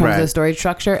realize in terms of the story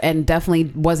structure, and definitely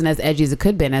wasn't as edgy as it could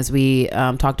have been, as we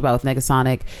talked about with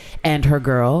Negasonic and her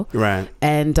girl. Right.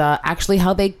 And actually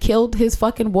how they killed his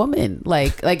fucking woman.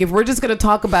 Like if we're just going to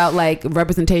talk about like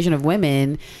representation of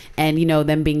women and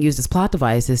them being used as plot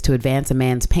devices to advance a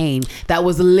man's pain, that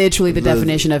was literally the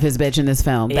definition of his bitch in this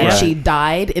film. That she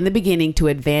died in the beginning to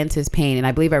advance his pain. And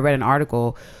I believe I read an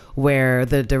article where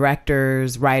the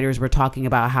writers were talking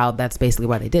about how that's basically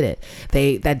why they did it.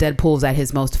 That Deadpool's at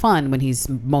his most fun when he's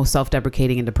most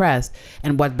self-deprecating and depressed,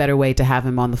 and what better way to have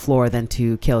him on the floor than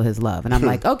to kill his love. And I'm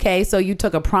like, okay, so you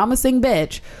took a promising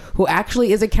bitch who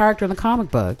actually is a character in the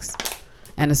comic books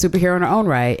and a superhero in her own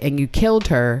right, and you killed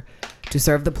her to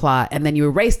serve the plot, and then you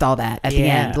erased all that at the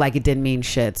end like it didn't mean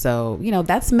shit. So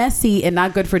that's messy and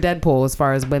not good for Deadpool as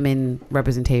far as women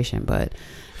representation, but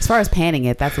as far as panning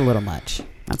it, that's a little much.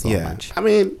 That's a little much. I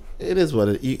mean, it is what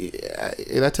it.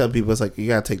 And I tell people, it's like you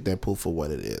gotta take Deadpool for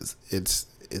what it is. It's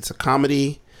a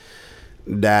comedy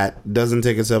that doesn't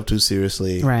take itself too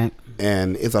seriously, right?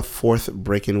 And it's a fourth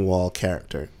breaking wall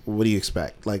character. What do you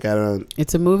expect? Like, I don't.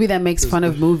 It's a movie that makes fun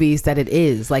of movies that it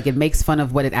is. Like, it makes fun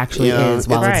of what it actually is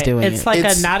while it's doing it. It's like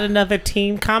a not another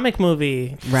teen comic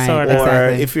movie, right? Sort of. Or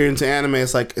exactly. if you're into anime,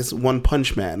 it's like it's One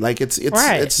Punch Man. Like it's or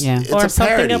a something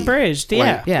parody. abridged.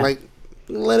 Like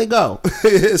let it go.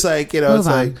 It's like Move it's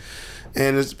on. like.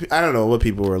 And I don't know what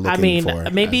people were looking for.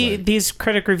 Maybe these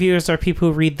critic reviewers are people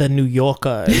who read the New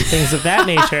Yorker and things of that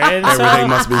nature. And everything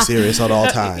must be serious at all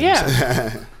times.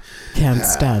 Yeah. Can't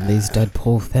stand these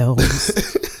Deadpool films.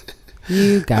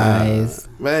 You guys.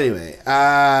 But anyway,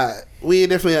 we're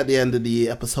definitely at the end of the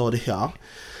episode here.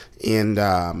 And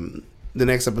the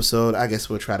next episode, I guess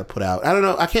we'll try to put out. I don't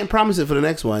know. I can't promise it for the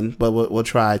next one, but we'll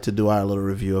try to do our little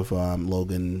review of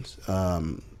Logan's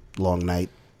Long Night,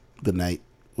 Good Night,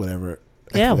 whatever.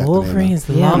 Wolverine's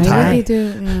Long Night.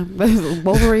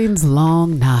 Wolverine's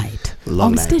Long Night.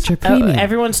 Long Night. Stitcher Premium.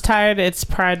 Everyone's tired. It's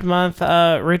Pride Month.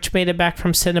 Rich made it back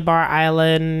from Cinnabar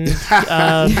Island. He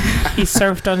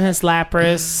surfed on his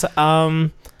Lapras.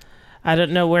 I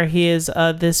don't know where he is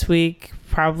this week.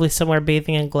 Probably somewhere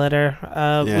bathing in glitter.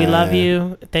 We love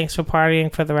you. Thanks for partying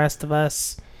for the rest of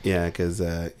us. Yeah, because,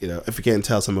 if you can't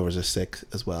tell, some of us are sick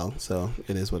as well. So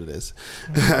it is what it is.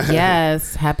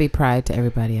 Yes. Happy Pride to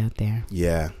everybody out there.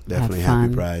 Yeah, definitely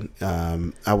happy Pride.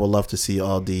 I would love to see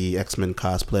all the X-Men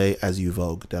cosplay as you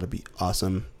Vogue. That'll be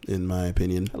awesome, in my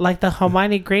opinion. Like the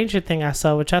Hermione Granger thing I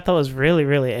saw, which I thought was really,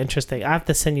 really interesting. I have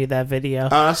to send you that video.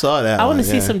 Oh, I saw that. I want to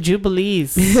see some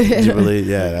Jubilees. Jubilee,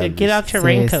 yeah. Get out your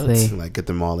raincoats. Like, get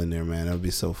them all in there, man. That would be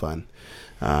so fun.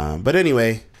 But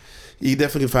anyway... You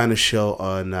definitely can find the show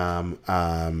on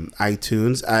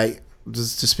iTunes.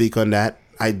 Just to speak on that,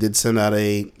 I did send out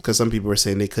because some people were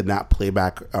saying they could not play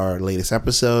back our latest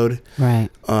episode, right?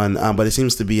 But it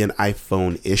seems to be an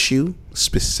iPhone issue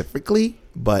specifically.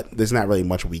 But there's not really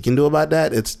much we can do about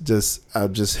that. It's just I'll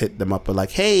just hit them up with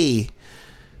like, hey,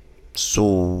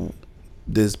 so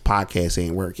this podcast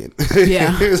ain't working.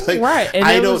 Yeah, it's like, right. And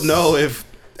I don't know if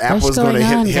Apple's going to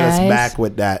hit us back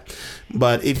with that.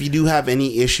 But if you do have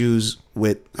any issues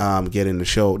with getting the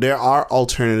show, there are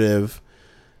alternative.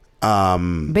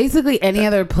 Basically, any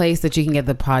other place that you can get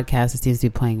the podcast, it seems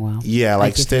to be playing well. Yeah,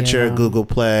 like Stitcher, Google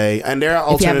Play, and there are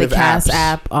alternative apps. If you have the Cast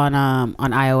app on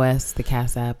iOS, the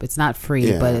Cast app, it's not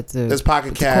free, but there's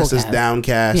Pocket Cast, there's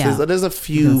Downcast, there's a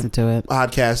few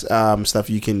podcast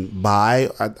stuff you can buy.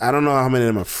 I don't know how many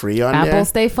of them are free on there. Apple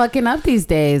stay fucking up these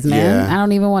days, man. I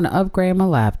don't even want to upgrade my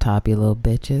laptop, you little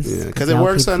bitches. Yeah, because it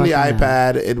works on the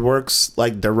iPad. It works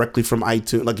like directly from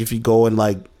iTunes. Like if you go and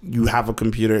like you have a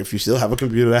computer, if you still have a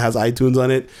computer that has iTunes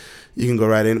on it, you can go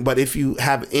right in. But if you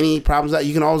have any problems, that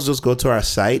you can always just go to our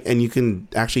site and you can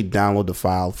actually download the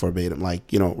file verbatim, like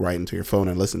right into your phone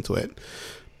and listen to it,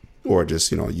 or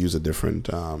just use a different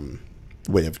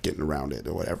way of getting around it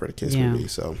or whatever the case may be.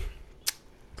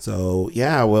 So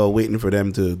yeah, well, waiting for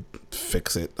them to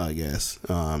fix it, I guess.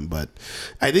 But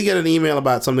I did get an email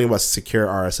about something about secure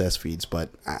RSS feeds, but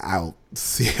I'll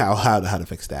see how to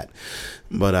fix that.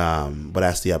 But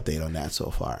that's the update on that so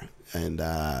far. And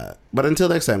but until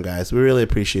next time, guys, we really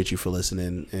appreciate you for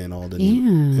listening and all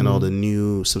the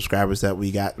new subscribers that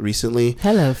we got recently.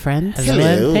 Hello, friends.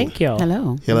 Hello. Thank you.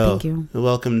 Hello. Hello. Thank you.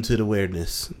 Welcome to the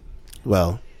weirdness.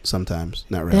 Well, sometimes,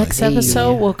 not really. Next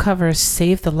episode will cover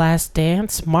Save the Last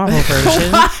Dance Marvel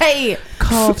version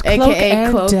called AKA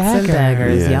Cloaks and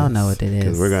Daggers. Yes. Y'all know what it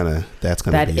is. That's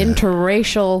gonna be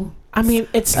interracial. I mean,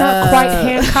 it's not quite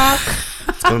Hancock.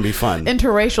 It's gonna be fun.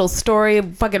 Interracial story,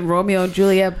 fucking Romeo and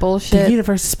Juliet bullshit. The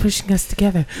universe is pushing us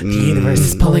together. The universe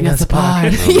is pulling us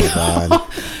apart. Oh my God.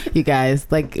 You guys,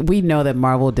 like, we know that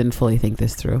Marvel didn't fully think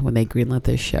this through when they greenlit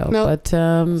this show. Nope. But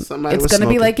it's going to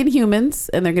be like Inhumans,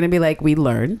 and they're going to be like, we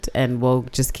learned, and we'll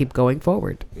just keep going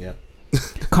forward. Yeah.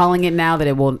 Calling it now that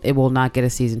it will not get a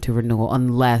season 2 renewal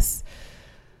unless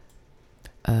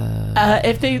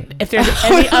if there's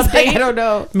any update, I don't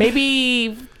know.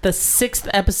 Maybe the 6th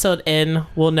episode in,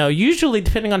 we'll know. Usually,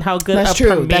 depending on how good That's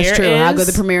premiere is. How good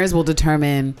the premiere is will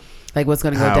determine like what's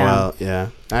going to go down. Well, yeah.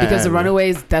 Because the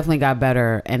Runaways definitely got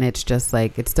better, and it's just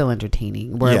like it's still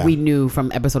entertaining. Where we knew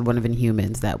from episode 1 of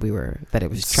Inhumans that it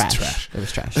was trash. It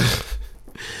was trash.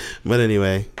 But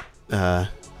anyway,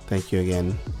 thank you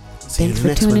again. Thanks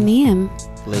for tuning in.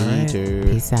 Later.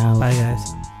 Peace out. Bye,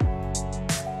 guys.